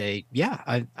enough to say,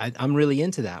 yeah, I'm really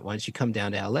into that. Why don't you come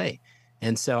down to LA?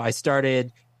 And so I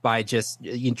started by just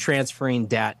transferring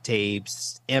DAT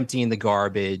tapes, emptying the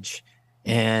garbage.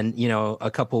 And,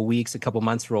 a couple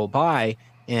months roll by,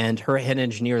 and her head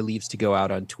engineer leaves to go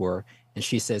out on tour. And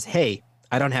she says, hey,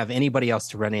 I don't have anybody else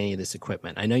to run any of this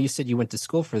equipment. I know you said you went to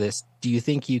school for this. Do you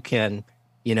think you can,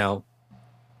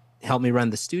 help me run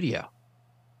the studio?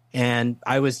 And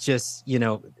I was just,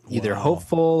 either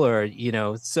hopeful or,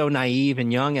 so naive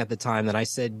and young at the time that I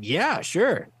said, yeah,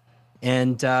 sure.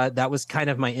 And that was kind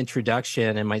of my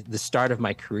introduction and the start of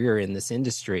my career in this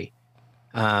industry.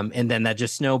 And then that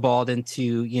just snowballed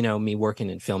into, me working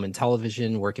in film and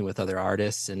television, working with other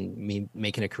artists, and me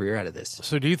making a career out of this.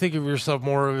 So do you think of yourself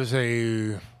more as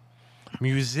a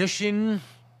musician,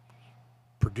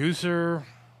 producer?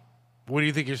 What do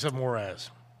you think of yourself more as?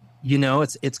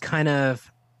 It's kind of,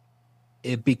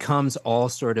 it becomes all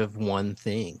sort of one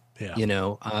thing,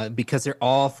 because they're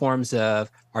all forms of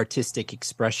artistic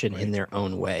expression in their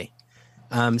own way.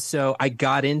 So I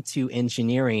got into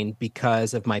engineering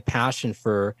because of my passion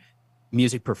for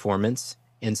music performance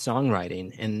and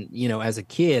songwriting. And, as a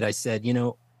kid, I said,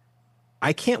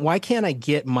 why can't I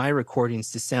get my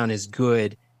recordings to sound as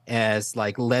good as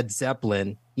like Led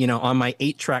Zeppelin, on my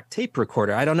 8-track tape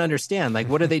recorder? I don't understand. Like,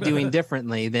 what are they doing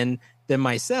differently than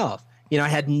myself? I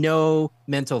had no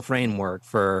mental framework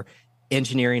for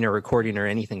engineering or recording or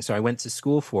anything. So I went to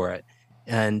school for it.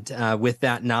 And with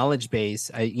that knowledge base,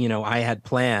 I had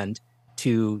planned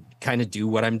to kind of do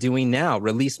what I'm doing now,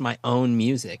 release my own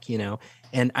music,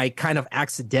 and I kind of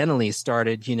accidentally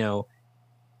started,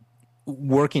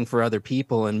 working for other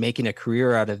people and making a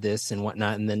career out of this and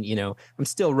whatnot. And then, I'm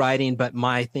still writing, but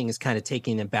my thing is kind of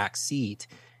taking a back seat,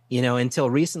 until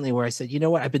recently where I said, you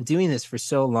know what, I've been doing this for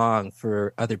so long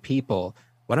for other people.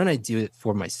 Why don't I do it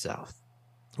for myself?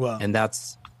 Well, and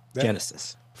that's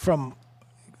Genesis.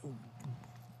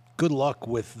 Good luck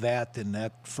with that and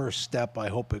that first step. I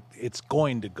hope it's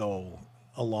going to go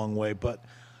a long way. But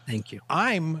thank you.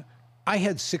 I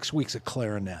had 6 weeks of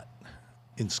clarinet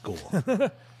in school.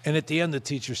 And at the end, the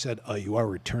teacher said, you are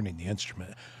returning the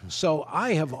instrument. So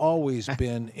I have always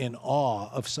been in awe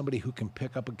of somebody who can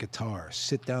pick up a guitar,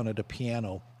 sit down at a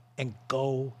piano, and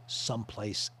go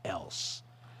someplace else.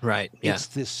 Right. Yeah. It's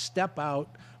this step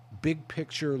out, big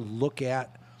picture, look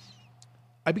at.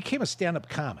 I became a stand-up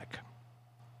comic.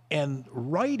 And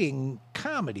writing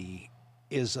comedy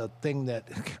is a thing that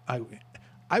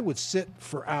I would sit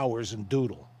for hours and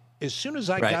doodle. As soon as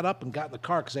I got up and got in the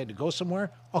car because I had to go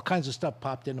somewhere, all kinds of stuff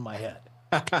popped into my head.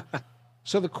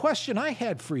 So the question I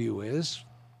had for you is,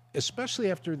 especially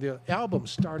after the album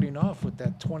starting off with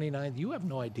that 29th, you have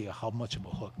no idea how much of a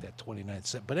hook that 29th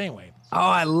set. But anyway. Oh,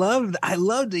 I love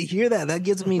to hear that. That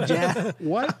gets me jazzed.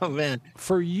 What? Oh, man.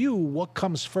 For you, what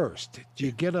comes first? Do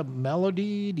you get a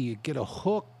melody? Do you get a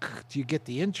hook? Do you get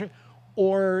the intro?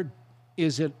 Or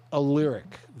is it a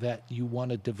lyric that you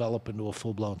want to develop into a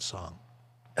full-blown song?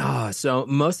 So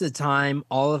most of the time,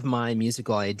 all of my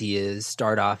musical ideas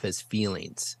start off as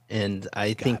feelings. And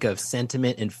I think of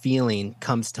sentiment and feeling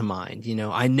comes to mind.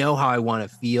 I know how I want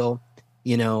to feel,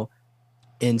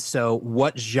 and so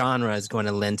what genre is going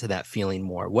to lend to that feeling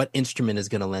more? What instrument is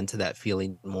going to lend to that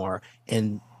feeling more?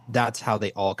 And that's how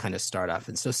they all kind of start off.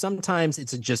 And so sometimes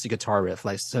it's just a guitar riff.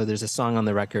 So there's a song on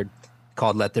the record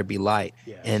called Let There Be Light.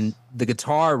 Yes. And the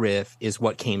guitar riff is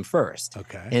what came first.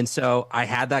 Okay. And so I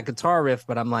had that guitar riff,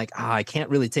 but I'm like, I can't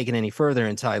really take it any further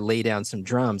until I lay down some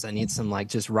drums. I need some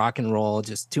just rock and roll,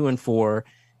 just 2-4,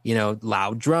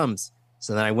 loud drums.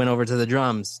 So then I went over to the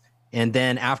drums. And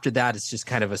then after that, it's just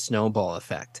kind of a snowball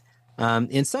effect.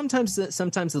 And sometimes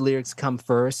the lyrics come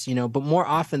first, but more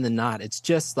often than not, it's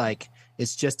just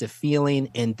a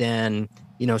feeling, and then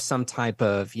some type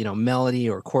of melody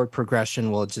or chord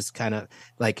progression will just kind of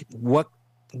like what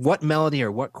melody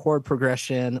or what chord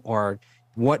progression or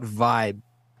what vibe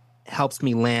helps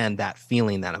me land that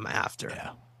feeling that I'm after.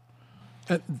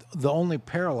 Yeah. The only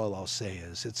parallel I'll say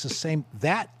is it's the same.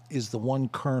 That is the one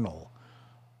kernel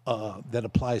that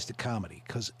applies to comedy,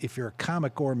 because if you're a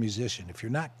comic or a musician, if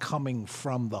you're not coming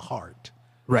from the heart,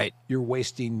 right, you're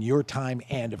wasting your time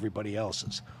and everybody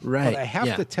else's. Right. But I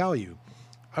have to tell you,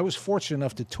 I was fortunate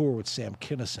enough to tour with Sam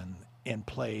Kinison and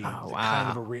play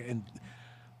kind of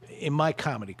in my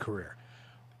comedy career.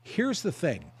 Here's the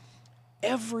thing.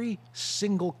 Every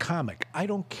single comic, I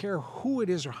don't care who it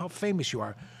is or how famous you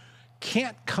are,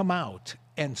 can't come out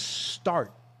and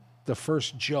start the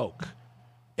first joke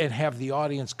and have the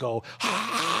audience go,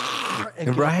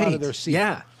 and get out of their seat.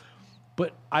 Yeah.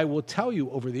 But I will tell you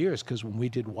over the years, because when we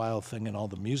did Wild Thing and all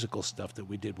the musical stuff that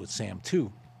we did with Sam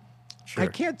too, I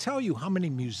can't tell you how many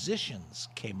musicians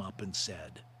came up and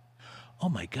said, oh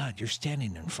my God, you're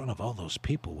standing in front of all those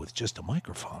people with just a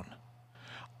microphone.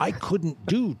 I couldn't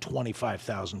do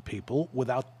 25,000 people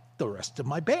without the rest of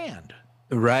my band.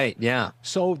 Right, yeah.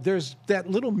 So there's that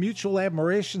little mutual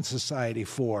admiration society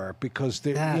because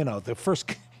the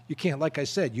first, you can't, like I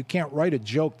said, you can't write a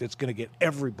joke that's going to get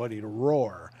everybody to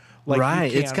roar.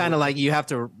 Right. It's kind of like you have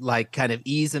to kind of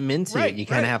ease them into it. You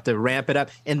kind of have to ramp it up.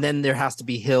 And then there has to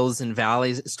be hills and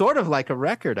valleys, sort of like a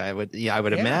record, I would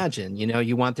imagine.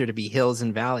 You want there to be hills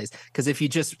and valleys. Because if you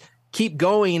just keep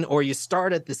going or you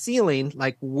start at the ceiling,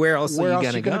 where else are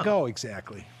you going to go?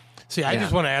 Exactly. See, I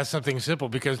just want to ask something simple,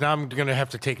 because now I'm going to have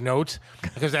to take notes,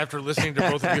 because after listening to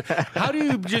both of you, how do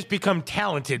you just become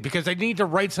talented? Because I need to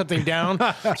write something down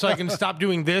so I can stop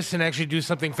doing this and actually do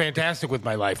something fantastic with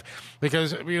my life.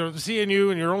 Because, seeing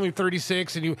you, and you're only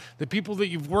 36, and the people that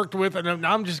you've worked with, and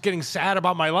now I'm just getting sad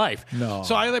about my life. No.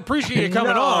 So I appreciate you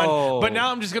coming on, but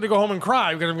now I'm just going to go home and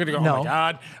cry, because I'm going to go, oh my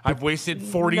God, I've wasted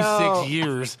 46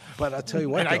 years. But I'll tell you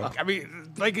what,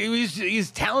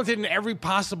 he's talented in every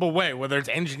possible way, whether it's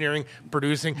engineering,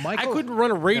 producing. Mychael, I couldn't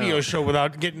run a radio show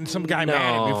without getting some guy mad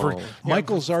at me for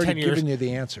Mychael's already 10 years. given you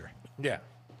the answer. Yeah.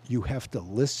 You have to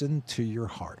listen to your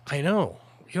heart. I know.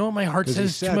 You know what my heart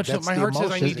says? Too much. My heart says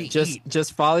I need to eat.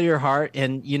 Just follow your heart,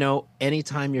 and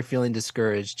anytime you're feeling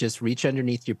discouraged, just reach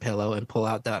underneath your pillow and pull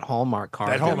out that Hallmark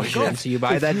card that was given to you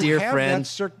by that dear friend.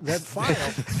 That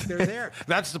file, they're there.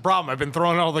 That's the problem. I've been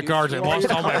throwing all the cards. I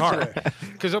lost all my heart.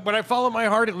 Because when I follow my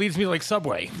heart, it leads me like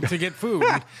Subway to get food.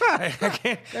 I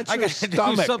can't. I got to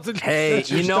do something. Hey,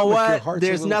 you know what?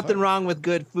 There's nothing wrong with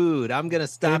good food. I'm gonna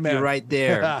stop you right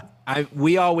there.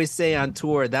 We always say on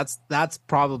tour, that's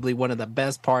probably one of the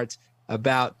best parts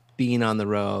about being on the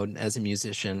road as a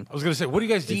musician. I was going to say, what do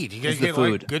you guys eat? You guys get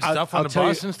like good stuff on the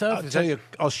bus and stuff?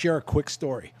 I'll share a quick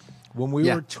story. When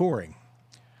we were touring,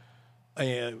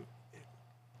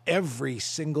 every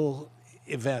single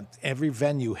event, every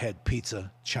venue had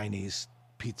pizza, Chinese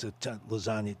pizza,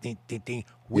 lasagna.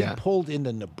 We pulled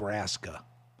into Nebraska.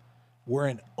 We're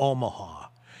in Omaha,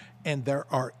 and there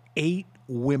are 8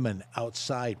 women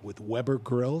outside with Weber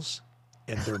grills,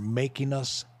 and they're making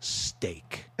us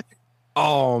steak.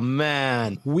 Oh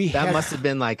man, that must have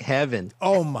been like heaven.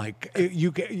 Oh my!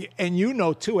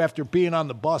 And too, after being on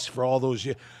the bus for all those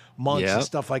months and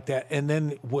stuff like that, and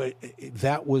then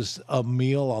that was a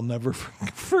meal I'll never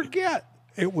forget.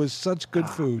 It was such good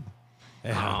food.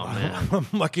 Man. I'm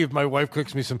lucky if my wife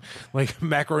cooks me some like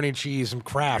macaroni and cheese, some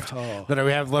Kraft that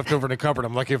I have left over in the cupboard.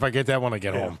 I'm lucky if I get that when I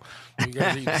get home. You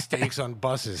guys eat steaks on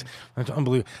buses. That's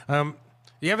unbelievable.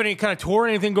 You have any kind of tour,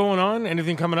 anything going on?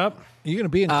 Anything coming up? Are you going to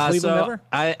be in Cleveland ever?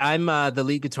 I'm the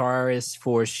lead guitarist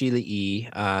for Sheila E.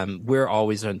 We're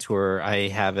always on tour. I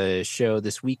have a show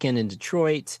this weekend in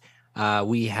Detroit.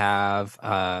 We have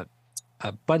a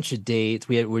bunch of dates.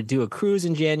 We do a cruise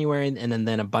in January, and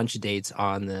then a bunch of dates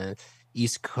on the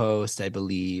East Coast, I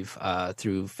believe,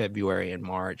 through February and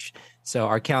March. So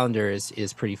our calendar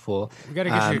is pretty full. We got to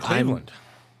get you to Cleveland.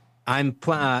 I'm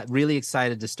really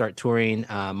excited to start touring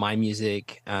my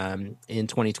music in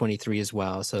 2023 as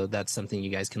well. So that's something you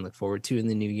guys can look forward to in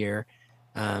the new year.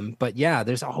 But yeah,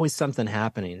 there's always something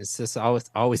happening. It's just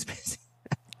always busy.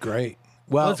 Great.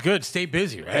 Well, that's good. Stay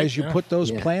busy, right? As you put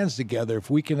those plans together, if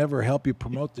we can ever help you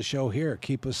promote the show here,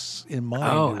 keep us in mind.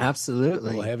 Oh,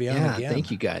 absolutely. We'll have you on again.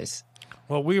 Thank you guys.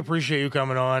 Well, we appreciate you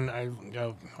coming on. I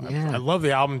love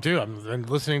the album too. I've been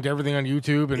listening to everything on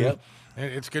YouTube, and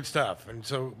it's good stuff. And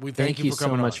so we thank you for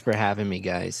coming on. Thank you so much for having me,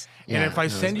 guys. And if I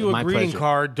send you a greeting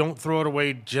card, don't throw it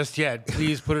away just yet.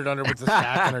 Please put it under with the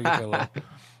stack under your pillow.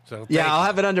 So I'll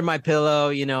have it under my pillow,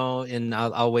 and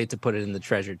I'll wait to put it in the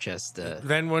treasure chest.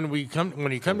 Then when you come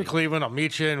to Cleveland, I'll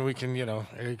meet you, and we can, you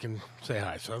can say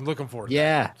hi. So I'm looking forward to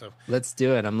that. So, let's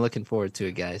do it. I'm looking forward to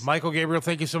it, guys. Mychael, Gabriel,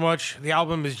 thank you so much. The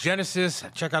album is Genesis.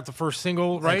 Check out the first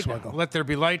single, right? Thanks, Mychael. Let There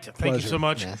Be Light. Thank you so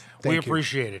much. Yes. We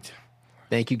appreciate it.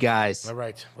 Thank you, guys. All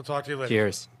right. We'll talk to you later.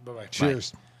 Cheers. Bye-bye.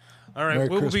 Cheers. Bye. All right. Merry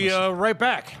we'll Christmas. be right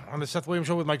back on the Seth Williams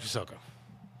Show with Mike Gisoko.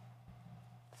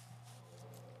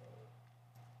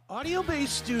 Audio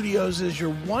Base Studios is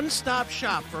your one-stop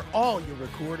shop for all your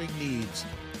recording needs.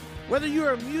 Whether you're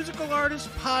a musical artist,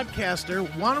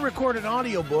 podcaster, want to record an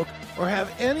audiobook, or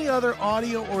have any other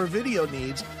audio or video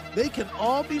needs, they can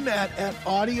all be met at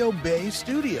Audio Bay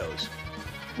Studios.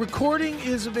 Recording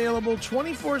is available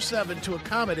 24/7 to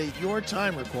accommodate your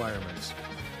time requirements.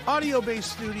 Audio Bay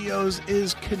Studios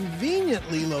is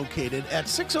conveniently located at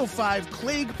 605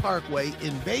 Clague Parkway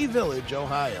in Bay Village,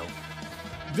 Ohio.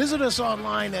 Visit us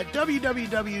online at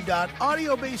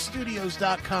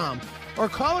www.audiobasestudios.com or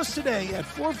call us today at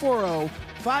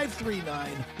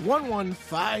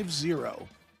 440-539-1150.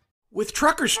 With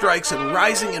trucker strikes and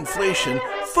rising inflation,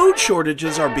 food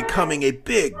shortages are becoming a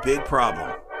big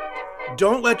problem.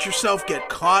 Don't let yourself get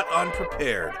caught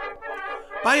unprepared.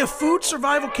 Buy a food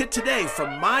survival kit today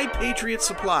from My Patriot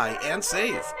Supply and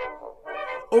save.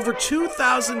 Over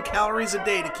 2,000 calories a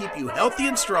day to keep you healthy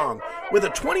and strong, with a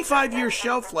 25-year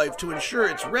shelf life to ensure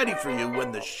it's ready for you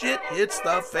when the shit hits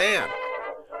the fan.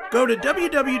 Go to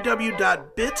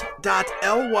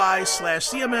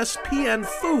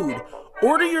www.bit.ly/CMSPNfood,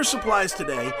 order your supplies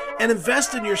today, and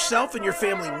invest in yourself and your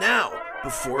family now,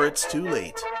 before it's too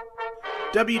late.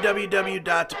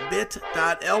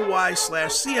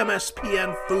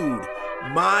 www.bit.ly/CMSPNfood,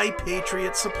 My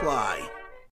Patriot Supply.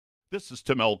 This is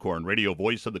Tim Elkhorn, radio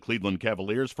voice of the Cleveland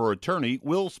Cavaliers for attorney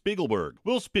Will Spiegelberg.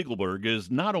 Will Spiegelberg is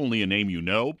not only a name you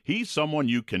know, he's someone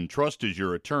you can trust as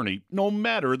your attorney, no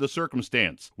matter the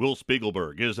circumstance. Will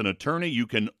Spiegelberg is an attorney you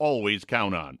can always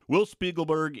count on. Will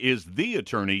Spiegelberg is the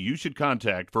attorney you should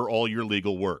contact for all your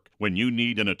legal work. When you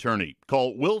need an attorney,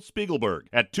 call Will Spiegelberg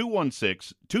at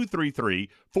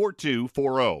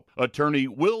 216-233-4240. Attorney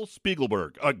Will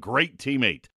Spiegelberg, a great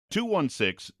teammate.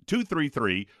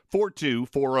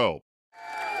 216-233-4240.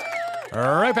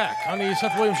 Right back on the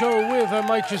Seth Williams Show with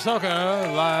Mike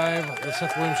Chiselka, live at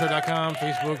SethWilliamsShow.com,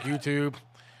 Facebook, YouTube.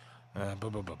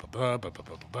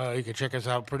 You can check us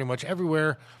out pretty much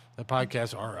everywhere the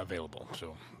podcasts are available.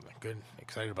 So good,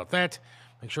 excited about that.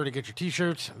 Make sure to get your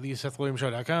T-shirts,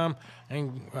 TheSethWilliamsShow.com.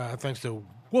 And thanks to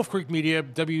Wolf Creek Media,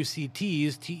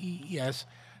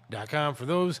 WCTs.com for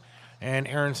those. And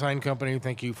Aaron Sign Company,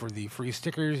 thank you for the free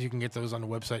stickers. You can get those on the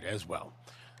website as well.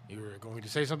 You were going to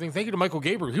say something? Thank you to Mychael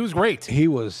Gabriel. He was great. He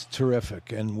was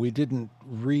terrific. And we didn't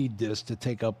read this to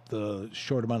take up the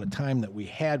short amount of time that we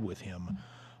had with him.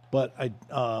 But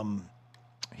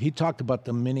he talked about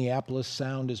the Minneapolis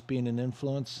sound as being an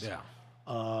influence. Yeah.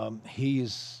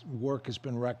 His work has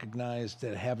been recognized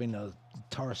at having a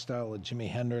guitar style of Jimi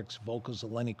Hendrix, vocals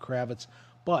of Lenny Kravitz.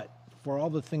 But for all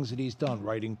the things that he's done,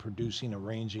 writing, producing,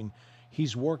 arranging,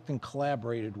 he's worked and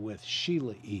collaborated with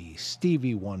Sheila E.,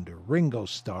 Stevie Wonder, Ringo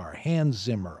Starr, Hans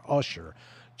Zimmer, Usher,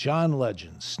 John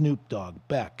Legend, Snoop Dogg,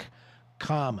 Beck,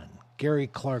 Common, Gary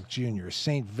Clark Jr.,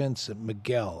 St. Vincent,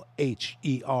 Miguel,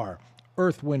 H.E.R.,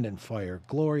 Earth, Wind and Fire,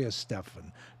 Gloria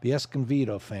Estefan, the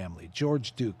Escondido family,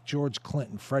 George Duke, George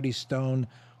Clinton, Freddie Stone,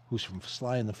 who's from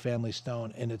Sly and the Family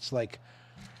Stone. And it's like,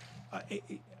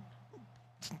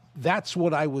 that's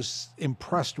what I was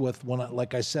impressed with when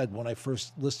like I said, when I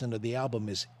first listened to the album,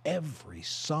 is every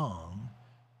song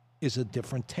is a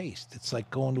different taste. It's like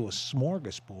going to a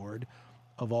smorgasbord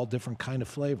of all different kind of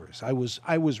flavors. I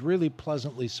was really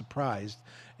pleasantly surprised,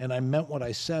 and I meant what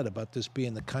I said about this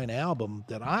being the kind of album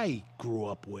that I grew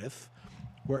up with,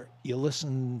 where you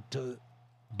listen to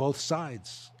both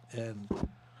sides,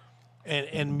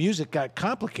 and music got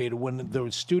complicated when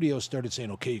the studio started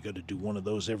saying, okay, you got to do one of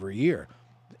those every year.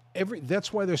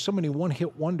 That's why there's so many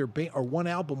one-hit wonder or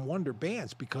one-album wonder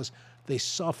bands, because they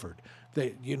suffered.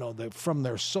 They from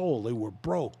their soul, they were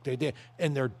broke. They did,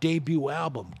 and their debut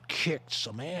album kicked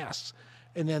some ass.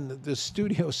 And then the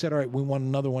studio said, "All right, we want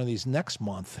another one of these next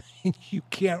month." And you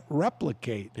can't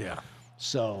replicate. Yeah.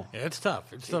 So yeah, it's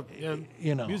tough. It's tough.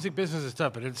 Music business is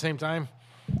tough, but at the same time,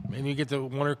 and you get the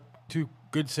one or two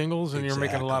good singles, and you're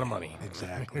making a lot of money.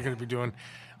 Exactly. You're going to be doing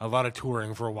a lot of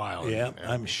touring for a while. Yeah,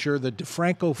 I'm sure the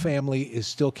DeFranco family is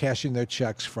still cashing their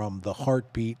checks from The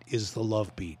Heartbeat is the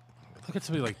Love Beat. Look at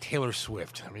somebody like Taylor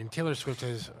Swift. I mean, Taylor Swift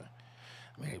has,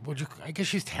 I guess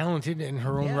she's talented in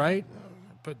her own right,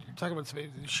 but you're talking about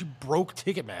somebody, she broke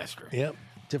Ticketmaster. Yep.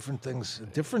 Different things,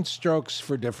 different strokes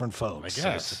for different folks,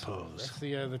 I suppose. That's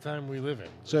the time we live in.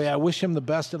 So, yeah, I wish him the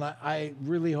best, and I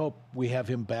really hope we have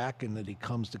him back and that he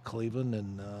comes to Cleveland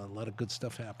and a lot of good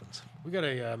stuff happens. We got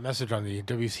a message on the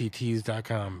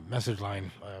WCTs.com message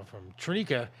line from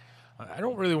Trinika. I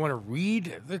don't really want to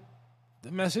read the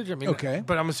message. I mean, okay.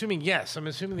 But I'm assuming yes. I'm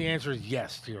assuming the answer is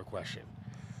yes to your question.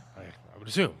 I would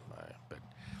assume, but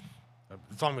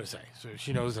that's all I'm going to say. So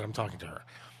she knows that I'm talking to her.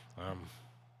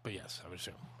 But yes, I would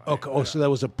assume. Okay. So that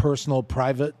was a personal,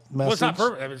 private message? Well, it's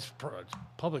not it's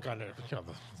public on the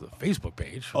Facebook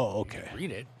page. Oh, okay. You can read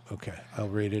it. Okay. I'll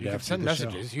read it you after can send the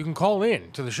messages. show. You can call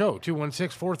in to the show,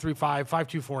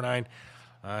 216-435-5249.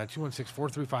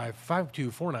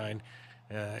 216-435-5249.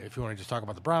 If you want to just talk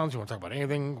about the Browns, you want to talk about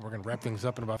anything, we're going to wrap things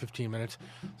up in about 15 minutes.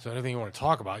 So anything you want to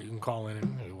talk about, you can call in.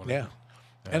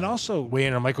 And also weigh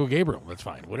in on Mychael Gabriel. That's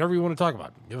fine. Whatever you want to talk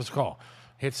about, give us a call.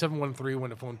 Hit 713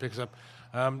 when the phone picks up.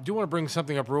 Do want to bring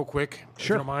something up real quick, if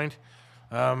you don't mind.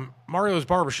 Mario's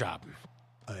Barbershop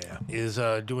is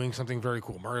doing something very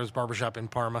cool. Mario's Barbershop in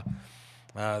Parma.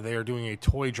 They are doing a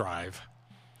toy drive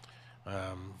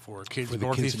for kids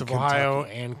northeast of Ohio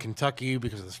and Kentucky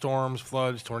because of the storms,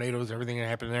 floods, tornadoes, everything that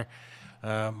happened there.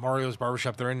 Mario's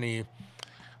Barbershop, they're in the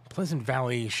Pleasant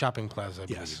Valley Shopping Plaza, I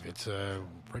believe. Yes. It's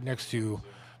right next to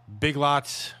Big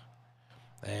Lots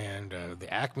and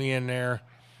the Acme in there.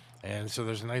 And so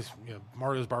there's a nice,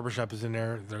 Mario's Barbershop is in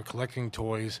there. They're collecting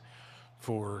toys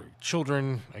for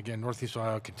children, again, Northeast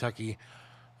Ohio, Kentucky.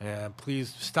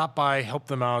 Please stop by, help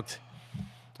them out.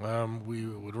 We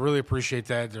would really appreciate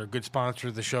that. They're a good sponsor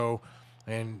of the show,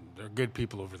 and they're good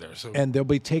people over there. And they'll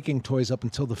be taking toys up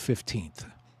until the 15th.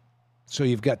 So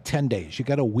you've got 10 days. You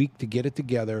got a week to get it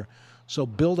together. So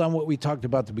build on what we talked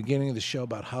about at the beginning of the show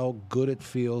about how good it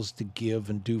feels to give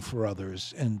and do for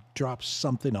others, and drop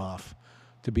something off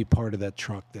to be part of that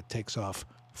truck that takes off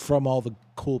from all the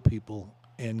cool people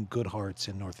and good hearts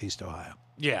in Northeast Ohio.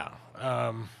 Yeah.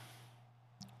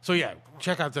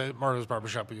 Check out the Mario's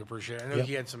Barbershop. We appreciate it. I know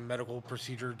he had some medical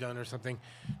procedure done or something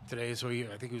today, so I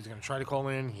think he was going to try to call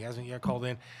in. He hasn't yet called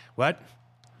in. What?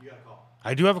 You got a call.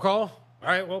 I do have a call? All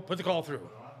right, well, put the call through.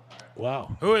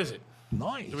 Wow. Who is it?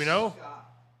 Nice. Do we know?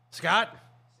 Scott?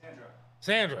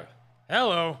 Sandra.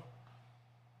 Hello.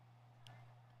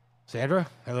 Sandra?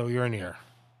 Hello, you're in here.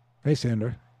 Hey,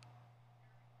 Sandra.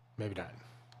 Maybe not.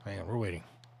 Hang on, we're waiting.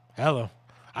 Hello.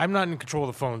 I'm not in control of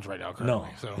the phones right now currently.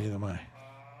 Neither am I.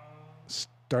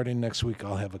 Starting next week,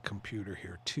 I'll have a computer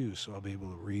here, too, so I'll be able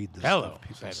to read the stuff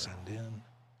people send in.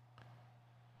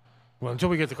 Well, until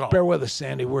we get the call. Bear with us,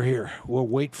 Sandy. We're here. We'll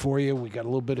wait for you. We got a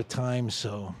little bit of time,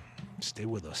 so stay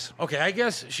with us. Okay, I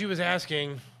guess she was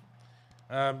asking,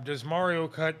 does Mario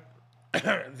cut...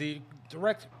 the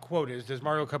direct quote is, does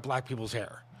Mario cut black people's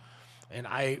hair? And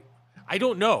I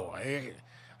don't know.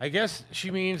 I guess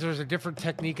she means there's a different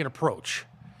technique and approach.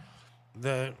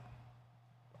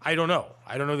 I don't know.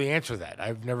 I don't know the answer to that.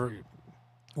 I've never...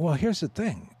 Well, here's the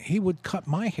thing. He would cut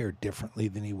my hair differently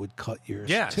than he would cut yours,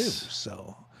 too.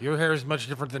 So your hair is much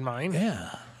different than mine?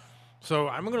 Yeah. So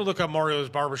I'm going to look up Mario's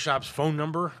barbershop's phone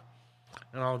number,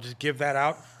 and I'll just give that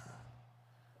out.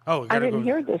 Oh, I didn't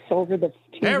hear this over the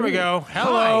TV. There we go.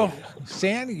 Hello. Hi.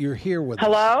 Sandy, you're here with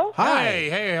Hello? us. Hi.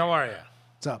 Hey, how are you?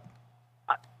 What's up?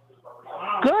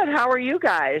 Good. How are you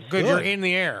guys? Good. You're in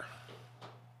the air.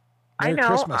 Merry I know.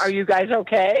 Christmas. Are you guys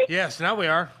okay? Yes, now we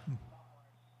are.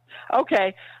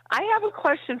 Okay. I have a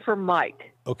question for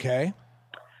Mike. Okay.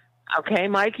 Okay,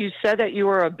 Mike, you said that you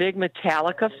were a big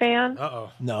Metallica fan? Uh-oh.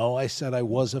 No, I said I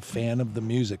was a fan of the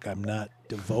music. I'm not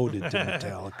devoted to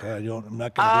Metallica. I'm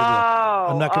not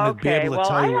going to be able to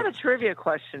tell you. Well, I had a trivia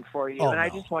question for you, I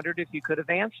just wondered if you could have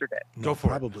answered it. No,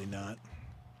 probably not.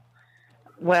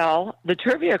 Well, the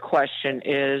trivia question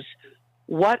is,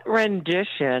 what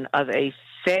rendition of a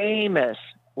famous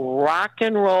rock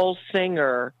and roll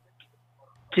singer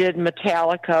did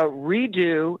Metallica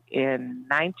redo in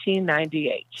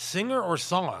 1998? Singer or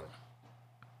song?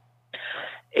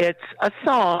 It's a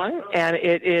song, and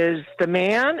it is the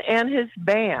man and his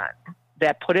band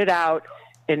that put it out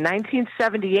in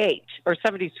 1978 or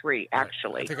 73,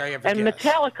 actually. I think I have a and guess.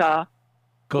 Metallica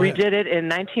redid it in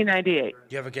 1998. Do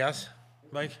you have a guess,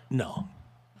 Mike? No.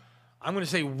 I'm going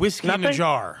to say Whiskey in a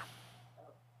Jar.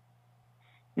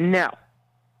 No.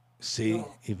 See,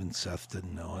 even Seth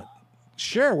didn't know it.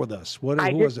 Share with us. Who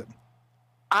was it?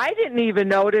 I didn't even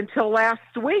know it until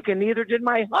last week, and neither did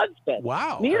my husband.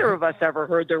 Wow. Neither of us ever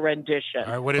heard the rendition.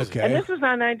 All right, what is it? And this was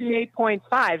on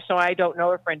 98.5, so I don't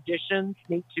know if renditions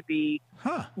need to be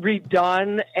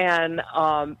redone. And,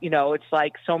 it's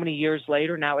like so many years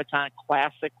later, now it's on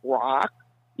classic rock,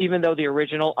 even though the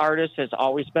original artist has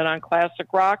always been on classic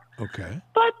rock. Okay.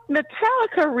 But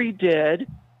Metallica redid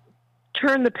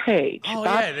Turn the Page. Oh,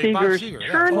 Bob Seger's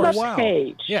Turn the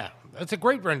Page. Yeah, that's a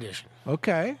great rendition.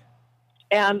 Okay.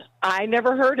 And I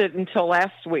never heard it until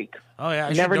last week. Oh, yeah,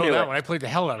 I never should know knew that it. one. I played the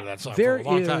hell out of that song There for a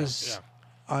long time. is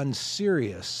on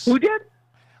Sirius. Who did?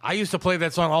 I used to play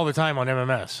that song all the time on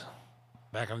MMS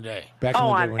back in the day.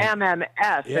 On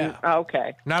MMS. Yeah.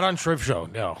 Okay. Not on Shrift Show,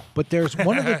 no. But there's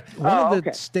one of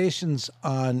the stations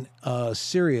on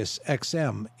Sirius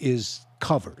XM is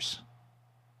covers.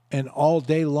 And all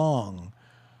day long,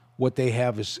 what they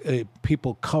have is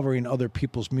people covering other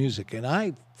people's music. And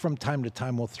I, from time to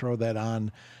time, will throw that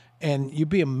on. And you'd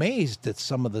be amazed at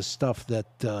some of the stuff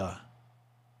that a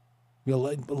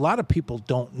lot of people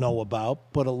don't know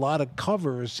about, but a lot of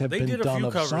covers have been done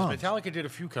of songs. Metallica did a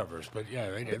few covers, but yeah,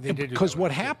 they did. Because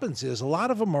what happens is a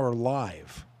lot of them are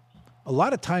live. A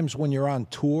lot of times when you're on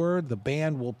tour, the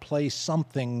band will play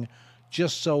something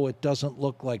just so it doesn't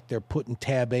look like they're putting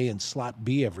tab A and slot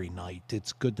B every night.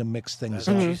 It's good to mix things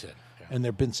up. That's what she said. Yeah. And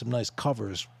there have been some nice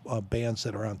covers of bands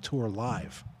that are on tour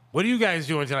live. What are you guys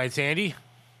doing tonight, Sandy?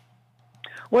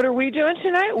 What are we doing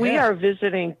tonight? We are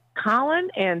visiting Colin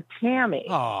and Tammy.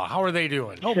 Oh, how are they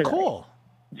doing? Oh, tonight. Cool.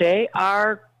 They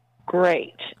are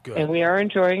great. Good. And we are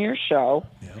enjoying your show.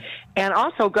 Yeah. And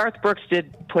also, Garth Brooks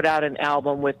did put out an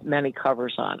album with many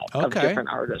covers on it of different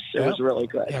artists. It was really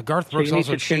good. Yeah, Garth Brooks you need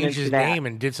also to tune changed into his that. name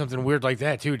and did something weird like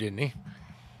that too, didn't he?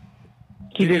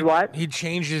 He did what? He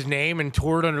changed his name and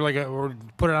toured under or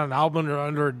put it on an album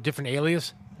under a different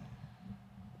alias.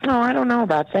 No, I don't know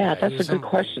about that. Yeah, That's a good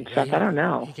question, Seth. I don't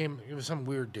know. He was some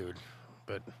weird dude,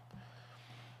 but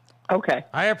okay.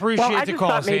 I appreciate I the just call,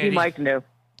 thought maybe Sandy. Mike knew.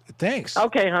 Thanks.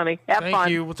 Okay, honey. Have Thank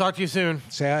fun. you. We'll talk to you soon.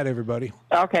 Say hi to everybody.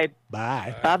 Okay.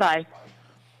 Bye. Bye-bye.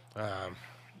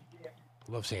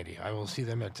 Love Sandy. I will see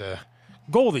them at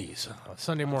Goldie's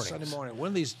Sunday mornings. Sunday morning. One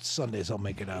of these Sundays I'll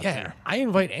make it out Yeah, there. I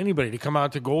invite anybody to come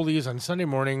out to Goldie's on Sunday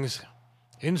mornings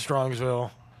in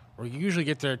Strongsville, where you usually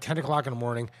get there at 10 o'clock in the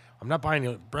morning. I'm not buying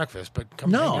you breakfast, but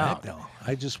come hang out. No.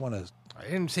 I just want to I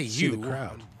didn't say see you. the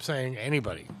crowd. I'm saying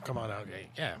anybody. Come on out.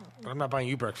 Yeah, but I'm not buying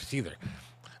you breakfast either.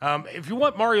 If you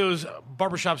want Mario's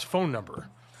Barbershop's phone number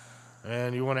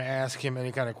and you want to ask him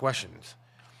any kind of questions,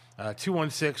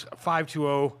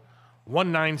 216-520-1977.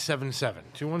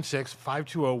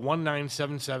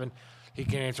 216-520-1977. He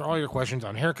can answer all your questions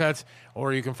on haircuts,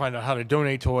 or you can find out how to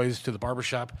donate toys to the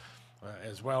barbershop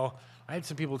as well. I had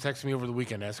some people text me over the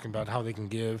weekend asking about how they can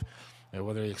give,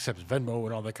 whether he accepts Venmo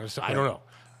and all that kind of stuff. I don't know.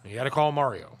 You got to call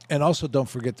Mario. And also, don't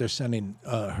forget they're sending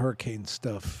hurricane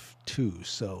stuff too.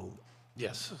 So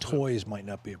yes, toys might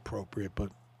not be appropriate,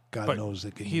 but God knows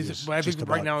they can use I just think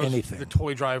about right now anything. is the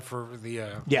toy drive for the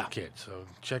kid. So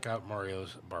check out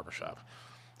Mario's barbershop.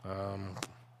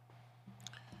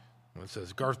 It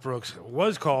says Garth Brooks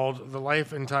was called The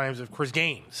Life and Times of Chris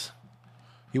Gaines.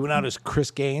 He went out as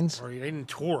Chris Gaines? Or he didn't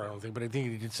tour, I don't think, but I think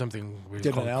he did something where he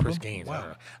did was called Chris Gaines.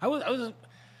 Wow. I was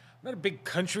not a big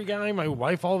country guy. My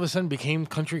wife all of a sudden became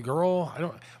country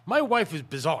girl. My wife is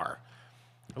bizarre.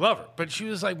 I love her, but she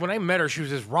was like, when I met her, she was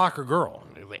this rocker girl,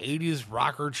 the 80s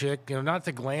rocker chick, not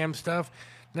the glam stuff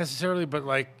necessarily, but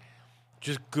like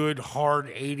just good, hard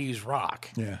 80s rock.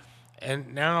 Yeah.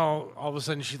 And now all of a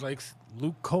sudden she likes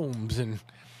Luke Combs and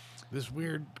this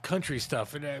weird country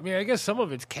stuff. And I mean, I guess some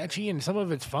of it's catchy and some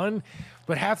of it's fun,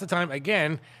 but half the time,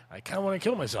 again, I kind of want to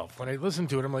kill myself. When I listen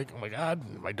to it, I'm like, oh my God,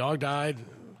 my dog died.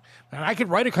 And I could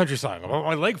write a country song about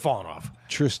my leg falling off.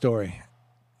 True story.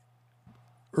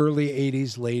 Early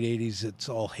 80s, late 80s, it's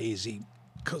all hazy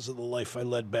because of the life I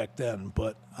led back then.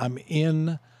 But I'm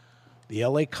in the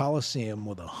LA Coliseum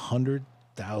with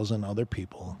 100,000 other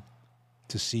people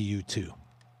to see U2.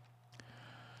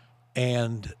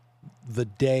 And the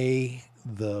day,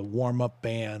 the warm-up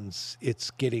bands,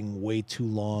 it's getting way too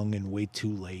long and way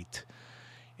too late.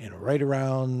 And right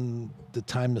around the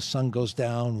time the sun goes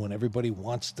down, when everybody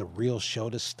wants the real show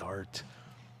to start,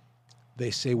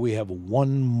 they say we have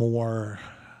one more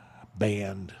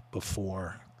band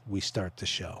before we start the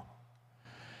show.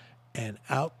 And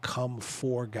out come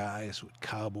four guys with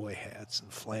cowboy hats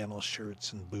and flannel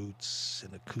shirts and boots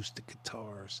and acoustic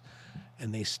guitars.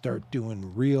 And they start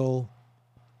doing real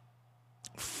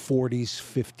 40s,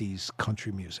 50s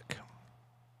country music.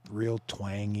 Real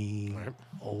twangy,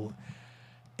 old.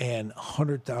 And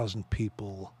 100,000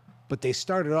 people. But they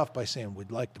started off by saying,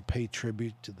 we'd like to pay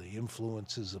tribute to the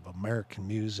influences of American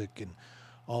music and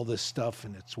all this stuff.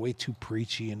 And it's way too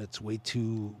preachy and it's way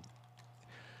too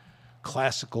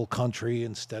classical country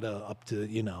instead of up to,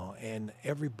 and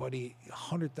everybody,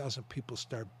 100,000 people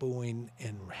start booing,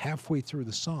 and halfway through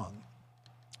the song,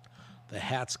 the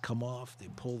hats come off, they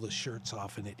pull the shirts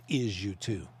off, and it is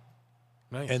U2.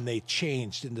 Nice. And they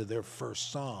changed into their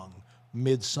first song,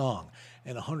 mid-song,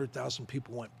 and 100,000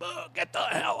 people went, get the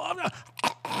hell out.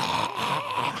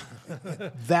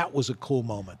 That was a cool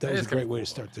moment. That was a great way to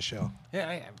start the show.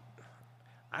 Yeah,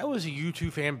 I was a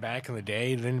U2 fan back in the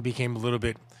day, then it became a little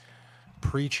bit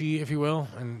preachy, if you will,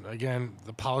 and again,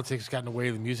 the politics got in the way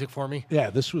of the music for me. Yeah,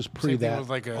 this was pre that, with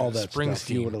like all that Springsteen. Stuff.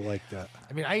 You would have liked that.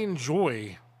 I mean, I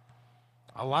enjoy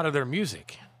a lot of their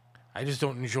music. I just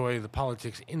don't enjoy the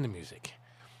politics in the music.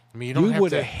 I mean, you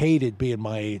would have hated being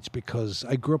my age because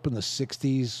I grew up in the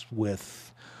 60s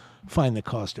with Find the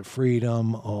Cost of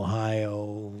Freedom,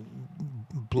 Ohio,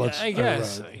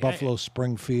 Buffalo,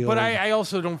 Springfield. But I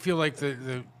also don't feel like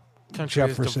the country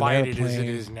is divided as it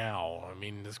is now. I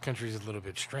mean, this country is a little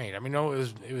bit strained. I mean, no,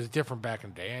 it was different back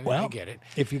in the day, and I get it.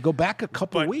 If you go back a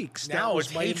couple weeks, now that was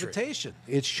it's my hatred. invitation.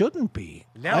 It shouldn't be.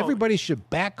 Now, everybody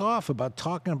should back off about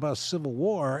talking about Civil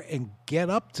War and get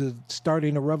up to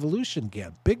starting a revolution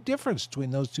again. Big difference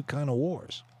between those two kind of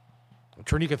wars.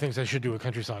 Trinica thinks I should do a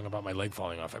country song about my leg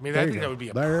falling off. I mean, I think that would be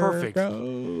a perfect. There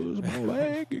goes my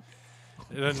leg.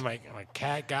 And then my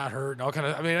cat got hurt and all kind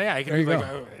of. I mean, yeah, I could do like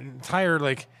an entire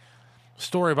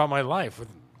story about my life with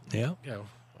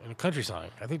in a country song.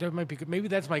 I think that might be good. Maybe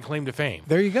that's my claim to fame.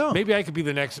 There you go. Maybe I could be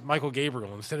the next Mychael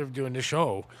Gabriel. Instead of doing this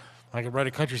show, I could write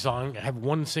a country song, have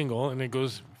one single, and it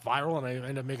goes viral, and I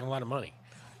end up making a lot of money.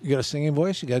 You got a singing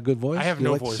voice? You got a good voice? I have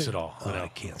no voice at all. I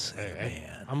can't sing,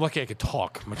 man. I'm lucky I could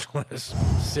talk, much less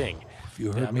sing. If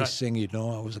you heard me sing, you'd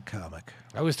know I was a comic.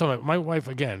 I always tell my wife,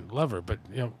 again, love her, but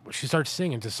she starts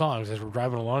singing to songs as we're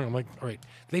driving along. I'm like, all right,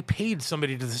 they paid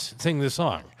somebody to sing this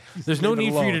song. There's no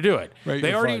need for you to do it. Right,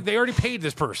 they already paid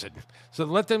this person, so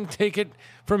let them take it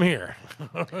from here.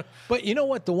 But you know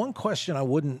what? The one question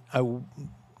I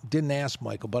didn't ask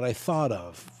Mychael, but I thought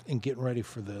of in getting ready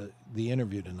for the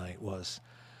interview tonight was,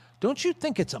 don't you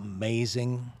think it's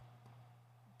amazing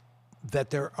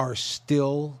that there are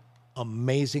still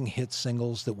amazing hit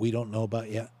singles that we don't know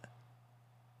about yet?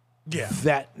 Yeah.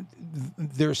 That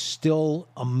there's still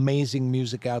amazing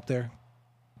music out there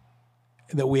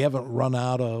that we haven't run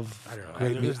out of. I don't know.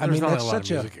 Great There's that's not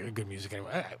such a lot of good music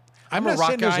anymore. I'm a not rock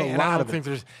saying there's guy, a and I lot don't of think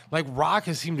there's rock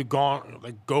has seemed to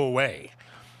go away.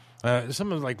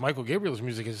 Some of Michael Gabriel's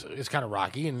music is kind of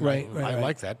rocky, and I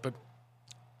like that, but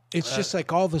It's just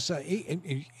like all of a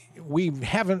sudden, we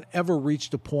haven't ever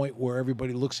reached a point where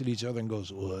everybody looks at each other and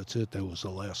goes, well, that's it. That was the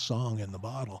last song in the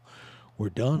bottle. We're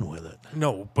done with it.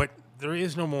 No, but there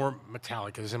is no more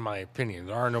Metallicas, in my opinion.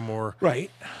 There are no more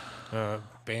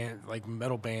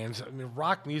metal bands. I mean,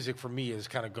 rock music for me has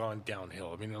kind of gone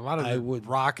downhill. I mean, a lot of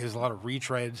rock is a lot of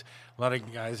retreads. A lot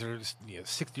of guys are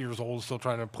 60 years old still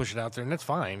trying to push it out there, and that's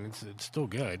fine. It's still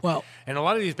good. Well, and a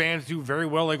lot of these bands do very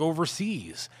well, like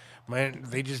overseas. Man,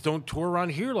 they just don't tour around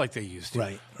here like they used to.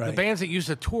 Right. The bands that used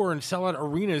to tour and sell out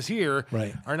arenas here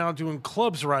are now doing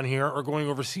clubs around here or going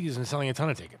overseas and selling a ton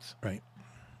of tickets. Right.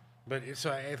 But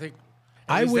so I think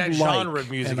I would that genre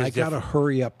of music and is I got to different.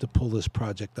 hurry up to pull this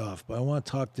project off. But I want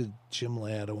to talk to Jim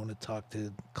Ladd. I want to talk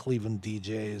to Cleveland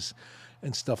DJs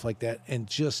and stuff like that, and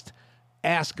just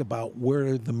ask about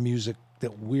where the music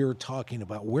that we're talking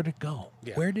about, where did it go?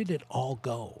 Yeah. Where did it all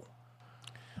go?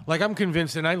 Like, I'm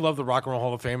convinced, and I love the Rock and Roll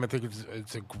Hall of Fame. I think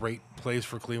it's a great place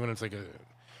for Cleveland. It's like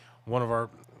one of our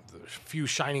few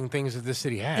shining things that this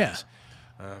city has.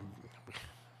 Yeah.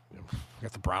 We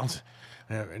got the Browns,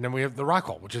 and then we have the Rock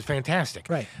Hall, which is fantastic.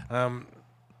 Right. And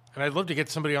I'd love to get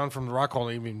somebody on from the Rock Hall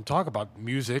and even talk about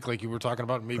music, like you were talking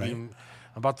about, maybe even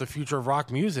about the future of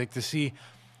rock music, to see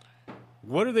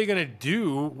what are they going to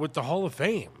do with the Hall of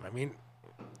Fame. I mean,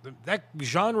 that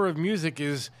genre of music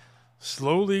is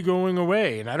slowly going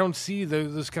away, and I don't see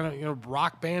those kind of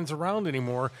rock bands around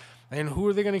anymore. And who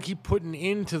are they going to keep putting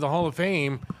into the Hall of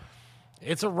Fame?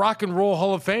 It's a rock and roll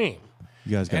Hall of Fame.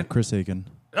 You guys got Chris Aiken.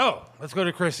 Oh, let's go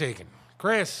to Chris Aiken.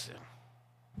 Chris,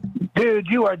 dude,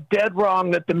 you are dead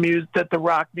wrong that the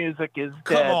rock music is dead.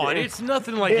 Come on, it's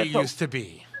nothing like it used to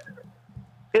be.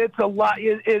 It's a lot.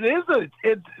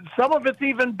 It's some of it's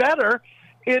even better.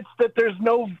 It's that there's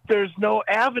no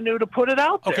avenue to put it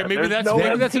out there. Okay, maybe that's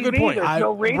a good point.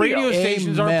 No radio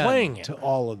stations aren't playing it. To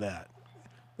all of that.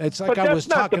 It's like but I was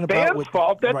talking about. That's not the band's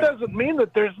fault. That doesn't mean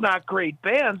that there's not great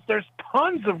bands. There's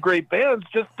tons of great bands.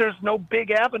 Just there's no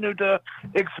big avenue to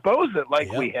expose it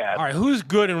like we had. All right, who's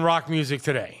good in rock music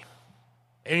today,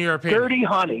 in your opinion?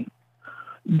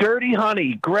 Dirty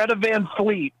Honey, Greta Van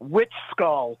Fleet, Witch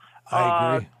Skull.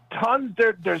 I agree.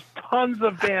 There's tons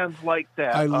of bands like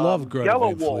that. I love Greta Yellow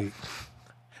Van Wolf. Fleet.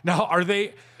 Now,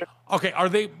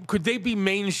 could they be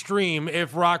mainstream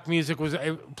if rock music was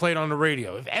played on the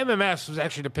radio? If MMS was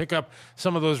actually to pick up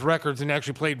some of those records and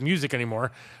actually played music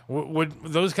anymore, would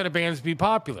those kind of bands be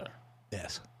popular?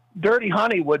 Yes. Dirty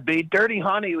Honey would be. Dirty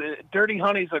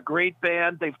Honey's a great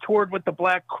band. They've toured with the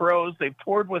Black Crowes. They've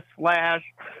toured with Slash.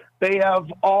 They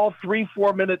have all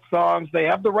 3-4 minute songs. They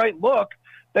have the right look.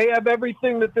 They have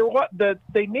everything that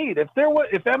they need. If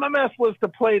MMS was to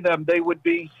play them, they would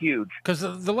be huge. Because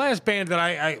the last band that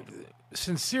I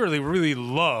sincerely really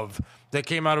love that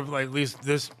came out of at least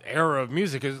this era of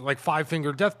music is like Five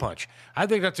Finger Death Punch. I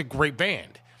think that's a great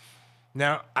band.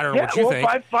 Now I don't know what you think.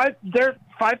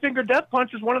 Five Finger Death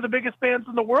Punch is one of the biggest bands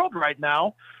in the world right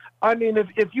now. I mean,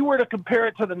 if you were to compare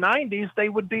it to the '90s, they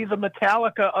would be the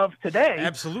Metallica of today.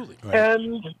 Absolutely. Right.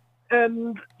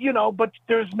 And but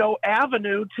there's no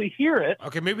avenue to hear it.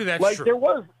 Okay, maybe that's like true. There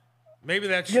was. Maybe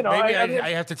that's I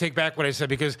have to take back what I said,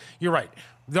 because you're right.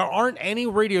 There aren't any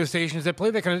radio stations that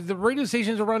play that kind of. The radio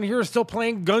stations around here are still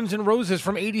playing Guns N' Roses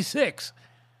from '86,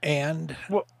 and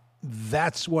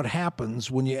that's what happens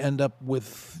when you end up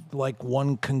with like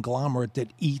one conglomerate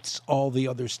that eats all the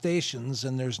other stations,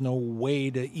 and there's no way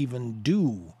to even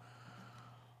do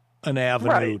an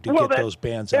avenue to get those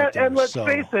bands out there. And let's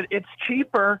face it, it's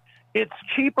cheaper. It's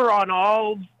cheaper on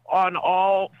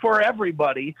all for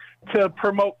everybody to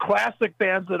promote classic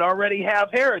bands that already have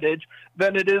heritage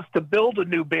than it is to build a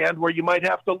new band where you might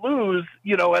have to lose,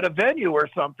 at a venue or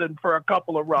something for a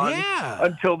couple of runs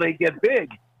until they get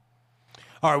big.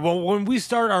 All right. Well, when we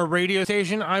start our radio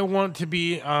station, I want to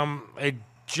be a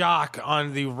jock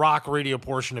on the rock radio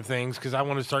portion of things, because I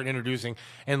want to start introducing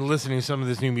and listening to some of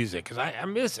this new music, because I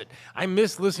miss it. I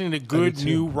miss listening to good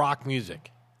new rock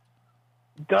music.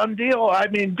 Done deal. I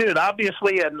mean, dude,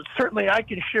 obviously, and certainly I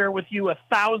can share with you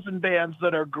 1,000 bands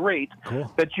that are great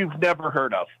that you've never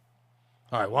heard of.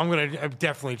 All right. Well, I'm going to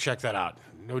definitely check that out.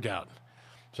 No doubt.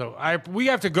 So we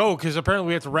have to go, because apparently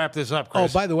we have to wrap this up,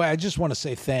 Chris. Oh, by the way, I just want to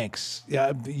say thanks.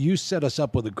 Yeah, you set us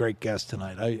up with a great guest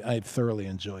tonight. I thoroughly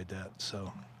enjoyed that.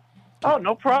 So. Oh,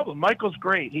 no problem. Michael's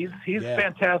great. He's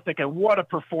fantastic, and what a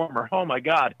performer. Oh, my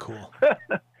God. Cool.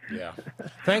 Yeah.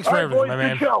 Thanks for everything, my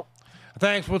man. Good show.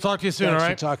 Thanks. We'll talk to you soon, all right?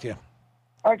 Good to talk to you.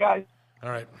 All right, guys. All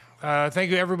right. Thank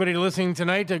you, everybody, listening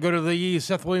tonight. Go to the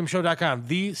SethWilliamsShow.com,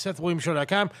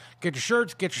 thesethwilliamsShow.com. Get your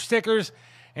shirts, get your stickers,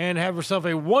 and have yourself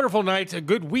a wonderful night, a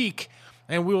good week.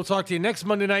 And we will talk to you next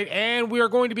Monday night. And we are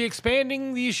going to be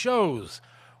expanding these shows.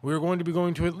 we're going to be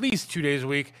going to at least 2 days a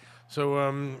week.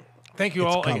 So thank you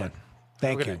all again.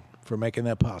 Thank you for making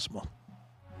that possible.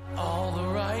 All the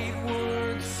right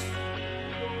words,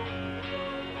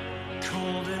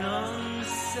 cold and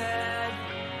unsaid.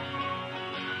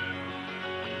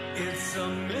 It's a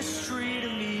mystery to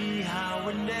me how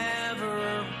we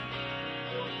never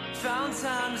found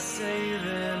time to say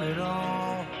them at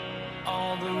all.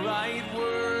 All the right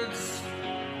words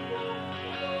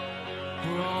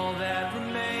were all that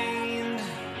remained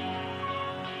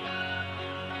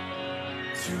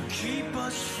to keep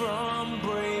us from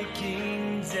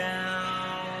breaking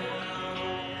down.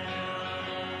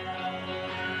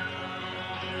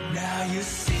 Now you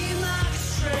seem like a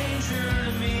stranger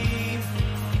to me.